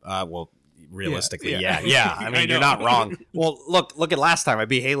 Well, realistically, Yeah. yeah. I I mean, you're know. not wrong. Well, look at last time. I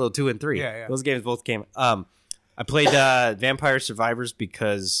beat Halo 2 and 3. Yeah. Those games both came. I played Vampire Survivors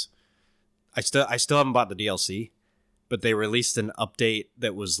because I still haven't bought the DLC, but they released an update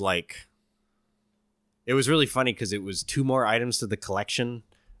that was like. It was really funny because it was 2 more items to the collection.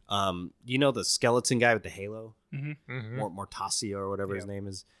 You know the skeleton guy with the halo, Mortasio or whatever his name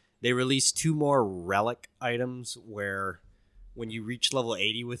is. They released 2 more relic items where, when you reach level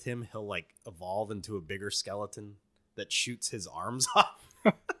 80 with him, he'll like evolve into a bigger skeleton that shoots his arms off.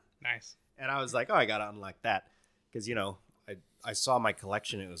 nice. And I was like, I gotta unlock that because I saw my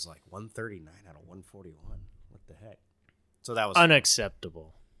collection. It was like 139 out of 141. What the heck? So that was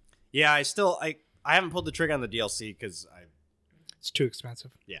Unacceptable. Yeah, I haven't pulled the trigger on the DLC because It's too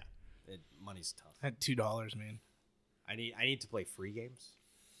expensive. money's tough. At $2, man. I need to play free games,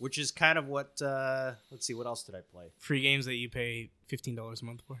 which is kind of what. Let's see, what else did I play? Free games that you pay $15 a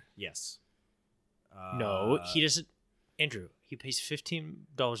month for. Yes. No, he doesn't. Andrew, he pays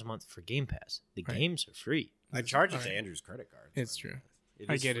 $15 a month for Game Pass. The Right. games are free. I charge it All to right. Andrew's credit card. It's so true. it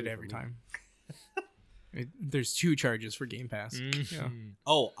I is get free it for every me. time. There's 2 charges for Game Pass. Yeah.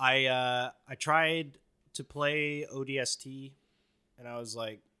 Oh, I tried to play ODST, and I was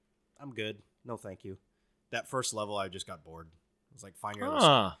like, I'm good. No, thank you. That first level, I just got bored. I was like, find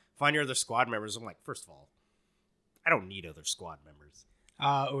your other squad members. I'm like, first of all, I don't need other squad members.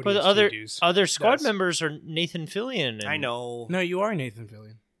 But the other squad members are Nathan Fillion. And I know. No, you are Nathan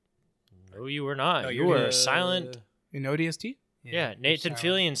Fillion. No, you were not. No, you were silent. In ODST? Yeah, Nathan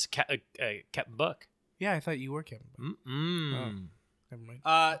Fillion's Captain Buck. Yeah, I thought you were Kevin. Oh, never mind.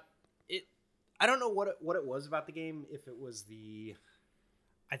 I don't know what it was about the game. If it was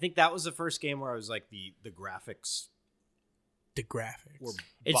I think that was the first game where I was like the graphics. The graphics.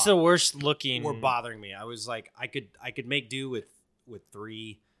 It's the worst looking. Were bothering me. I was like, I could make do with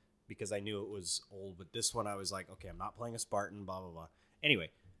 3 because I knew it was old. But this one, I was like, okay, I'm not playing a Spartan. Blah blah blah. Anyway,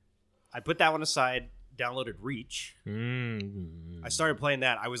 I put that one aside. Downloaded Reach. I started playing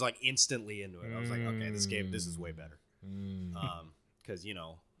that. I was like instantly into it. I was like, okay, this is way better. Because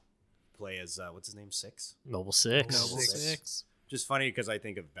play as what's his name, Noble Six. Noble Six. Just funny because I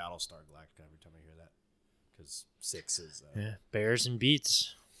think of Battlestar Galactica every time I hear that. Because 6 is Bears and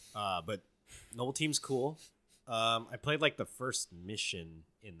Beats. but Noble Team's cool. I played like the first mission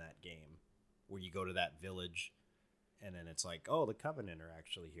in that game where you go to that village. And then it's like, the Covenant are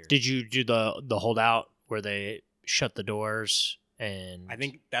actually here. Did you do the holdout where they shut the doors and I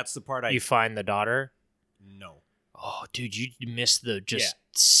think that's the part you find the daughter? No. Oh, dude, you missed the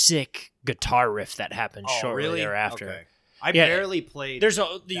sick guitar riff that happened shortly thereafter. Okay. I barely played.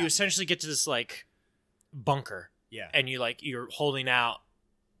 You essentially get to this like bunker. Yeah. And you're holding out,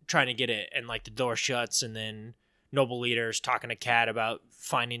 trying to get it, and like the door shuts, and then noble leader's talking to Cat about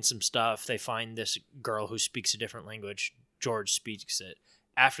finding some stuff. They find this girl who speaks a different language. George speaks it.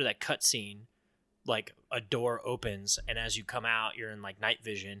 After that cutscene, like a door opens, and as you come out, you're in like night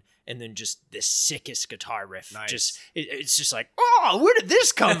vision, and then just the sickest guitar riff. Nice. It's just like, oh, where did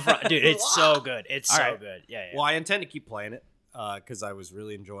this come from, dude? It's so good. It's All so right. good. Yeah. Well, I intend to keep playing it because I was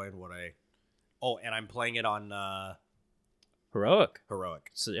really enjoying what I. Oh, and I'm playing it on Heroic.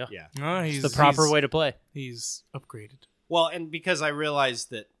 Heroic. Yeah. Oh, It's the proper way to play. He's upgraded. Well, and because I realized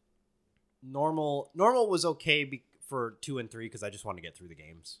that normal was okay for 2 and 3 because I just want to get through the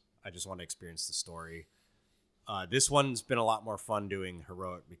games. I just want to experience the story. This one's been a lot more fun doing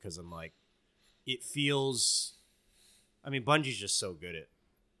Heroic because I'm like, it feels. I mean, Bungie's just so good at.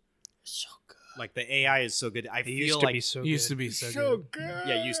 So good. Like the AI is so good. I It feel used to like be so Used good. to be so good.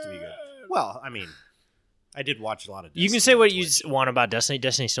 yeah, it used to be good. Well, I mean, I did watch a lot of. Destiny You can say what on you Twitch. want about Destiny.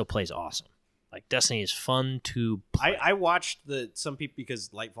 Destiny still plays awesome. Like Destiny is fun to play. I watched some people because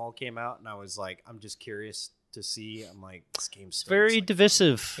Lightfall came out, and I was like, I'm just curious to see. I'm like, this game's still Very looks like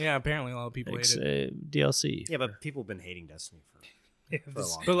divisive. Yeah, apparently a lot of people hate it. DLC. fun. Yeah, but people have been hating Destiny for Yeah, a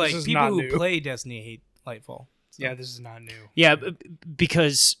this, long But like This is people not who new. play Destiny hate Lightfall. So. yeah, this is not new. Yeah,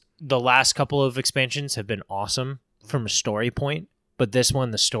 because the last couple of expansions have been awesome from a story point, but this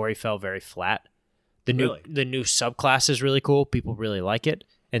one the story fell very flat. The new subclass is really cool. People really like it,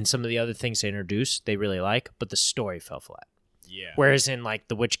 and some of the other things they introduced they really like, but the story fell flat. Yeah. Whereas in like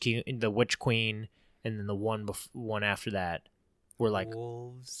the Witch Queen, and then the one after that were like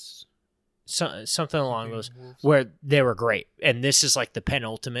Wolves. something along those Wolves. where they were great. And this is like the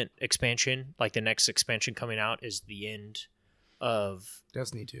penultimate expansion. Like the next expansion coming out is the end of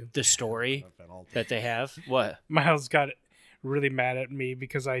Destiny 2. the story that they have. What? Miles got really mad at me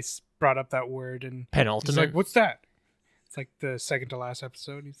because I brought up that word, and he's Penultimate? like, "What's that?" It's like the second to last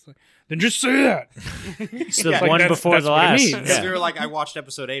episode. He's like, "Then just say that." It's the Yeah, like, one that's- before that's the what it last. means. Because Yeah. we were like, I watched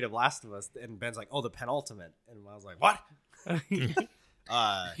episode 8 of Last of Us, and Ben's like, "Oh, the penultimate," and I was like, "What?" He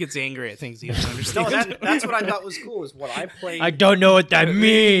gets angry at things he doesn't No, understand. that's what I thought was cool. Is when I played I don't know what that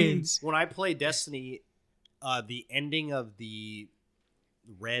means. when I played Destiny, the ending of the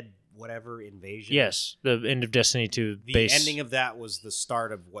Red whatever invasion. Yes, the end of Destiny 2 The base. ending of that was the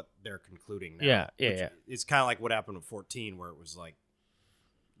start of what they're concluding now. Yeah, which yeah. It's kind of like what happened with 14, where it was like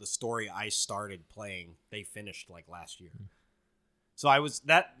the story I started playing, they finished like last year. So I was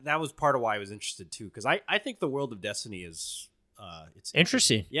that was part of why I was interested too, because I think the world of Destiny is it's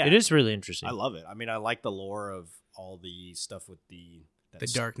Interesting. Yeah, It is really interesting. I love it. I mean, I like the lore of all the stuff with the The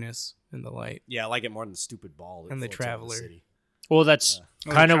darkness and the light. Yeah, I like it more than the stupid ball that And the floats over Traveler. city. Well, that's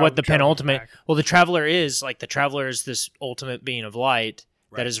Oh, kind of what the Traveler penultimate. pack. Well, the Traveler is like the Traveler is this ultimate being of light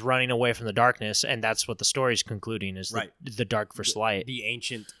Right. that is running away from the darkness, and that's what the story's concluding is Right. the dark versus light. The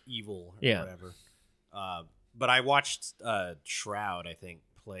ancient evil, or Yeah. whatever. But I watched Shroud, I think,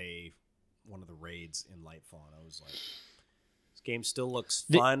 play one of the raids in Lightfall, and I was like, this game still looks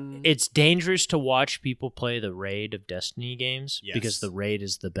fun. It's dangerous to watch people play the raid of Destiny games Yes. because the raid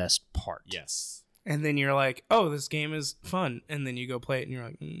is the best part. Yes. And then you're like, oh, this game is fun. And then you go play it and you're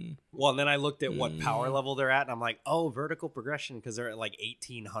like, Well, and then I looked at what power level they're at, and I'm like, oh, vertical progression, because they're at like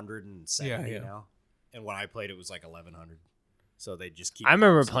 1,870 Yeah. now. And when I played, it was like 1,100. So they just keep. I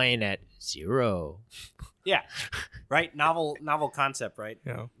remember playing at 0. Yeah, right. Novel concept, right?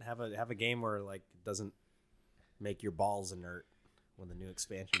 Yeah. Have a game where like it doesn't make your balls inert when the new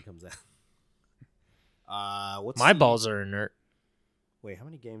expansion comes out. What's My the- balls are inert. Wait, how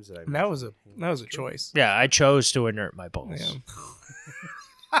many games did I? that was a choice. Yeah, I chose to inert my balls.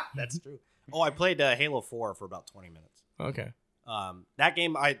 Yeah. That's true. Oh, I played Halo 4 for about 20 minutes. Okay. That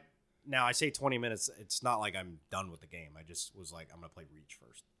game, I say 20 minutes. It's not like I'm done with the game. I just was like, I'm gonna play Reach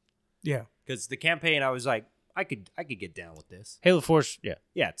first Yeah. because the campaign, I was like, I could get down with this. Halo 4's, yeah.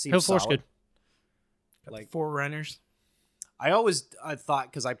 Yeah, it seems Halo 4's solid. good. Like Forerunners. I thought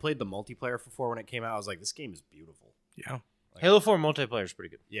because I played the multiplayer for 4 when it came out, I was like, this game is beautiful. Yeah. Halo 4 multiplayer is pretty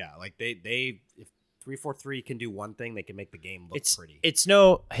good. Yeah, like they if 343 can do one thing, they can make the game look pretty. It's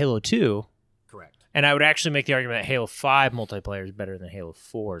no Halo 2, Correct. and I would actually make the argument that Halo 5 multiplayer is better than Halo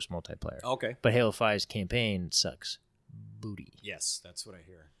 4's multiplayer. Okay. But Halo 5's campaign sucks booty. Yes, that's what I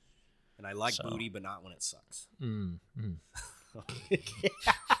hear. And I like So. booty, but not when it sucks.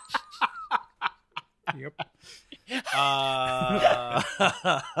 Yep.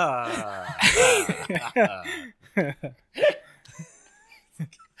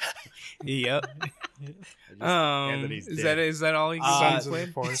 Yep. Anthony's Is dead. that all you Sons guys of the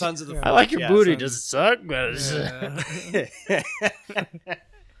played? Forest. Sons of the Yeah. I like your yeah, booty. Sons- Does it suck? But Yeah.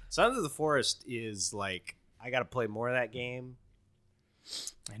 Sons of the Forest is like I got to play more of that game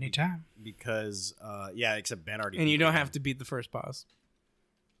Anytime. because except Ben already. And beat you the don't game. have to beat the first boss.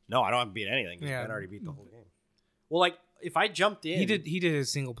 No, I don't have to beat anything. 'Cause Yeah. Ben already beat the whole game. Well, like if I jumped in, He did a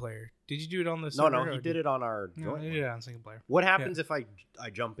single player. Did you do it on the No, server? he or did it on our. No, joint they one. did it on single player. What happens if I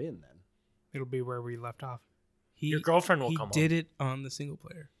jump in then? It'll be where we left off. Your girlfriend will He come home. did it on the single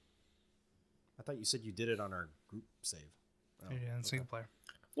player. I thought you said you did it on our group save. Oh, Yeah, on single player.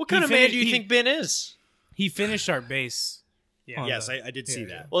 What kind He of man finished- do you he- think Ben is? He finished our base. Yeah. on Yes, the- I did see yeah,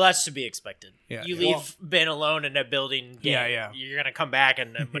 that. Well, that's to be expected. Yeah, You yeah. leave Ben alone in a building. Yeah. You're gonna come back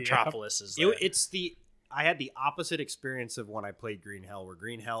and Metropolis is there. I had the opposite experience of when I played Green Hell, where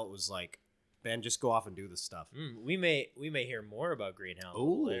Green Hell it was like, Ben, just go off and do this stuff. We may hear more about Green Hell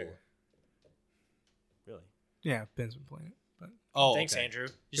Ooh. later. Really? Yeah, Ben's been playing it. But Oh, Thanks, okay. Andrew.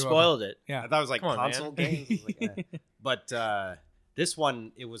 You You're spoiled it. yeah. I thought it was like Come on, console man. games. I was like, eh. But this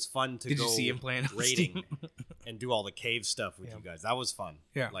one, it was fun to Did go you see him playing on raiding Steam? and do all the cave stuff with Yeah. you guys. That was fun.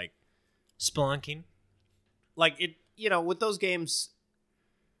 Yeah. Spelunking. Like it, with those games,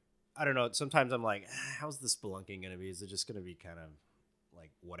 I don't know. Sometimes I'm like, how's the spelunking going to be? Is it just going to be kind of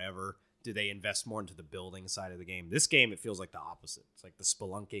like whatever? Do they invest more into the building side of the game? This game, it feels like the opposite. It's like the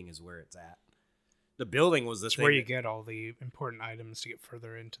spelunking is where it's at. The building was the It's thing. where you get all the important items to get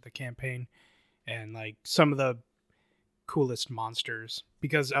further into the campaign, and like some of the coolest monsters.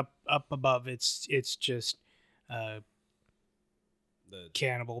 Because up above, it's just the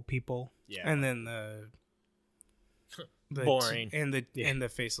cannibal people. yeah. And then the Boring. and the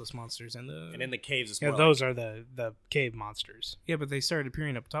faceless monsters and the And in the caves, it's Yeah, more those are the cave monsters. yeah, but they started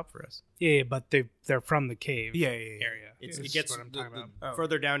appearing up top for us. Yeah, but they're from the cave Yeah. area. It's, This it is gets what I'm talking about. Oh.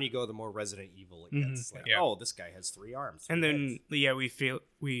 further down you go, the more Resident Evil it gets. Mhm. It's like, Yeah. oh, this guy has 3 arms. And 3 then heads.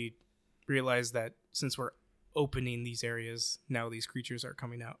 we realized that since we're opening these areas, now these creatures are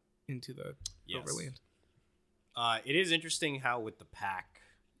coming out into the Yes. overland. It is interesting how with the pack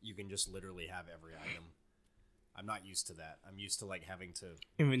you can just literally have every item. I'm not used to that. I'm used to like having to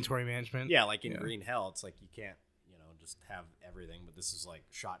Inventory management. yeah, like in Yeah. Green Hell, it's like you can't just have everything. But this is like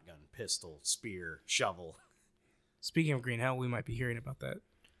shotgun, pistol, spear, shovel. Speaking of Green Hell, we might be hearing about that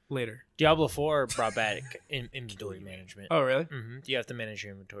later. Diablo 4 brought back inventory management. Oh, really? You have to manage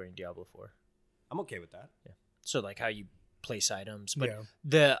your inventory in Diablo 4. I'm okay with that. So like how you place items, but Yeah.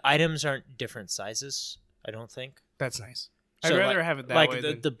 the items aren't different sizes. I don't think. That's nice. So, I'd rather like- have it that like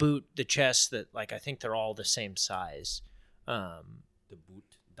way. the boot, the chest. That like I think they're all the same size. The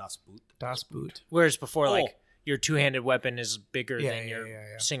boot, das Boot. Das Boot. Whereas before, Oh. like your two-handed weapon is bigger Yeah, than yeah, your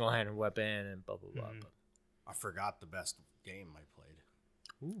yeah. single-handed weapon, and blah blah blah. Mhm. I forgot the best game I played.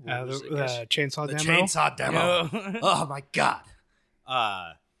 Ooh, The what was it, guys? chainsaw The demo. chainsaw demo. Yeah. Oh my god.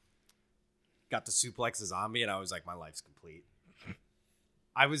 Got to suplex a zombie and I was like, my life's complete.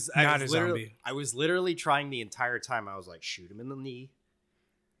 I was Not a literally, zombie. I was literally trying the entire time. I was like, shoot him in the knee,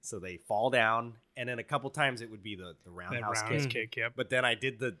 so they fall down, and then a couple times it would be the That roundhouse roundhouse kick. kick. Yep. But then I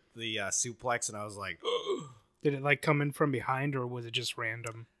did the suplex, and I was like, Did it like come in from behind, or was it just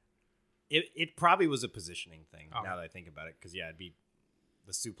random? it probably was a positioning thing. Oh. Now that I think about it, because it'd be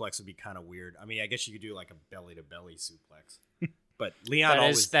the suplex would be kind of weird. I mean, I guess you could do like a belly to belly suplex, but Leon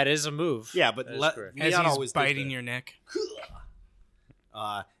always that is a move. yeah, but That is correct. As Leon he's always does biting the- your neck.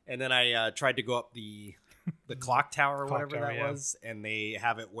 and then I tried to go up the clock tower or Clock whatever tower, that yeah. was, and they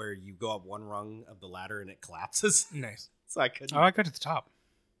have it where you go up one rung of the ladder and it collapses. Nice. So I couldn't. Oh, I got to the top.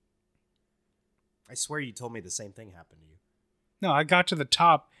 I swear you told me the same thing happened to you. No, I got to the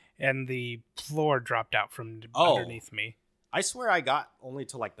top, and the floor dropped out from Oh. underneath me. I swear I got only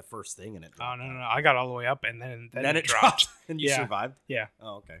to like the first thing and it Oh dropped no, out. no, I got all the way up, and then It dropped and you Yeah. survived. Yeah.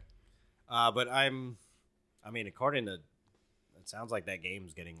 Oh, okay. But I mean, according to, it sounds like that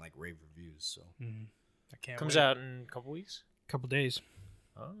game's getting like rave reviews. So I can't. Comes wait. out in a couple weeks. Couple days.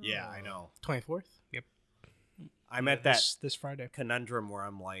 Oh. yeah, I know. 24th? I'm at that this Friday. conundrum where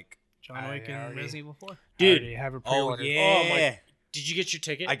I'm like, John Wick I and already- Resident Evil 4. Dude. I already have it oh pre-ordered. yeah. Oh, my- Did you get your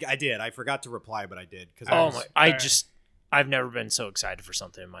ticket? I did. I forgot to reply, but I did because oh my! Alright. I've never been so excited for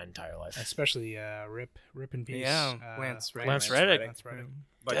something in my entire life. Especially Rip in peace. Yeah, Lance Reddick. Lance Reddick. Lance Reddick.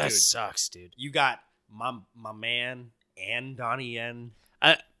 But that dude, sucks, dude. you got my man and Donnie Yen.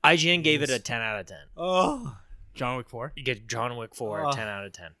 IGN gave it a 10 out of 10. Oh, John Wick 4. You get John Wick 4 Oh. a 10 out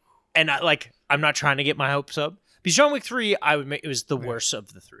of 10. And I'm not trying to get my hopes up because John Wick 3 it was the worst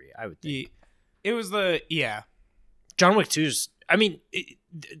of the 3, I would think. It was John Wick 2's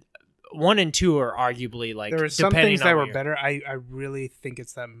 1 and 2 are arguably like There were some depending things on that what were you're- better. I really think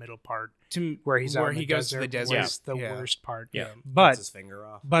it's that middle part where he's out where in he the goes to the desert. was the Yeah. worst part. Yeah. cuts But his finger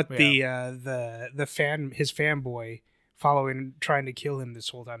off. but Yeah. his fanboy trying to kill him this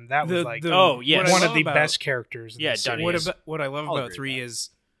whole time. That was like yes. one of the best characters. In Yeah, the series. What I love I'll about agree 3 with that. is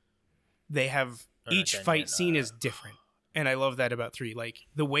they have each fight scene is different, and I love that about 3. Like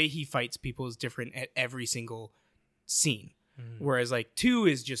the way he fights people is different at every single scene. Whereas like 2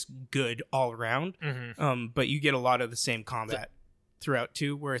 is just good all around, but you get a lot of the same combat throughout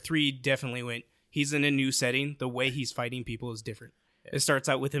 2. Where 3 definitely went. He's in a new setting. The way he's fighting people is different. Yeah. It starts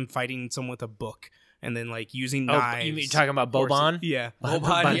out with him fighting someone with a book, and then like using knives. You talking about Boban? Yeah,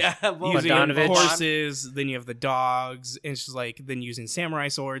 Boban, using Bogdanovich. horses. Then you have the dogs, and it's just like then using samurai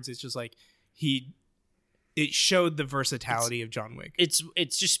swords. It's just like it showed the versatility of John Wick. It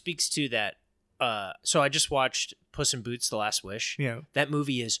just speaks to that. So I just watched Puss in Boots: The Last Wish. Yeah, that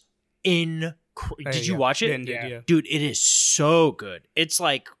movie is Did you watch it? Yeah. Dude, it is so good. It's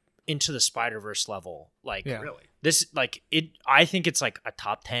like Into the Spider-Verse level. Like Really? This like it. I think it's like a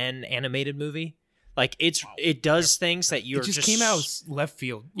top 10 animated movie. Like it does things that you're it just came out left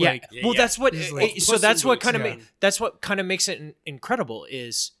field. Yeah. Like, Well, that's what. like So Puss that's in what Boots, kind of yeah. that's what kind of makes it incredible.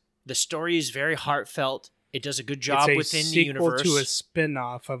 Is the story is very heartfelt. It does a good job it's a within the sequel universe. to a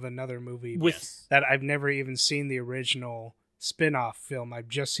spin-off of another movie With- that I've never even seen the original spin-off film. I've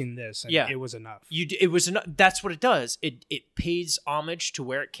just seen this, and Yeah. it was enough. It was enough. That's what it does. It pays homage to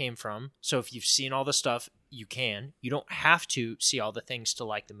where it came from. So if you've seen all the stuff, you can. You don't have to see all the things to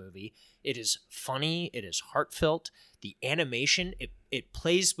like the movie. It is funny. It is heartfelt. The animation, it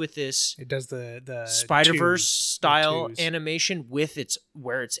plays with this It does the Spider-Verse twos, style the twos. animation with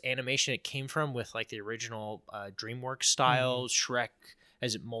where its animation it came from with like the original DreamWorks style Shrek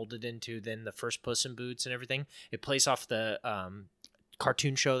as it molded into then the first Puss in Boots and everything. It plays off the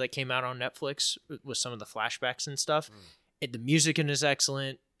cartoon show that came out on Netflix with some of the flashbacks and stuff. The music in is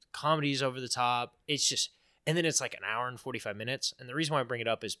excellent. Comedy's over the top. It's just, and then it's like an hour and 45 minutes. And the reason why I bring it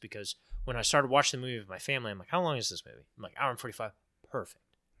up is because when I started watching the movie with my family, I'm like, how long is this movie? I'm like, hour and 45.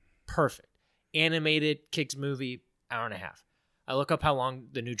 Perfect. Animated kids movie, hour and a half. I look up how long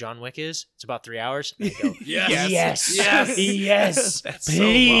the new John Wick is. It's about 3 hours. And I go, yes.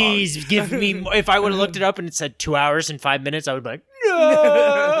 Please give me more. If I would have looked it up and it said 2 hours and 5 minutes, I would be like,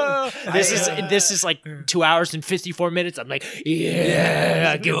 no. This is like 2 hours and 54 minutes. I'm like,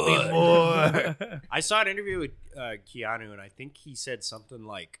 yeah, give me more. I saw an interview with Keanu, and I think he said something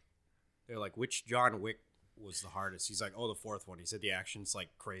like, they're like, which John Wick was the hardest? He's like, oh, the fourth one. He said the action's like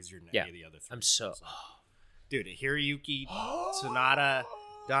crazier than any of the other three. I'm so... Dude, Hiroyuki Sanada,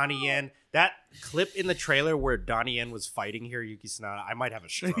 Donnie Yen. That clip in the trailer where Donnie Yen was fighting Hiroyuki Sanada, I might have a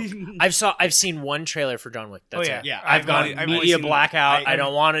stroke. I've seen one trailer for John Wick. That's it. Yeah. I've got media blackout. I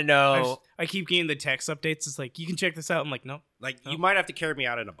don't want to know. I keep getting the text updates. It's like, you can check this out. I'm like, no. Like, you might have to carry me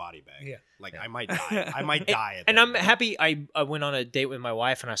out in a body bag. Yeah. Like, I might die. I might die at And that I'm point. happy. I went on a date with my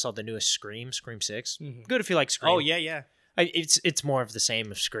wife and I saw the newest Scream 6. Good if you like Scream. Oh, yeah. It's more of the same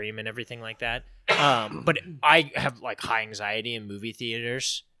of Scream and everything like that. But I have like high anxiety in movie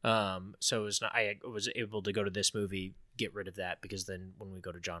theaters. So it was not. I was able to go to this movie, get rid of that, because then when we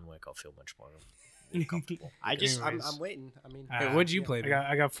go to John Wick, I'll feel much more comfortable. I'm waiting. I mean, Hey, what'd you play?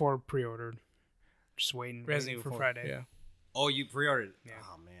 I got 4 pre-ordered. Just waiting Resident for Evil 4, Friday. Yeah. oh, you pre-ordered it? Yeah.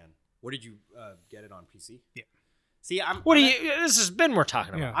 Oh, man. What did you get it on PC? Yeah. See, What do you? This has been we're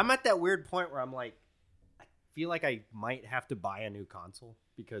talking about. Yeah. I'm at that weird point where I'm like, I feel like I might have to buy a new console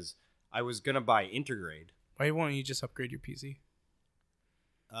because I was gonna buy Intergrade. Why won't you just upgrade your PC?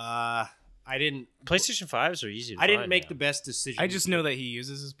 I didn't. PlayStation 5s are easy. To I didn't find make now. the best decision. I just know that he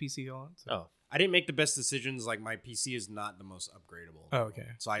uses his PC a lot. So. Oh, I didn't make the best decisions. Like my PC is not the most upgradable. Oh, okay.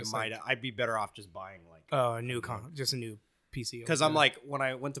 So Just like- I'd be better off just buying like. a new just a new PC. Because I'm like, when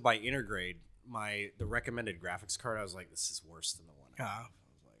I went to buy Intergrade, the recommended graphics card, I was like, this is worse than the one. I have. I was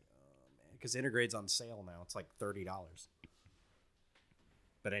like, oh man, because Intergrade's on sale now. It's like $30.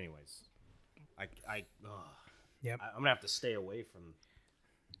 But anyways, Yep. I'm gonna have to stay away from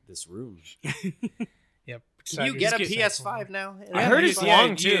this room. Yep. Can you get a PS5 now? I heard it's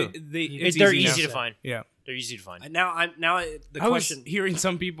long too. They're easy now. to find. Yeah. They're easy to find. Now the I question. was hearing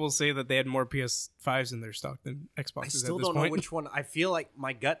some people say that they had more PS5s in their stock than Xboxes I still at this don't point. know which one. I feel like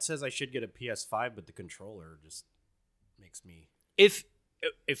my gut says I should get a PS5, but the controller just makes me If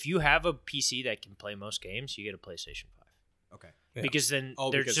you have a PC that can play most games, you get a PlayStation 5. okay. Yeah. Because then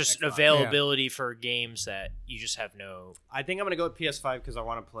Oh, there's because just Xbox. availability for games that you just have no. I think I'm gonna go with PS5 because I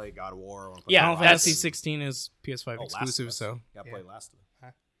want to play God of War. I wanna play Yeah, Final Last Fantasy of Us. 16 is PS5 Oh, Last exclusive, of Us. so Gotta play Last of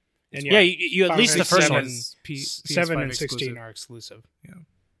Us. And Yeah, you at least the first Seven- one. is 7 PS5 and 16 exclusive. are exclusive. Yeah,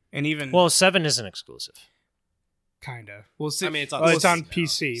 and even Well, 7 isn't exclusive. Kinda. I mean, it's on. Well, it's on now.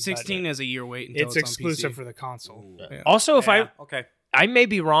 PC. but 16 is a year wait until It's it's exclusive on PC. for the console. Ooh. Yeah. Also, if Yeah, okay. I may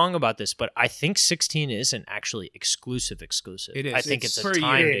be wrong about this, but I think 16 isn't actually exclusive. It is. I think it's for a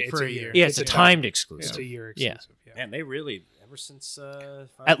timed. for a year. Yeah, it's a timed exclusive. It's a year Yeah. exclusive. Yeah. Man, they really ever since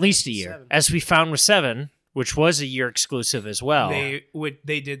At least a year, as we found with 7, which was a year exclusive as well.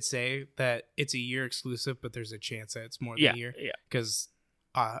 They did say that it's a year exclusive, but there's a chance that it's more than a year. Yeah. Because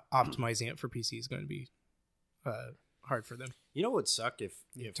optimizing it for PC is going to be hard for them. You know what would suck if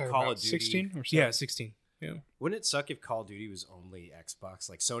Talking Call about of Duty 16 or 7? Yeah, 16. Yeah. Wouldn't it suck if Call of Duty was only Xbox?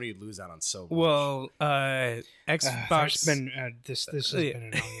 Like Sony would lose out on so much. Well, Xbox. There's been this has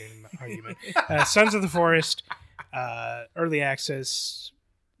been an argument. Sons of the Forest, early access,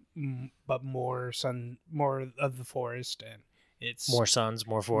 but more of the forest, and it's More Sons,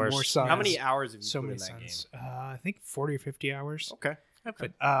 more Forest. More Sons. How many hours have you So put many in that Sons. I think 40 or 50 hours. game? Okay.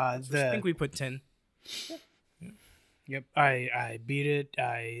 I think we put 10. Yep, I beat it.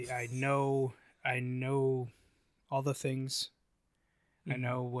 I know all the things. I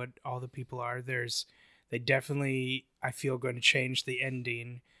know what all the people are. They definitely, I feel, going to change the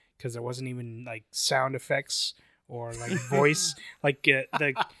ending because there wasn't even like sound effects or like voice. Like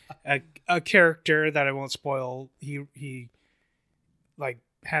a character that I won't spoil. He like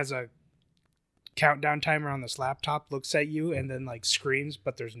has a countdown timer on this laptop, looks at you, and then like screams,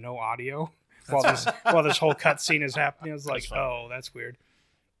 but there's no audio while this whole cutscene is happening. I was like, oh, that's weird.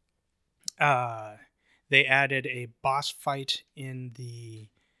 They added a boss fight in the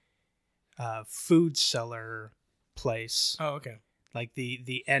food cellar place. Oh, okay. Like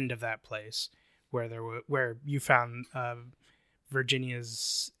the end of that place where you found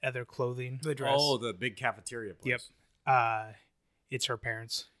Virginia's other clothing. The dress. Oh, the big cafeteria place. Yep. It's her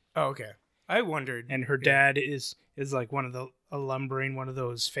parents. Oh, okay. I wondered. And her dad is like one of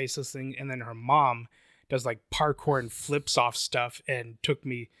those faceless things, and then her mom does like parkour and flips off stuff, and took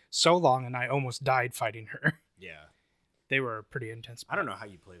me so long, and I almost died fighting her. Yeah. They were pretty intense. I don't know how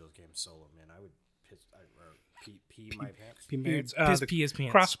you play those games solo, man. I would pee my pants. Pee his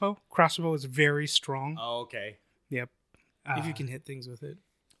pants. Crossbow is very strong. Oh, okay. Yep. If you can hit things with it.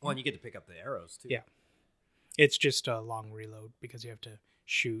 Well, and you get to pick up the arrows too. Yeah. It's just a long reload because you have to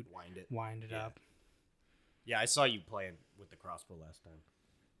shoot, wind it up. Yeah, I saw you playing with the crossbow last time.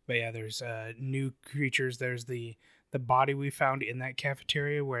 But yeah, there's new creatures. There's the body we found in that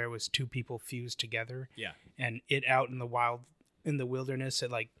cafeteria where it was 2 people fused together. Yeah. And it out in the wilderness, it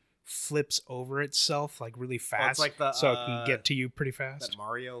like flips over itself like really fast, like so it can get to you pretty fast. That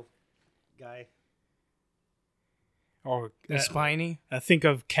Mario guy. Or The spiny. think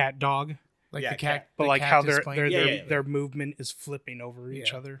of cat dog, Like Yeah, the cat. but the like cat how is spiny. their movement is flipping over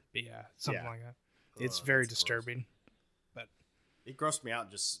each Yeah. other. But yeah, something Yeah. like that. It's very that's gross. disturbing. But It grossed me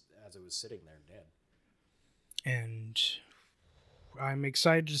out just as it was sitting there dead. and I'm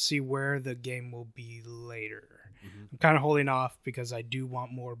excited to see where the game will be later. I'm kind of holding off because I do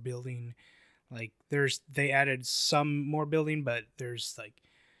want more building. Like they added some more building, but there's like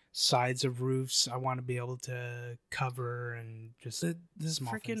sides of roofs I want to be able to cover, and just The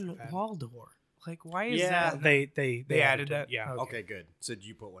small things like freaking that. wall door. Like, why is Yeah, that? They added it. that? Yeah. Okay. Okay, good. So did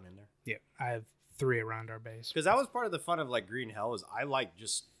you put one in there? Yeah. I have 3 around our base. Because that was part of the fun of like Green Hell is I like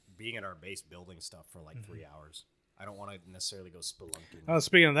just being at our base building stuff for like 3 hours. I don't want to necessarily go spelunking. Oh,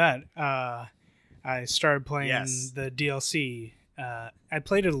 speaking of that, I started playing Yes. the DLC. I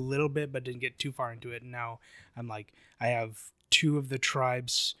played it a little bit, but didn't get too far into it. And now I'm like, I have 2 of the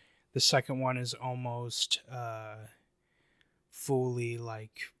tribes. The second one is almost fully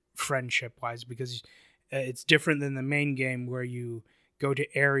like friendship wise, because it's different than the main game where you go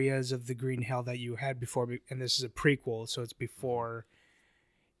to areas of the Green Hell that you had before. And this is a prequel, so it's before.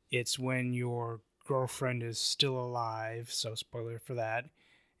 It's when your girlfriend is still alive, so spoiler for that,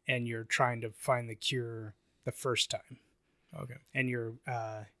 and you're trying to find the cure the first time. Okay. And you're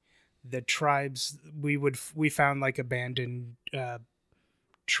the tribes we found like abandoned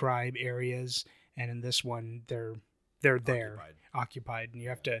tribe areas, and in this one they're there occupied, and you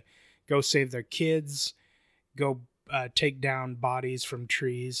have to go save their kids, go take down bodies from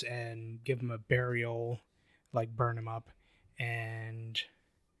trees and give them a burial, like burn them up, and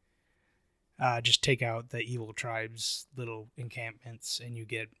just take out the evil tribe's little encampments, and you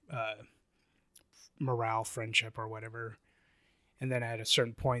get morale, friendship, or whatever. And then at a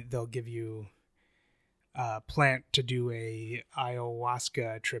certain point, they'll give you a plant to do a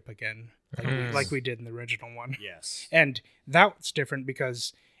ayahuasca trip again, like we did in the original one. Yes. And that's different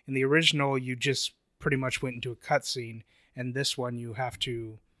because in the original, you just pretty much went into a cutscene, and this one you have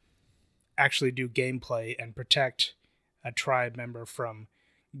to actually do gameplay and protect a tribe member from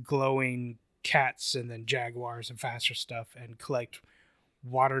glowing cats and then jaguars and faster stuff, and collect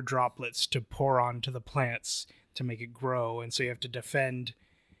water droplets to pour onto the plants to make it grow, and so you have to defend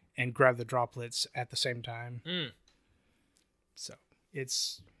and grab the droplets at the same time. So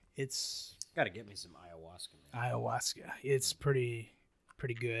it's Got to get me some ayahuasca. Man. ayahuasca. It's pretty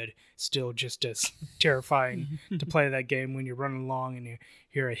good. Still just as terrifying to play that game when you're running along and you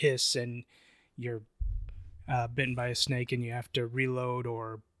hear a hiss and you're bitten by a snake and you have to reload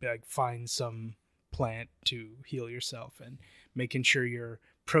or like find some plant to heal yourself, and making sure your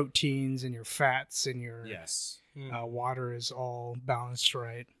proteins and your fats and your water is all balanced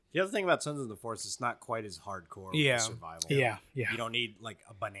right. The other thing about Sons of the Forest, it's not quite as hardcore with survival. Yeah. You don't need like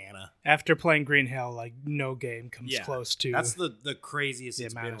a banana. After playing Green Hell, like no game comes close to. That's the craziest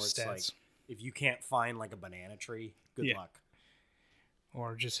it's been. Where it's stats. like if you can't find like a banana tree, good luck.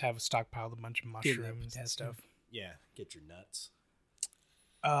 Or just have stockpiled a bunch of mushrooms and stuff. Yeah, get your nuts.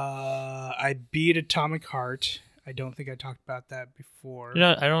 I beat Atomic Heart. I don't think I talked about that before.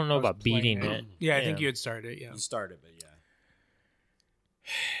 I don't know about beating it. Yeah, I think you had started it. Yeah, you started, but yeah.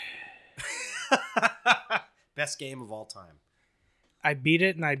 Best game of all time. I beat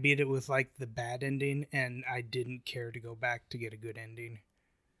it, and I beat it with like the bad ending, and I didn't care to go back to get a good ending.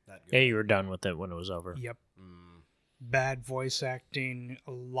 Yeah, you were done with it when it was over. Yep. Bad voice acting,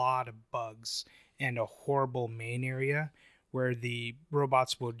 a lot of bugs, and a horrible main area where the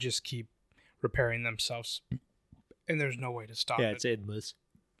robots will just keep repairing themselves, and there's no way to stop it. Yeah, it's endless.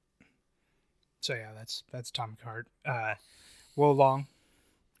 So yeah, that's Atomic Heart. Wo Long.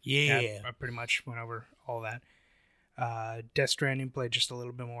 Yeah. I pretty much went over all that. Death Stranding, played just a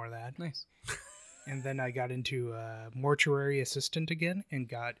little bit more of that. Nice. And then I got into Mortuary Assistant again and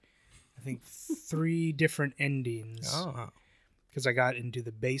got, I think, 3 different endings. Oh. Because I got into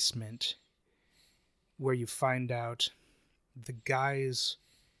the basement where you find out the guy's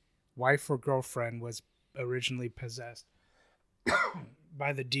wife or girlfriend was originally possessed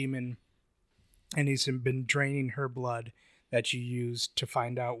by the demon, and he's been draining her blood that you use to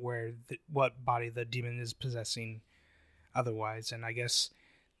find out what body the demon is possessing otherwise. And I guess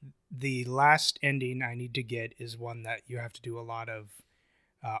the last ending I need to get is one that you have to do a lot of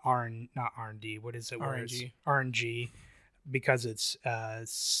not R&D, what is it? RNG, because it's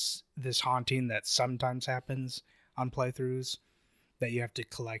this haunting that sometimes happens on playthroughs that you have to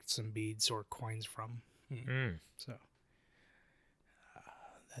collect some beads or coins from. So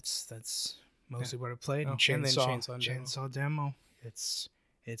that's mostly what I played. And Chainsaw demo. It's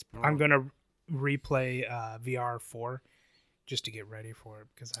I'm gonna replay VR 4 just to get ready for it,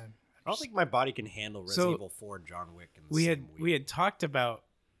 because I don't think my body can handle Resident Evil 4 and John Wick in the same week. We had talked about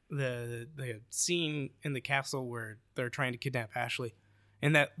the scene in the castle where they're trying to kidnap Ashley,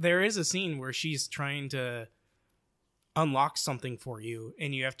 and that there is a scene where she's trying to unlock something for you,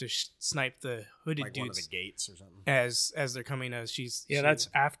 and you have to snipe the hooded like dudes one of the gates or something as they're coming. That's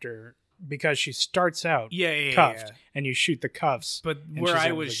after, because she starts out cuffed, and you shoot the cuffs. But where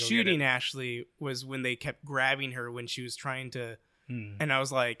I was shooting Ashley was when they kept grabbing her when she was trying to, and I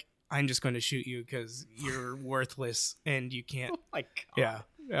was like, I'm just going to shoot you because you're worthless and you can't. Oh my God. Yeah,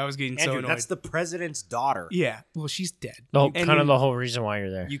 I was getting Andrew, so annoyed. That's the president's daughter. Yeah, well, she's dead. Kind of the whole reason why you're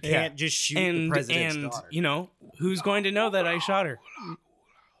there. You can't just shoot the president's daughter. You know, who's going to know that I shot her?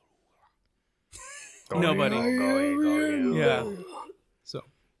 Nobody. Yeah. So,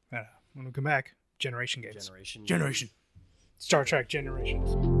 when we come back, Generation games. Generation. Star Trek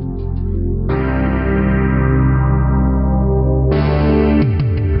Generations.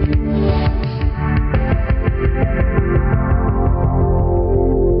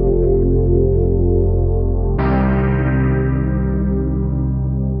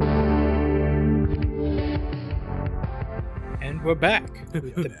 We're back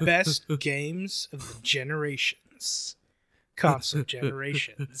with the best games of the generations. Console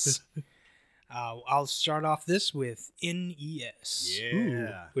generations. I'll start off this with NES.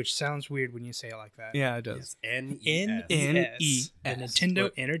 Yeah. Which sounds weird when you say it like that. Yeah, it does. NES. NES. The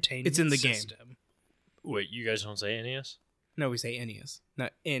Nintendo Entertainment It's in the System. Wait, you guys don't say NES? No, we say NES,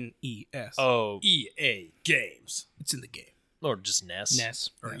 not NES. Oh. EA Games. It's in the game. Or just NES?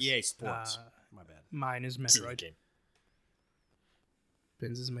 NES. Or EA Sports. My bad. Mine is Metroid.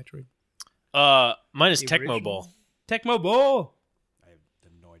 Ben's is Metroid. Mine is Tecmo Bowl. Tecmo Bowl. I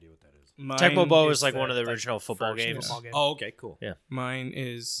have no idea what that is. Tecmo Bowl is like one of the original football games. Football game. Oh, okay, cool. Yeah. Mine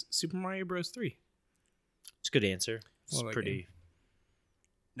is Super Mario Bros. 3. It's a good answer. It's Well, pretty.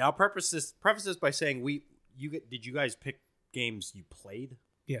 Now, preface this by saying did you guys pick games you played?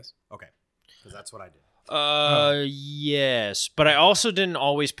 Yes. Okay, because that's what I did. Yes, but I also didn't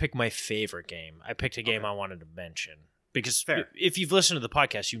always pick my favorite game. I picked a game I wanted to mention. Because if you've listened to the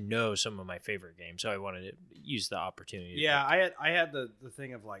podcast, you know some of my favorite games, so I wanted to use the opportunity. Yeah, I had the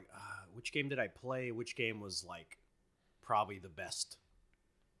thing of like, which game did I play? Which game was like probably the best?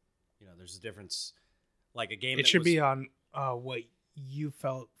 You know, there's a difference. Like a game. It should be on what you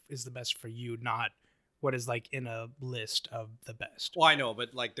felt is the best for you, not what is like in a list of the best. Well, I know,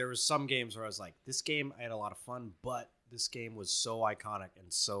 but like there was some games where I was like, this game I had a lot of fun, but this game was so iconic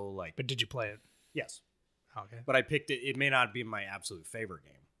and so like. But did you play it? Yes. Okay. But I picked it. It may not be my absolute favorite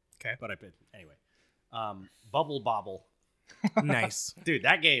game. Okay. But I picked anyway. Bubble Bobble. Nice. Dude,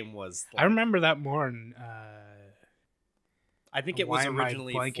 that game was. Like, I remember that more. In, I think it why was am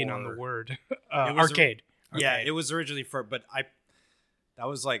originally I blanking for, on the word. was Arcade. Yeah, Arcade. it was originally for. But that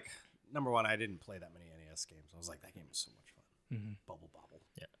was like number one. I didn't play that many NES games. I was like, that game was so much fun. Mm-hmm. Bubble Bobble.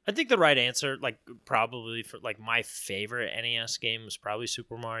 Yeah, I think the right answer, like probably for like my favorite NES game was probably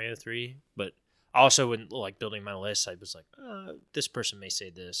Super Mario 3. But also when like building my list, I was like, this person may say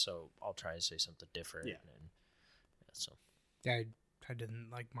this, so I'll try to say something different. Yeah. And, so Yeah, I didn't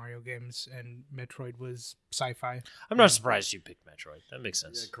like Mario games, and Metroid was sci-fi. I'm not surprised you picked Metroid. That makes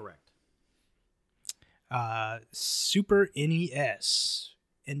sense. Yeah, correct. Super NES.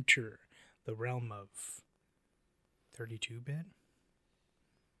 Enter the realm of 32-bit,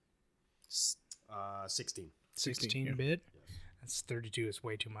 16. 16-bit. Yeah. That's 32 is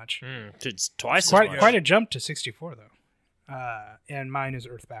way too much. It's twice as Quite much. quite a jump to 64 though. And mine is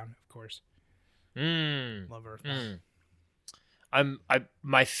Earthbound, of course. Love Earthbound.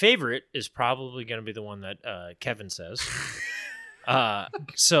 My favorite is probably going to be the one that Kevin says.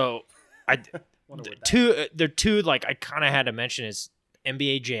 So I there are two like I kind of had to mention is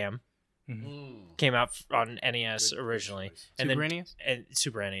NBA Jam came out on NES originally, and Super then NES? and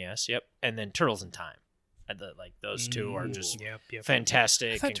Super NES, yep, and then Turtles in Time. Like those two are just Yep. I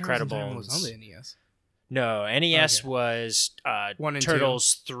fantastic, thought Turtles in incredible. Time was on the NES. No, NES Okay. was 1 and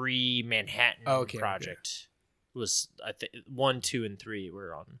Turtles 3 Manhattan Okay, Project. Was I think 1, 2, and 3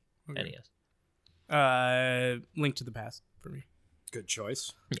 were on Okay. NES. Link to the Past for me. Good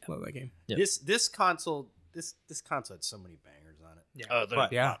choice. Love that game. Yep. This console had so many bangers on it. Yeah. Oh,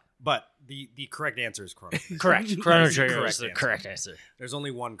 But Yeah. but the correct answer is Chrono Trigger. correct. Chrono Trigger Correct is the answer. correct answer. There's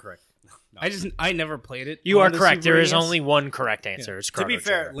only one correct. No. I never played it. You on are the correct. Super There is NES. only one correct answer. It's To Chrono be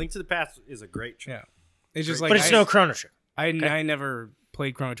fair, Trigger. Link to the Past is a great choice. Yeah. It's just like But it's no Chrono Trigger. I never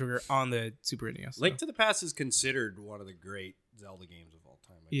played Chrono Trigger on the Super NES. Link to the Past is considered one of the great Zelda games of all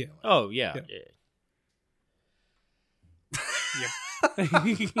time. I Yeah. feel like. Oh yeah. so.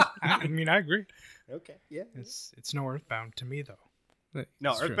 I mean, I agree. Okay. Yeah. It's no Earthbound to me though.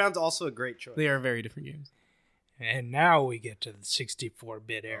 No, It's true. Earthbound's also a great choice. They are very different games. And now we get to the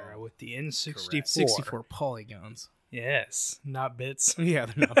 64-bit era with the N64. 64 polygons. Yes, not bits. Yeah,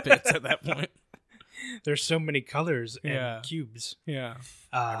 they're not bits at that point. There's so many colors and Yeah. cubes. Yeah.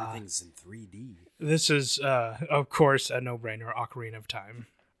 Everything's in 3D. This is, of course, a no-brainer. Ocarina of Time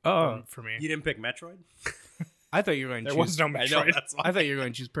Oh, for me. You didn't pick Metroid? I thought you were going to There choose. was no I know. Metroid. That's why. I thought you were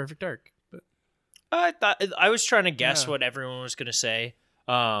going to choose Perfect Dark. But I was trying to guess Yeah. what everyone was going to say.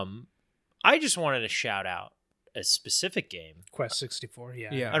 I just wanted to shout out a specific game. Quest 64,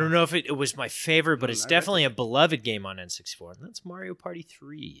 yeah. Yeah. I don't know if it was my favorite, but it's I definitely a beloved game on N64, and that's Mario Party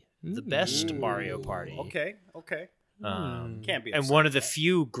 3, the best Ooh. Mario Party. Okay. Can't be And upset one with of the that.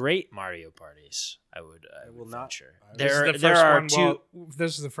 few great Mario parties. I would will not- venture. I will- This is There, the there first are one two.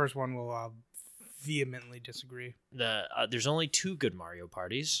 this is the first one we'll vehemently disagree. There's only two good Mario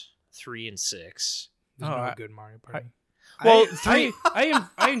parties, 3 and 6. There's Oh, no I- good Mario Party. Well,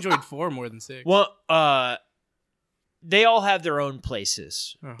 I enjoyed 4 more than 6. Well, they all have their own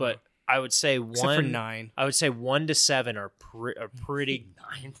places, Uh-huh. but I would say Except for 9. I would say 1 to 7 are pretty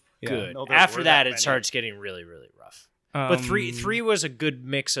Yeah. good. No, there After were that, that it many. starts getting really, really rough. But three was a good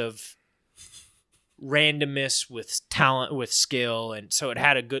mix of randomness with talent, with skill, and so it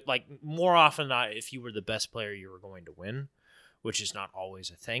had a good, like, more often than not, if you were the best player, you were going to win, which is not always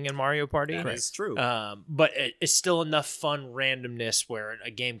a thing in Mario Party. That is true. But it's still enough fun randomness where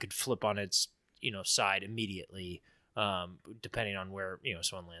a game could flip on its side immediately, depending on where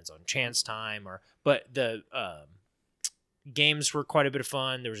someone lands on chance time but the games were quite a bit of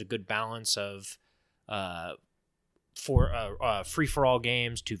fun. There was a good balance of free for all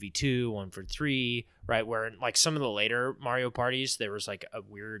games, 2v2, 1v3, right? Where in, like, some of the later Mario parties, there was like a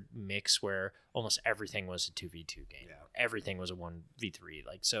weird mix where almost everything was a 2v2 game. Yeah. Everything was a 1v3.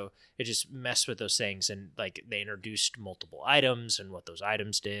 Like, so it just messed with those things, and like they introduced multiple items and what those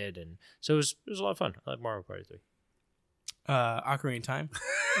items did, and so it was a lot of fun. I like Mario Party 3. Ocarina of Time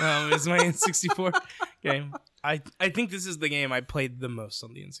is my N64 game. I think this is the game I played the most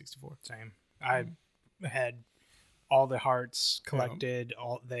on the N64. Same. I had all the hearts collected.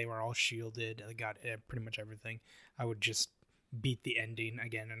 They were all shielded. I got pretty much everything. I would just beat the ending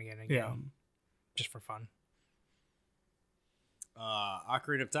again and again and again, just for fun.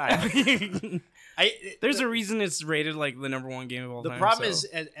 Ocarina of Time. There's a reason it's rated like the number 1 game of all time. The problem is,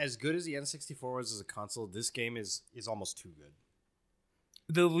 as good as the N64 was as a console, this game is almost too good.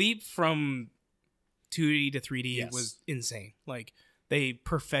 The leap from 2D to 3D was insane. Like, they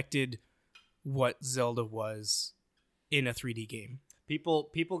perfected what Zelda was in a 3D game.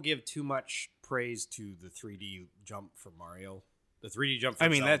 People give too much praise to the 3D jump for Mario. The 3D jump for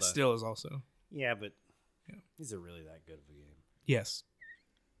Zelda. That still is also. Yeah, but is it really that good of a game? Yes.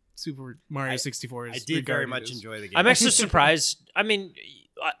 Super Mario 64 is. I did very much enjoy the game. I'm actually surprised. I mean,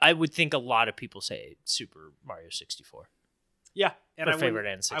 I would think a lot of people say Super Mario 64. Yeah, and their favorite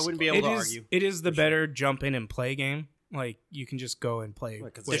N64. I wouldn't be able to argue. It is the better jump in and play game. Like, you can just go and play.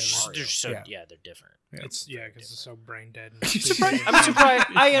 Because they're different. It's because it's so brain dead. I'm surprised.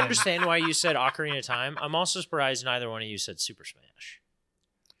 I understand why you said Ocarina of Time. I'm also surprised neither one of you said Super Smash.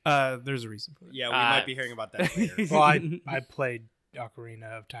 There's a reason for that. Yeah, we might be hearing about that later. Well, I played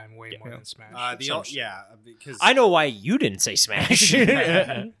Ocarina of Time way more than Smash. Because I know why you didn't say Smash.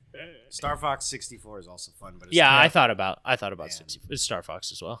 Star Fox 64 is also fun, but I thought about 64. It's Star Fox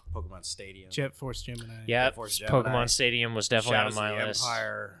as well. Pokemon Stadium, Jet Force Gemini. Yeah, Force Gemini. Pokemon Stadium was definitely Shadows on my of the list.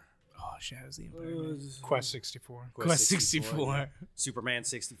 Empire. Oh, Shadows of the Empire. Quest 64. Quest 64. Yeah. Superman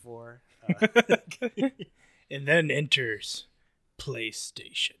 64. And then enters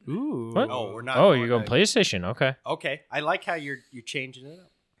PlayStation. Ooh. What? Oh, we're not. Oh, you're going PlayStation. Okay. Okay, I like how you're changing it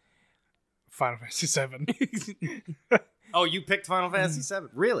up. Final Fantasy 7. Oh, you picked Final Fantasy 7?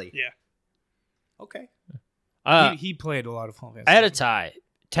 Really? Yeah. Okay. He played a lot of Final Fantasy. I had a tie.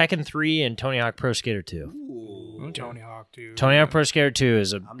 Tekken 3 and Tony Hawk Pro Skater 2. Ooh. Tony Hawk, too. Tony Hawk Pro Skater 2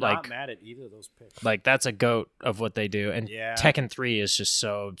 is I'm not mad at either of those picks. like that's a goat of what they do, and Yeah. Tekken 3 is just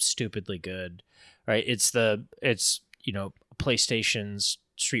so stupidly good, right? It's PlayStation's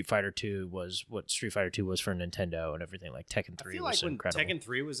Street Fighter 2 was what Street Fighter 2 was for Nintendo and everything. Like Tekken 3 I feel was like when incredible. Tekken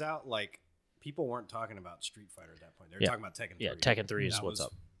 3 was out, like people weren't talking about Street Fighter at that point. They were talking about Tekken 3. Yeah, Tekken 3 is That what's was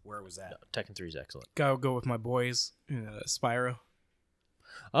up. Where it was at. No, Tekken 3 is excellent. Gotta go with my boys. Spyro.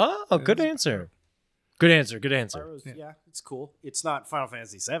 Oh, good answer. Good answer. Good answer. Spyro's, yeah, it's cool. It's not Final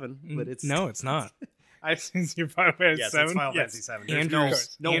Fantasy 7, but it's No, it's not. Since you're Final Fantasy yes, 7? it's Final Fantasy 7. There's no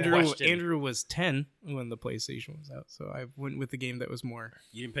question. Andrew was 10 when the PlayStation was out, so I went with the game that was more.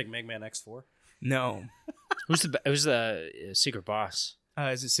 You didn't pick Mega Man X4? No. Who's the secret boss?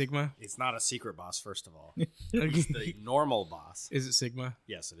 Is it Sigma? It's not a secret boss, first of all. It's the normal boss. Is it Sigma?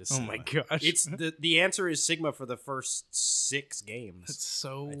 Yes, it is. Oh Sigma. my gosh. It's the answer is Sigma for the first 6 games. That's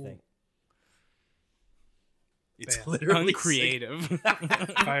so I think. It's Yeah. literally uncreative.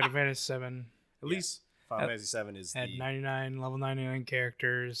 Final Fantasy 7. At least Final Fantasy 7 is Had the 99, level 99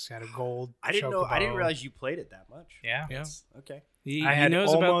 characters. Had a gold I didn't know. I didn't chocobo. realize you played it that much. Yeah. Yeah. Okay. He I had knows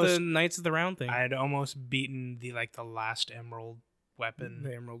about the almost- Knights of the Round thing. I had almost beaten the last emerald weapon,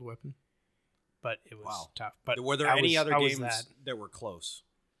 The Emerald Weapon. but it was Wow. tough. But Were there I any was- other I was games that were close?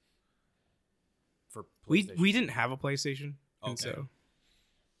 For We PlayStation? didn't have a PlayStation, and Okay. so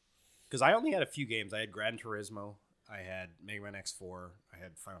Because I only had a few games. I had Gran Turismo. I had Mega Man X4. I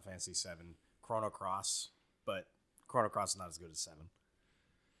had Final Fantasy 7, Chrono Cross, but Chrono Cross is not as good as 7.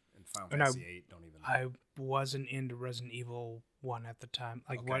 And Final And Fantasy 8 don't even. I wasn't into Resident Evil 1 at the time.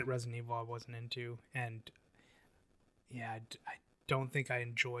 Like, Okay. what Resident Evil I wasn't into. And, yeah, I don't think I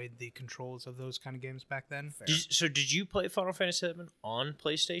enjoyed the controls of those kind of games back then. Fair. Did you play Final Fantasy 7 on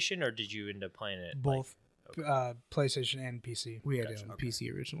PlayStation, or did you end up playing it Both PlayStation and PC. we had Gotcha, it on okay.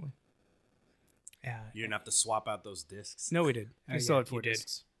 PC originally. Yeah. You didn't have to swap out those discs. No, we did. We still yeah, had 4 you did.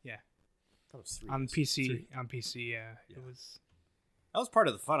 discs. Yeah. I thought it was 3 On discs. PC, yeah. Yeah. It was. That was part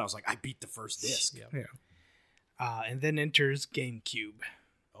of the fun. I was like, I beat the first disc. Yeah. Yeah. And then enters GameCube.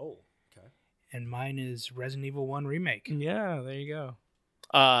 Oh, okay. And mine is Resident Evil 1 Remake. Yeah, there you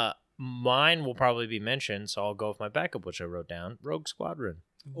go. Mine will probably be mentioned, so I'll go with my backup, which I wrote down: Rogue Squadron.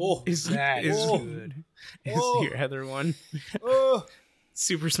 Oh, That is Oh. good. Is Oh. your other one oh,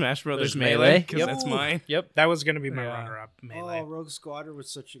 Super Smash Brothers There's Melee? Melee. Because Yep. that's mine. Yep. That was going to be my Yeah. runner-up, Melee. oh, Rogue Squadron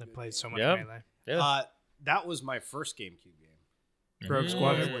was such a I good played game. so much Yep. Melee. Yeah. That was my first GameCube game. Rogue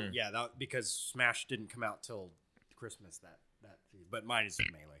Squadron? Mm. Yeah, because Smash didn't come out till Christmas that but mine is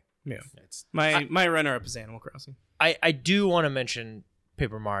Melee. Yeah. It's My runner up is Animal Crossing. I do want to mention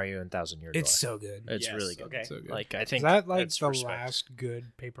Paper Mario and Thousand Year Door. It's so good. It's Yes, really good. okay. So good. Like I Is think that like that's the respect. last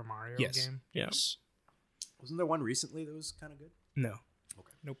good Paper Mario Yes. game? Yeah. Yes. wasn't there one recently that was kind of good? No.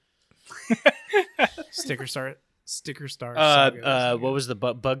 Okay. Nope. Sticker Star. Saga. What was the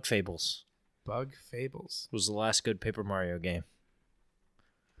Bug Fables? Bug Fables? Was the last good Paper Mario game?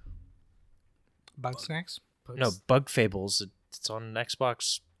 Bug Snacks? Bugs- No, Bug Fables. It's on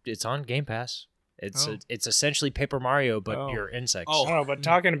Xbox. It's on Game Pass. It's Oh. it's essentially Paper Mario, but Oh. you're insects. I don't know, but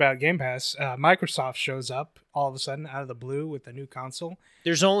talking about Game Pass, Microsoft shows up all of a sudden out of the blue with a new console,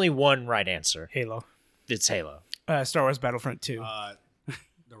 There's only one right answer. Halo. It's Halo. Star Wars Battlefront 2.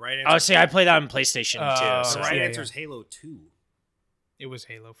 The right answer. Oh, see, I played that on PlayStation Oh, too. the So. right yeah, answer is Halo 2. It was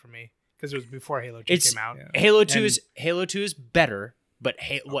Halo for me because it was before Halo 2 It's came out. Halo 2 And- Halo 2 is better, but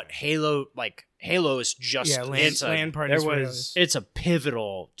what Halo is just yeah, it's LAN a parties. there were- was- it's a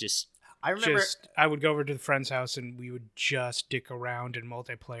pivotal just I remember. I would go over to the friend's house and we would just dick around in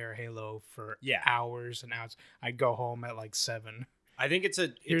multiplayer Halo for hours and hours. I'd go home at like 7. I think it's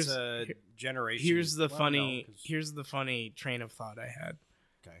a Here's- generation. Here's the well, funny. no, 'cause- Here's the funny train of thought I had.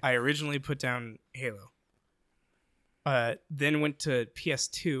 Okay. I originally put down Halo. Then went to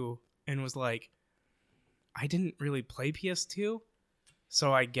PS2 and was like, I didn't really play PS2,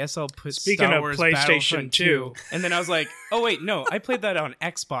 so I guess I'll put Speaking Star of Wars PlayStation Battlefront 2. And then I was like, oh wait, no, I played that on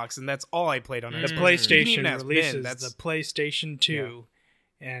Xbox, and that's all I played on The Xbox. Mm. You didn't even PlayStation ask releases Ben, that's the PlayStation 2,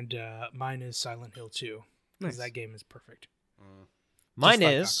 and mine is Silent Hill 2 because Nice. that game is perfect. mine Just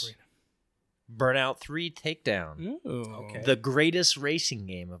like is Ocarina. Burnout 3 Takedown. Ooh. Okay. The greatest racing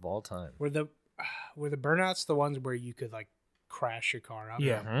game of all time. Were the burnouts the ones where you could like crash your car up?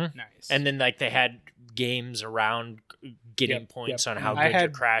 Yeah. Mhm. Nice. And then like they had games around getting Yep, points yep. on how I good your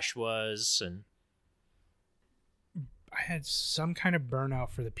had- crash was, and I had some kind of burnout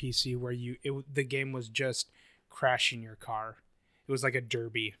for the PC where the game was just crashing your car. It was like a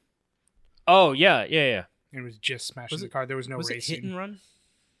derby. oh yeah. It was just smashing Was the it- car. There was no Was it racing. Hit and Run?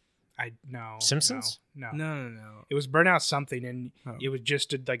 No. Simpsons? No. No. It was burnout something, and Oh. it was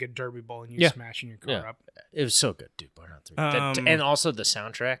just like a derby ball, and you Yeah. smashing your car Yeah. up. It was so good, dude. Burnout 3. And also the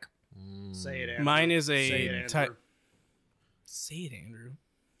soundtrack. Say it. Andrew. Mine is Say a it, tie. Andrew. Say it, Andrew.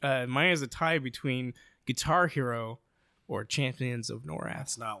 Mine is a tie between Guitar Hero or Champions of Norath.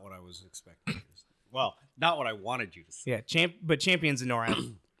 That's not what I was expecting. you to say. Well, not what I wanted you to say. Yeah, but Champions of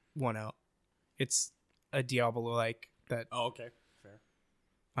Norath won out. It's a Diablo-like that Oh, okay. Fair.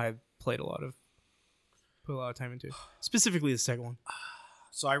 I've put a lot of time into. Specifically the second one.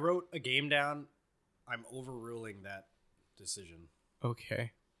 So I wrote a game down. I'm overruling that decision.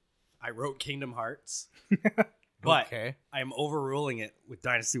 Okay. I wrote Kingdom Hearts, but Okay. I'm overruling it with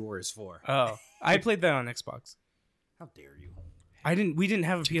Dynasty Warriors 4. Oh, I played that on Xbox. How dare you? We didn't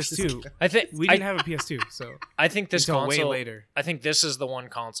have a PS2. I think We didn't have a PS2, so I think this until console. way later. I think this is the one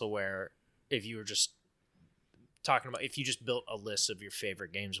console where if you were just talking about if you just built a list of your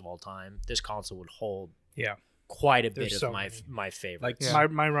favorite games of all time, this console would hold Yeah. quite a There's bit so of many. my favorites. Like Yeah.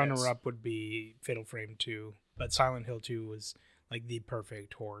 my runner up would be Fatal Frame 2, but Silent Hill 2 was like the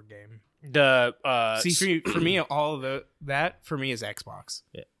perfect horror game. the See, for me, all of that for me is Xbox.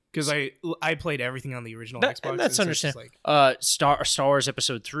 Yeah. Because I played everything on the original That- Xbox. and that's so it's just understandable. Star Wars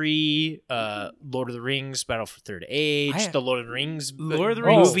Episode 3, Lord of the Rings, Battle for Third Age, the Lord of the Rings Lord of the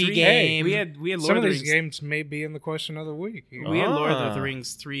Rings movie 3, game. We had Lord Some of of the these Rings. games may be in the question of the week. We had Lord of Ah. the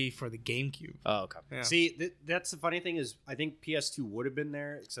Rings 3 for the GameCube. Oh, okay. Yeah. See, that's the funny thing is I think PS2 would have been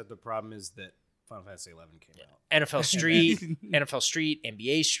there, except the problem is that Final Fantasy 11 came out. NFL Street,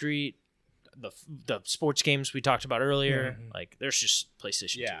 NBA Street, the sports games we talked about earlier. Mhm. Like, there's just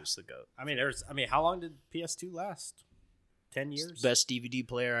PlayStation Yeah. 2 is the GOAT. I mean, how long did PS2 last? 10 years? Best DVD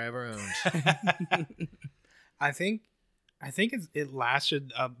player I ever owned. I think it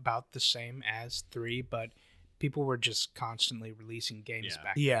lasted about the same as 3, but people were just constantly releasing games Yeah.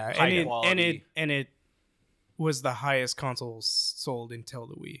 back. Yeah, High and it quality. was the highest console sold until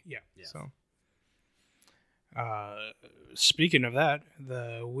the Wii. Yeah. So Speaking of that,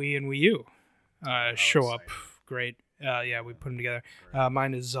 the Wii and Wii U show up. exciting. Great. Yeah, we put them together.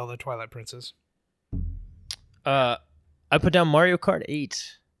 Mine is Zelda Twilight Princess. I put down Mario Kart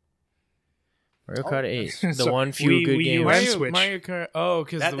 8. Mario Kart 8. The So one few Wii- good Wii U games. and Switch. Mario Kart. Oh,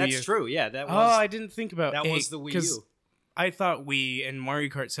 because the Wii that's U. true. Yeah, that was. Oh, I didn't think about that 8, was the Wii 'cause U. I thought Wii and Mario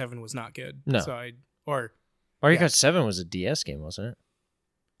Kart 7 was not good. No. So Mario yeah. Kart 7 was a DS game, wasn't it?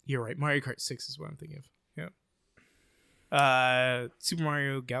 you're right. Mario Kart 6 is what I'm thinking of. Yeah. Super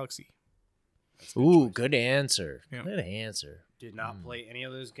Mario Galaxy. Ooh, good answer. Yeah. Good answer. Did not play any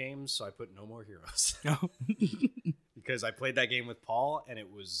of those games, so I put No More Heroes. No. Because I played that game with Paul, and it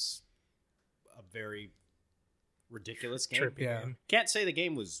was a very ridiculous game. Trippy Yeah. game. Can't say the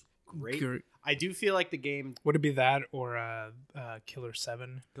game was great. Gr- I do feel like the game. Would it be that or Killer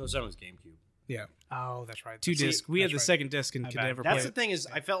 7? Goes on was GameCube. Yeah. Oh, that's right. 2 disc. We had the That's right. second disc and My could bad. never That's play the it. thing is,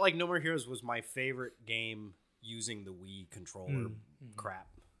 I felt like No More Heroes was my favorite game using the Wii controller Mm. crap.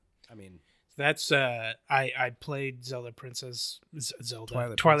 I mean, That's I played Zelda Princess Zelda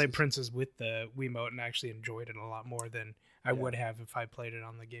Twilight Twilight Princess. Princess with the Wiimote and actually enjoyed it a lot more than I would have if I played it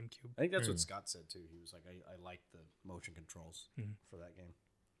on the GameCube. I think that's what Scott said too. He was like, I like the motion controls for that game.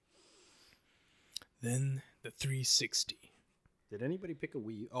 Then the 360. Did anybody pick a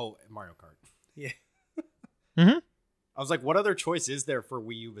Wii U? Oh, Mario Kart. Yeah. Mm-hmm. I was like, what other choice is there for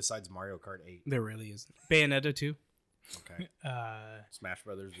Wii U besides Mario Kart 8? There really isn't. Bayonetta 2. Okay. Smash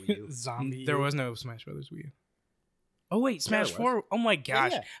Brothers Wii U. Zombie. There was no Smash Brothers Wii U. Oh wait, Smash there 4. Oh my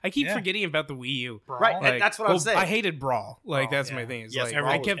gosh, yeah. I keep Yeah. forgetting about the Wii U. Right, Like, that's what I was saying. I hated Brawl. Like Brawl, that's my yeah. thing. It's Yes, like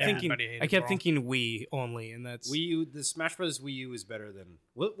Brawl I was- kept thinking. everybody hated I kept Brawl. thinking Wii only, and that's Wii U, the Smash Brothers Wii U is better than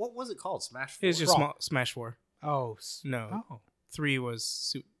what was it called? Smash 4? it's just Smash 4. Oh. No, Oh. 3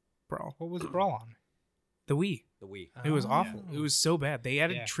 was Brawl. What was Brawl on? The Wii. The Wii. It was Oh, awful. yeah. It was so bad. They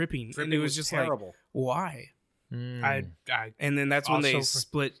added Yeah. tripping, and Tripping it was just terrible. like, why? I And then that's when they Also for-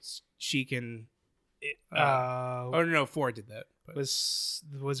 split Sheik and. uh, Oh no, 4 did that. But was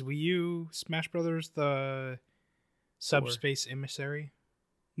Wii U Smash Brothers the Subspace Emissary?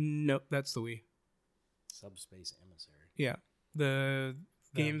 no, that's the Wii. Subspace Emissary. Yeah, the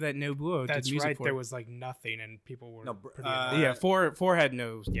game that Nobuo did That's music right. for. There was like nothing, and people were No, pretty Yeah, four had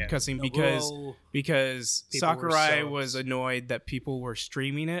no Yeah. cussing No, because bro. because People were Sakurai so- was annoyed that people were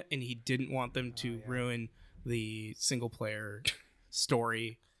streaming it and he didn't want them to yeah. ruin the single player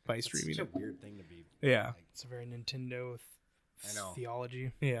story by That's streaming such it. a weird thing to be. Yeah, Like, It's a very Nintendo I know.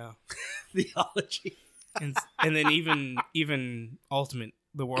 theology. yeah, theology. and then even Ultimate,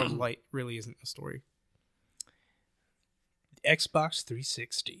 the World of Light really isn't a story. Xbox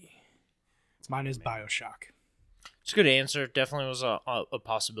 360. Mine is BioShock. It's a good answer. Definitely was a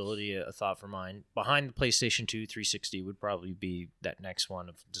possibility, a thought for mine. Behind the PlayStation 2, 360 would probably be that next one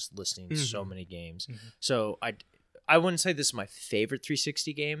of just listing so many games. So I wouldn't say this is my favorite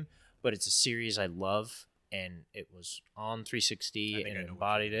 360 game, but it's a series I love, and it was on 360 I think and I know what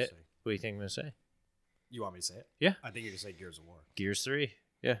embodied you're it. gonna say. What do you think I'm going to say? You want me to say it? Yeah. I think you're going to say Gears of War. Gears 3.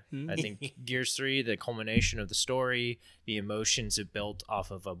 Yeah. I think Gears 3, the culmination of the story, the emotions it built off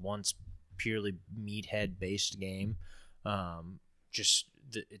of a once purely meathead based game.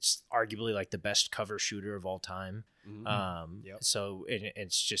 It's arguably like the best cover shooter of all time. Yep. So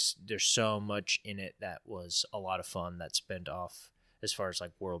it's just, there's so much in it that was a lot of fun that spent off as far as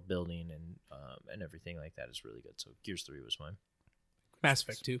like world building and everything like that is really good. So Gears 3 was mine. Mass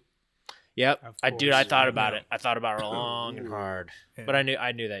Effect 2. Yep. Of I course. thought about it. I thought about it long and hard, Yeah. but I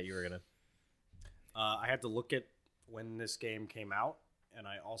knew that you were going to. I had to look at when this game came out, and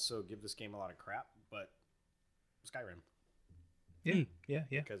I also give this game a lot of crap, but Skyrim. Yeah.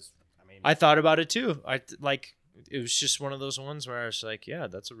 Because, I mean, I thought about it too. It was just one of those ones where I was like, yeah,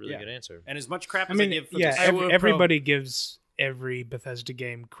 that's a really Yeah. good answer. and as much crap I as mean, I give for yeah, this, I would everybody gives every Bethesda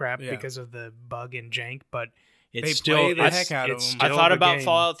game crap Yeah. because of the bug and jank, but it's They still play the it's- heck out of it's them. I still thought the about game.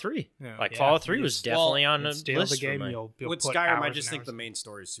 Fallout 3. Yeah. Like Yeah. Fallout 3 was It's- definitely on the It's still list the game. for mine. You'll with put Skyrim, I hours just and think hours the in. main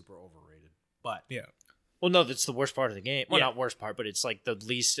story is super overrated. But Yeah. Well, no, that's the worst part of the game. Well, Yeah. not worst part, but it's like the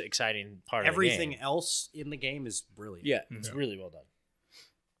least exciting part everything of the game. else in the game is brilliant. Yeah, it's really well done.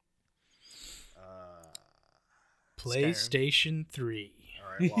 PlayStation 3.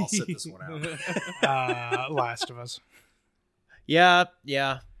 All right, well, I'll sit this one out. Last of Us. Yeah.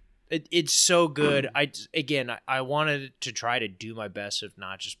 It's so good. I wanted to try to do my best of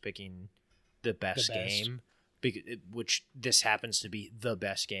not just picking the best game, which this happens to be the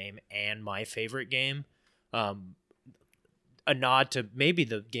best game and my favorite game. A nod to maybe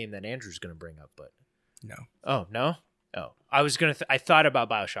the game that Andrew's going to bring up, but No. oh no, I was gonna. I thought about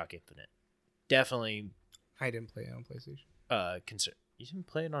BioShock Infinite. Definitely. I didn't play it on PlayStation. You didn't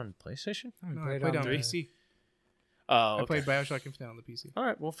play it on PlayStation? No, I played played on on the- PC. Oh, I okay. played BioShock Infinite on the PC. All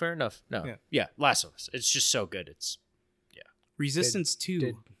right, well, fair enough. No, Yeah. Last of Us. It's just so good. It's Resistance 2.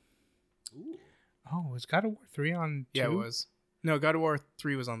 did- Oh, was God of War 3 on 2? Yeah, it was. No, God of War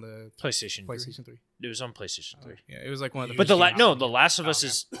 3 was on the PlayStation. PlayStation 3. It was on PlayStation 3. Yeah, it was like one of the But first games. The Last of Us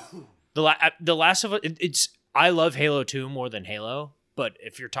is the Last of Us. It's I love Halo 2 more than Halo. But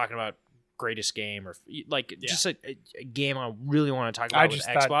if you're talking about greatest game or like just a game I really want to talk about I with just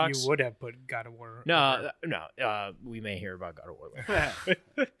Xbox. thought you would have put God of War. No. We may hear about God of War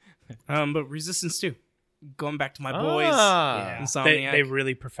later. But Resistance 2. Going back to my boys. Ah. Insomniac. They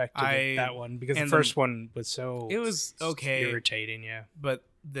really perfected I- that one because the and first one was so It was okay. irritating. Yeah, But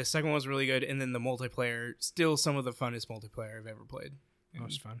the second one was really good. And then the multiplayer, still some of the funnest multiplayer I've ever played. it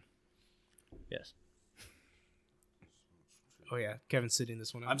was fun. Yes. Oh, yeah. Kevin's sitting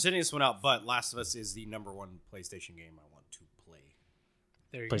this one out. I'm sitting this one out, but Last of Us is the number one PlayStation game I want to play.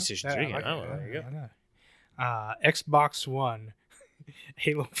 There you PlayStation go. 3 I like game. Oh, it. there you go. I like it. Xbox One,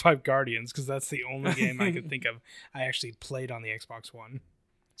 Halo 5 Guardians, because that's the only game I could think of I actually played on the Xbox One.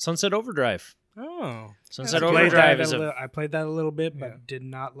 Sunset Overdrive. Oh. Sunset I played Overdrive that is I played that a little bit, but Yeah. did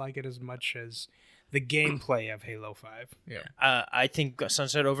not like it as much as the gameplay of Halo 5. Yeah. I think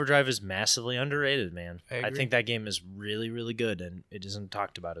Sunset Overdrive is massively underrated, man. I I agree. think that game is really, really good, and it isn't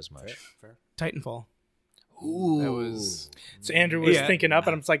talked about as much. Fair. Titanfall. Ooh, That was. So Andrew was Yeah. thinking up,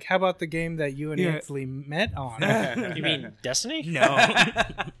 and I was like, "How about the game that you and Yeah. Anthony met on?" You mean Destiny? No.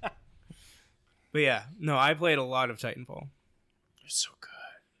 But yeah, no, I played a lot of Titanfall. It's so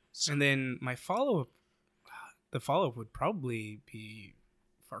good. And then my follow-up, the follow-up would probably be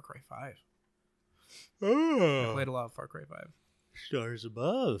Far Cry 5. I played a lot of Far Cry 5. Stars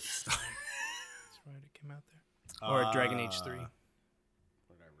above. That's right, it came out there. Or Dragon Age 3. What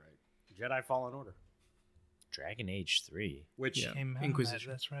did I write? Jedi Fallen Order. Dragon Age 3. Which Yeah. Came out, Inquisition.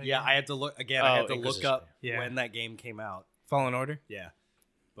 That's right. I had to look again. I Oh, had to look Inquisition. up Yeah. when that game came out. Fallen Order? Yeah,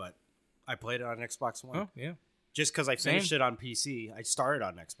 but I played it on Xbox One Oh, yeah. just because I finished Same. it on PC. I started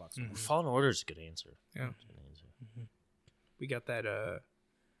on Xbox One. Fallen Order is a good answer. Yeah. Good answer. We got that,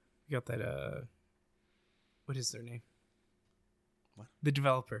 what is their name? What? The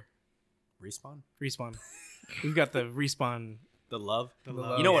developer. Respawn. Respawn. We've got the Respawn. The love.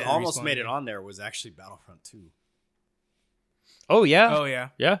 love. You know what Yeah. almost Respawn, made it yeah. on there was actually Battlefront 2 Oh yeah, Oh, yeah.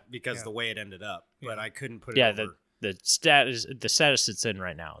 yeah, because Yeah. the way it ended up. But Yeah. I couldn't put it yeah. over. The status it's in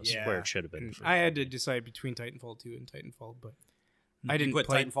right now is Yeah. where it should have been. I had to decide between Titanfall 2 and Titanfall, but I You didn't put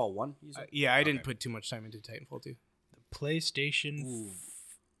play. Titanfall 1? You said? Yeah, I didn't Okay. put too much time into Titanfall 2. PlayStation Ooh,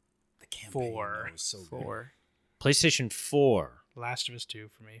 the campaign 4. though was so good. 4. PlayStation 4. Last of Us 2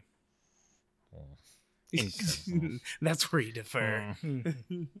 for me. That's where you defer.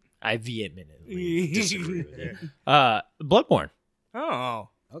 I vehemently disagree with it. Bloodborne Oh,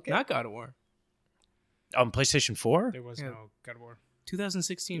 Okay. not God of War. on PlayStation 4. There was Yeah. no God of War.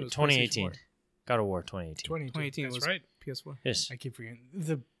 2016 was 2018. PlayStation 4. God of War 2018. 2018 2018 That's was right. PS4. Yes. I keep forgetting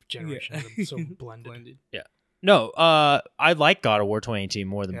the generations are so blended. No, I like God of War 2018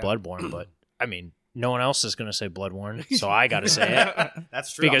 more than Yeah. Bloodborne, but I mean, no one else is going to say Bloodborne, so I got to say it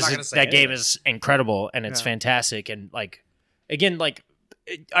That's true. I'm because not gonna say that game anything. is incredible and it's Yeah. fantastic. And like, again, like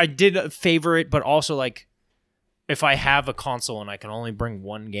I did favor it, but also like, if I have a console and I can only bring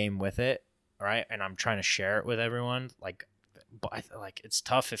one game with it, right, and I'm trying to share it with everyone, like, like it's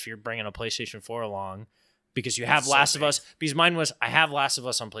tough if you're bringing a PlayStation 4 along because you have so Last of big. Us. Because mine was I have Last of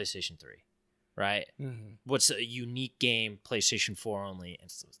Us on PlayStation 3, right? Mhm. What's a unique game, PlayStation 4 only?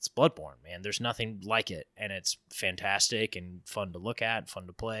 It's Bloodborne, man. There's nothing like it, and it's fantastic and fun to look at, fun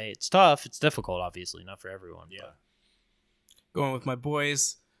to play. It's tough, it's difficult, obviously, not for everyone. Yeah. but- Going with my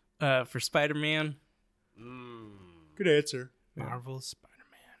boys for Spider-Man. Good answer. Marvel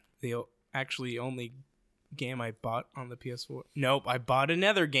Spider-Man. The actually only game I bought on the PS4. Nope, I bought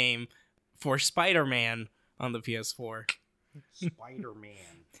another game for Spider-Man on the PS4,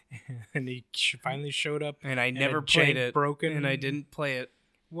 Spider-Man. And he finally showed up. and I in never a played jank it. broken and I didn't play it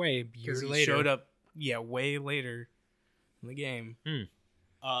way because years he later. showed up. Yeah, way later in the game.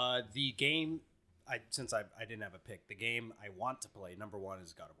 The game, since I didn't have a pick, the game I want to play, number one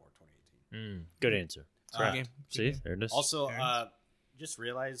is God of War 2018. Good answer. Good game. See, there it is. Also, Fair. just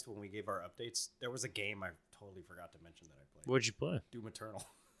realized when we gave our updates, there was a game I totally forgot to mention that I played. What'd you play? Doom Eternal.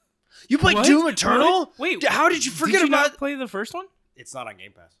 You played What? Doom Eternal? What? Wait, How did you forget did you about? not play the first one? It's not on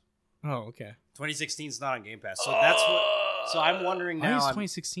Game Pass. Oh, okay. 2016 is not on Game Pass, so that's what. So I'm wondering Why now. is I'm-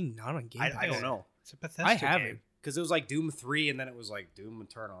 2016 not on Game Pass? I don't know It's a Bethesda I have game. it. because it was like Doom 3, and then it was like Doom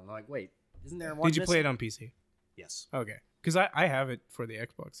Eternal. I'm like, wait, isn't there one? Did you play missing? it on PC? Yes. Okay, because I have it for the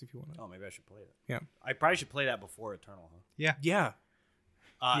Xbox if you want to. Oh, maybe I should play it. Yeah. I probably should play that before Eternal. Huh? Yeah,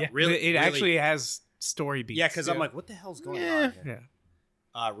 Yeah. Really, it actually has story beats. Yeah, because I'm like, what the hell's going on here?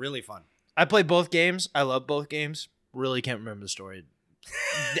 yeah. Really fun. I played both games. I love both games. Really can't remember the story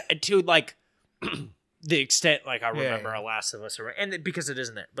to like the extent like I remember yeah. a Last of Us, and because it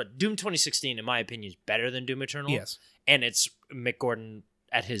isn't there. But Doom 2016, in my opinion, is better than Doom Eternal. Yes. and it's Mick Gordon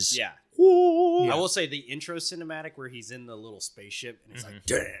at his Yeah. Yeah. I will say the intro cinematic where he's in the little spaceship and it's like, Mm-hmm.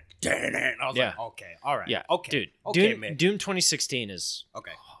 dun, dun, dun. I was Yeah. like, okay, all right. Yeah, Okay. dude. Okay, Doom, Mick. Doom 2016 is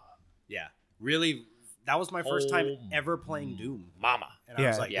Okay. Yeah. Really, that was my first time Oh, ever playing Doom. mama. And I Yeah.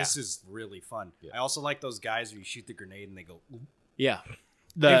 was like, Yeah. this is really fun. I also like those guys where you shoot the grenade and they go, oop. Yeah.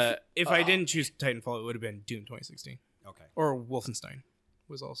 If I didn't choose Titanfall, it would have been Doom 2016 Okay. or Wolfenstein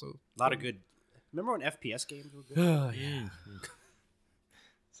was also A lot of good. Remember when FPS games were good? yeah.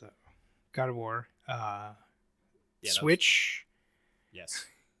 So, God of War, that was- Switch, Yes.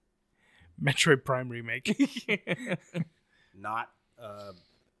 Metroid Prime remake. Not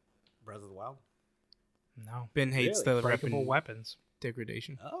Breath of the Wild. No, Ben hates Really? the breakable weapon weapons.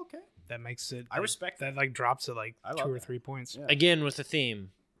 degradation. Oh, okay. That makes it. I respect that. Like drops it like I 2 love or that. 3 points. Yeah. Again with the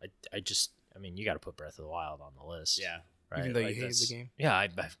theme, I just I mean, you got to put Breath of the Wild on the list. Yeah. Right? Even though Like, you hated that's- the game. Yeah, I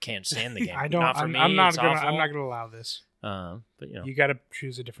can't stand the game. I don't. Not for me. I'm not it's gonna. awful. I'm not gonna allow this. But you know, You got to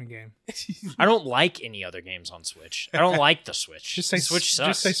choose a different game. I don't like any other games on Switch. I don't like the Switch. Just say Switch sucks.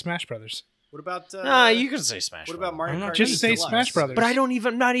 Just say Smash Brothers. What about? Nah, you can say Smash. What about Brothers. Mario Kart? Just 8 say Deluxe? Smash Brothers. But I don't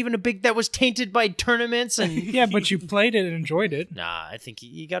even. Not even a big. That was tainted by tournaments and. Yeah, but you played it and enjoyed it. Nah, I think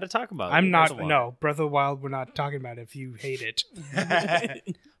you got to talk about it. I'm Breath not. of the Wild. No, Breath of the Wild. We're not talking about it if you hate it.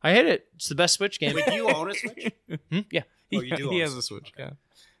 I hate it. It's the best Switch game. Wait, do you own a Switch? Yeah. Oh, you do. He own has a a Switch. Okay. Yeah.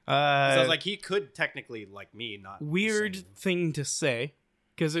 So I was like, he could technically, like me, not. be Weird saying- thing to say,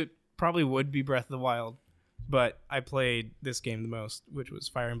 because it probably would be Breath of the Wild, but I played this game the most, which was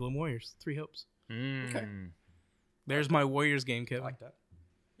Fire Emblem Warriors: Three Hopes. Okay. There's my Warriors game, I Kevin. like that.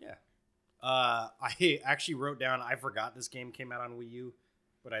 Yeah. I actually wrote down. I forgot this game came out on Wii U,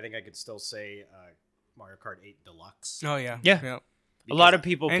 but I think I could still say Mario Kart 8 Deluxe. Oh yeah, Yeah. A lot of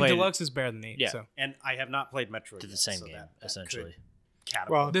people And played Deluxe is better than 8. Yeah. So And I have not played Metroid. to the yet, same so game that essentially. could catapult.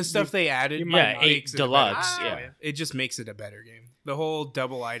 Well, the stuff they added, you might Yeah, not. 8 makes it a better Deluxe. game. Yeah. It just makes it a better game. The whole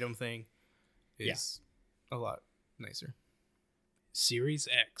double item thing is a lot nicer. Series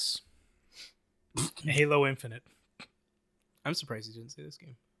X. Halo Infinite. I'm surprised you didn't say this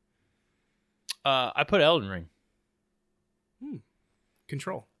game. I put Elden Ring.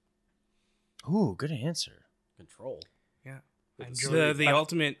 Control. Ooh, good answer. Control. Yeah. I With enjoyed The it, but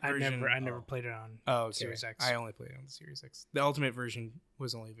ultimate I version. never played it on okay. Series X. I only played it on the Series X. The ultimate version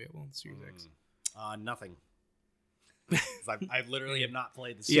was only available on the Series X. Nothing. 'Cause I literally have not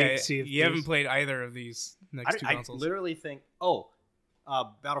played the Yeah, Sea of you haven't Thieves. played either of these next two I consoles. literally think,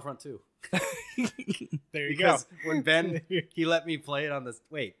 Battlefront 2. There you Because go. when Ben, he let me play it on this.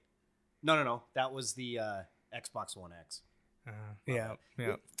 Wait. No. That was the Xbox One X. yeah.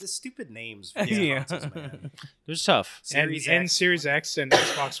 The stupid names. Yeah. Consoles, man. It was tough. And Series X and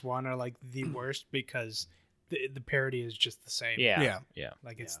Xbox One are like the worst because the parity is just the same. Yeah. Yeah.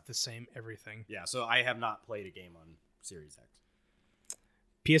 Like it's the same everything. Yeah, so I have not played a game on Series X.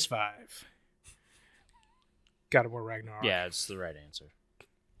 PS5. God of War Ragnarok. Yeah, it's the right answer.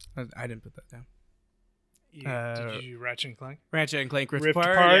 I didn't put that down. Did you Ratchet and Clank? Ratchet and Clank Rift, Rift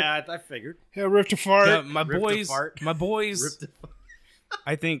Apart. Apart. Yeah, I figured. Yeah, Rift Apart. Yeah, my Rift boys. Apart. My boys. Ripped it.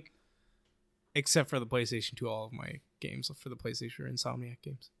 I think, except for the PlayStation 2, all of my games for the PlayStation are Insomniac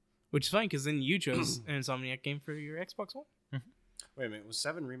games. Which is fine, because then you chose an Insomniac game for your Xbox One. Wait a minute, was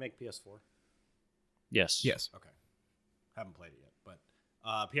 7 Remake PS4? Yes. Yes. Okay. Haven't played it yet, but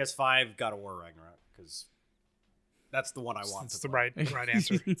PS5 God of War Ragnarok, because that's the one I want It's to the play. right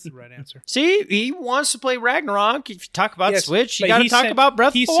answer. It's the right answer. See, he wants to play Ragnarok. If you talk about Yes, Switch, you but got to he talk said- about Breath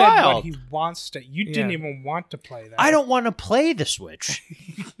of He the said Wild. what he wants to. You didn't Yeah. even want to play that. I don't want to play the Switch.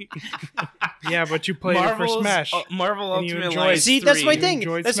 Yeah, but you played it for Smash. Marvel And you Ultimate enjoyed- Alliance See, that's 3. my You thing.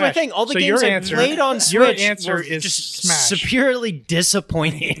 enjoyed That's my Smash. thing. All the So games your I answer- played on your Switch answer were is just Smash. superiorly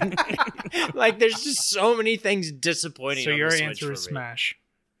disappointing. Like, there's just so many things disappointing. So on your the Switch answer for is me. Smash.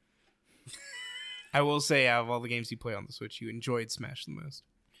 I will say, out of all the games you play on the Switch, you enjoyed Smash the most.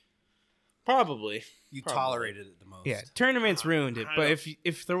 Probably. You Probably. tolerated it the most. Yeah, tournaments ruined it. I But don't-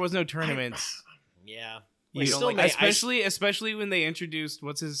 if there was no tournaments, Yeah. you I don't still like, may- I- especially when they introduced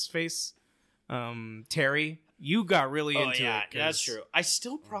what's his face, Terry. You got really Oh, into yeah, it. 'cause- that's true. I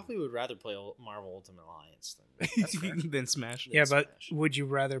still probably would rather play Marvel Ultimate Alliance than than Smash. Yeah, but Smash. would you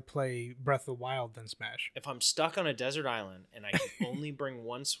rather play Breath of the Wild than Smash? If I'm stuck on a desert island and I can only bring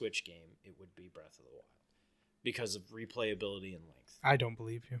one Switch game, it would be Breath of the Wild because of replayability and length. I don't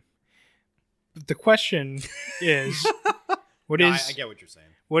believe you. But the question is, what No, is I get what you're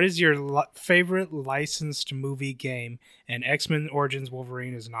saying. what is your favorite licensed movie game? And X-Men Origins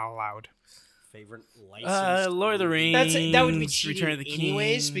Wolverine is not allowed. Favorite licensed Lord of the movie? Rings. That would be Return cheating of the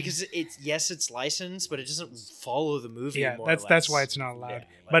anyways King. because it's licensed, but it doesn't follow the movie. Yeah, more or that's why less. it's not allowed.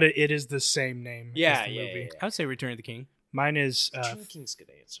 Yeah, But it is the same name. yeah, as the yeah, movie. yeah, I would say Return of the King. Mine is Return of the King's a good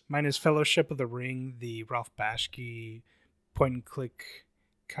answer. mine is Fellowship of the Ring, the Ralph Bashki point and click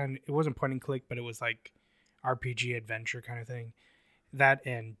kind. It wasn't point and click, but it was like RPG adventure kind of thing. That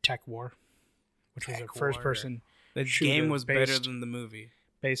and Tech War, which was a Tech first War. person The shooter game was better based- than the movie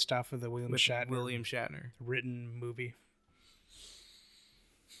based off of the William with Shatner William Shatner. written movie.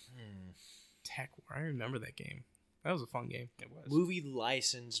 Tech War. I remember that game. That was a fun game. It was. Movie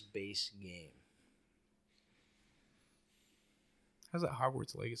license based game. How's that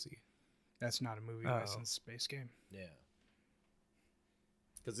Hogwarts Legacy? That's not a movie Oh. licensed space game. Yeah.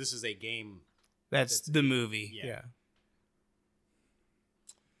 Because this is a game. That's the movie. yeah. Yeah.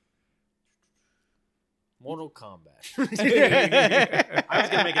 Mortal Kombat. I was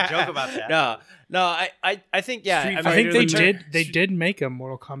gonna make a joke about that. No. I think Street I Fighter think they the did. They did make a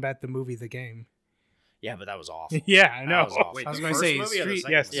Mortal Kombat the movie, the game. Yeah, but that was awful. Yeah, I know. That was awful. Wait, I was the going to first say movie or the Street,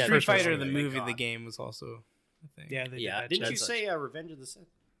 second Yes, one? yeah, Street the first Fighter one, the thank movie, God. the game was also a thing. Yeah, they did Yeah, that. Didn't you That's say Revenge of the Sith?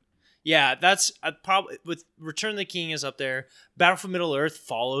 Yeah, that's probably with Return of the King is up there. Battle for Middle Earth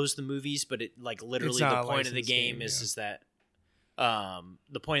follows the movies, but it like literally It's the not a point of the licensed game game, is yeah. that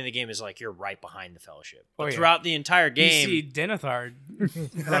the point of the game is like you're right behind the Fellowship. But Oh, yeah. throughout the entire game, You see Denethor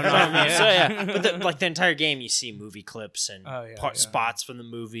run So, off, yeah, but like the entire game, you see movie clips and Oh, yeah, yeah. spots from the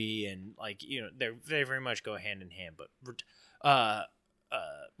movie, and like they very much go hand in hand. But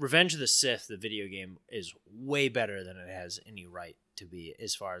Revenge of the Sith, the video game, is way better than it has any right to be.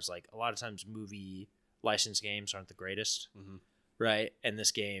 As far as like a lot of times, movie licensed games aren't the greatest, right? And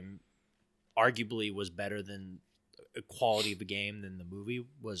this game, arguably, was better than quality of a game than the movie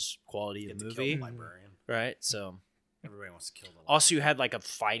was quality of the Kill movie, the librarian. right? So. Everybody wants to kill the librarian. Also, you had like a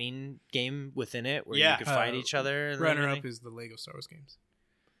fighting game within it where Yeah. you could fight each other. And Runner up everything. is the Lego Star Wars games.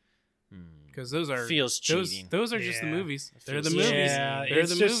 Hmm. Because those are Feels cheating. Those are just the Yeah. movies. They're the feels movies. Yeah, They're it's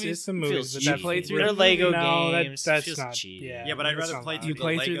the just movies. it's the movies. Feels but cheap. that- Play through They're the Lego No, games. that's Feels not. cheating. Yeah, but I'd that's rather not play allowed. through You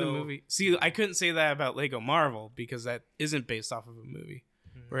play through the Lego- movie. See, I couldn't say that about Lego Marvel because that isn't based off of a movie.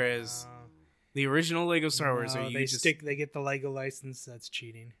 Whereas the original Lego Star Wars, No, are you they just They get the Lego license. That's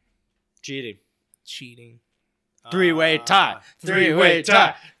cheating. Cheating. cheating. Three-way tie. Three-way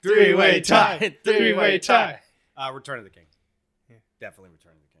tie. Three-way tie. Three-way tie. Return of the King. Yeah. Definitely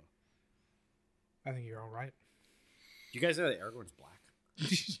Return of the King. I think you're all right. Do you guys know that Aragorn's black?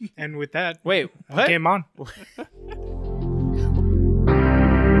 And with that, Wait, what? game on.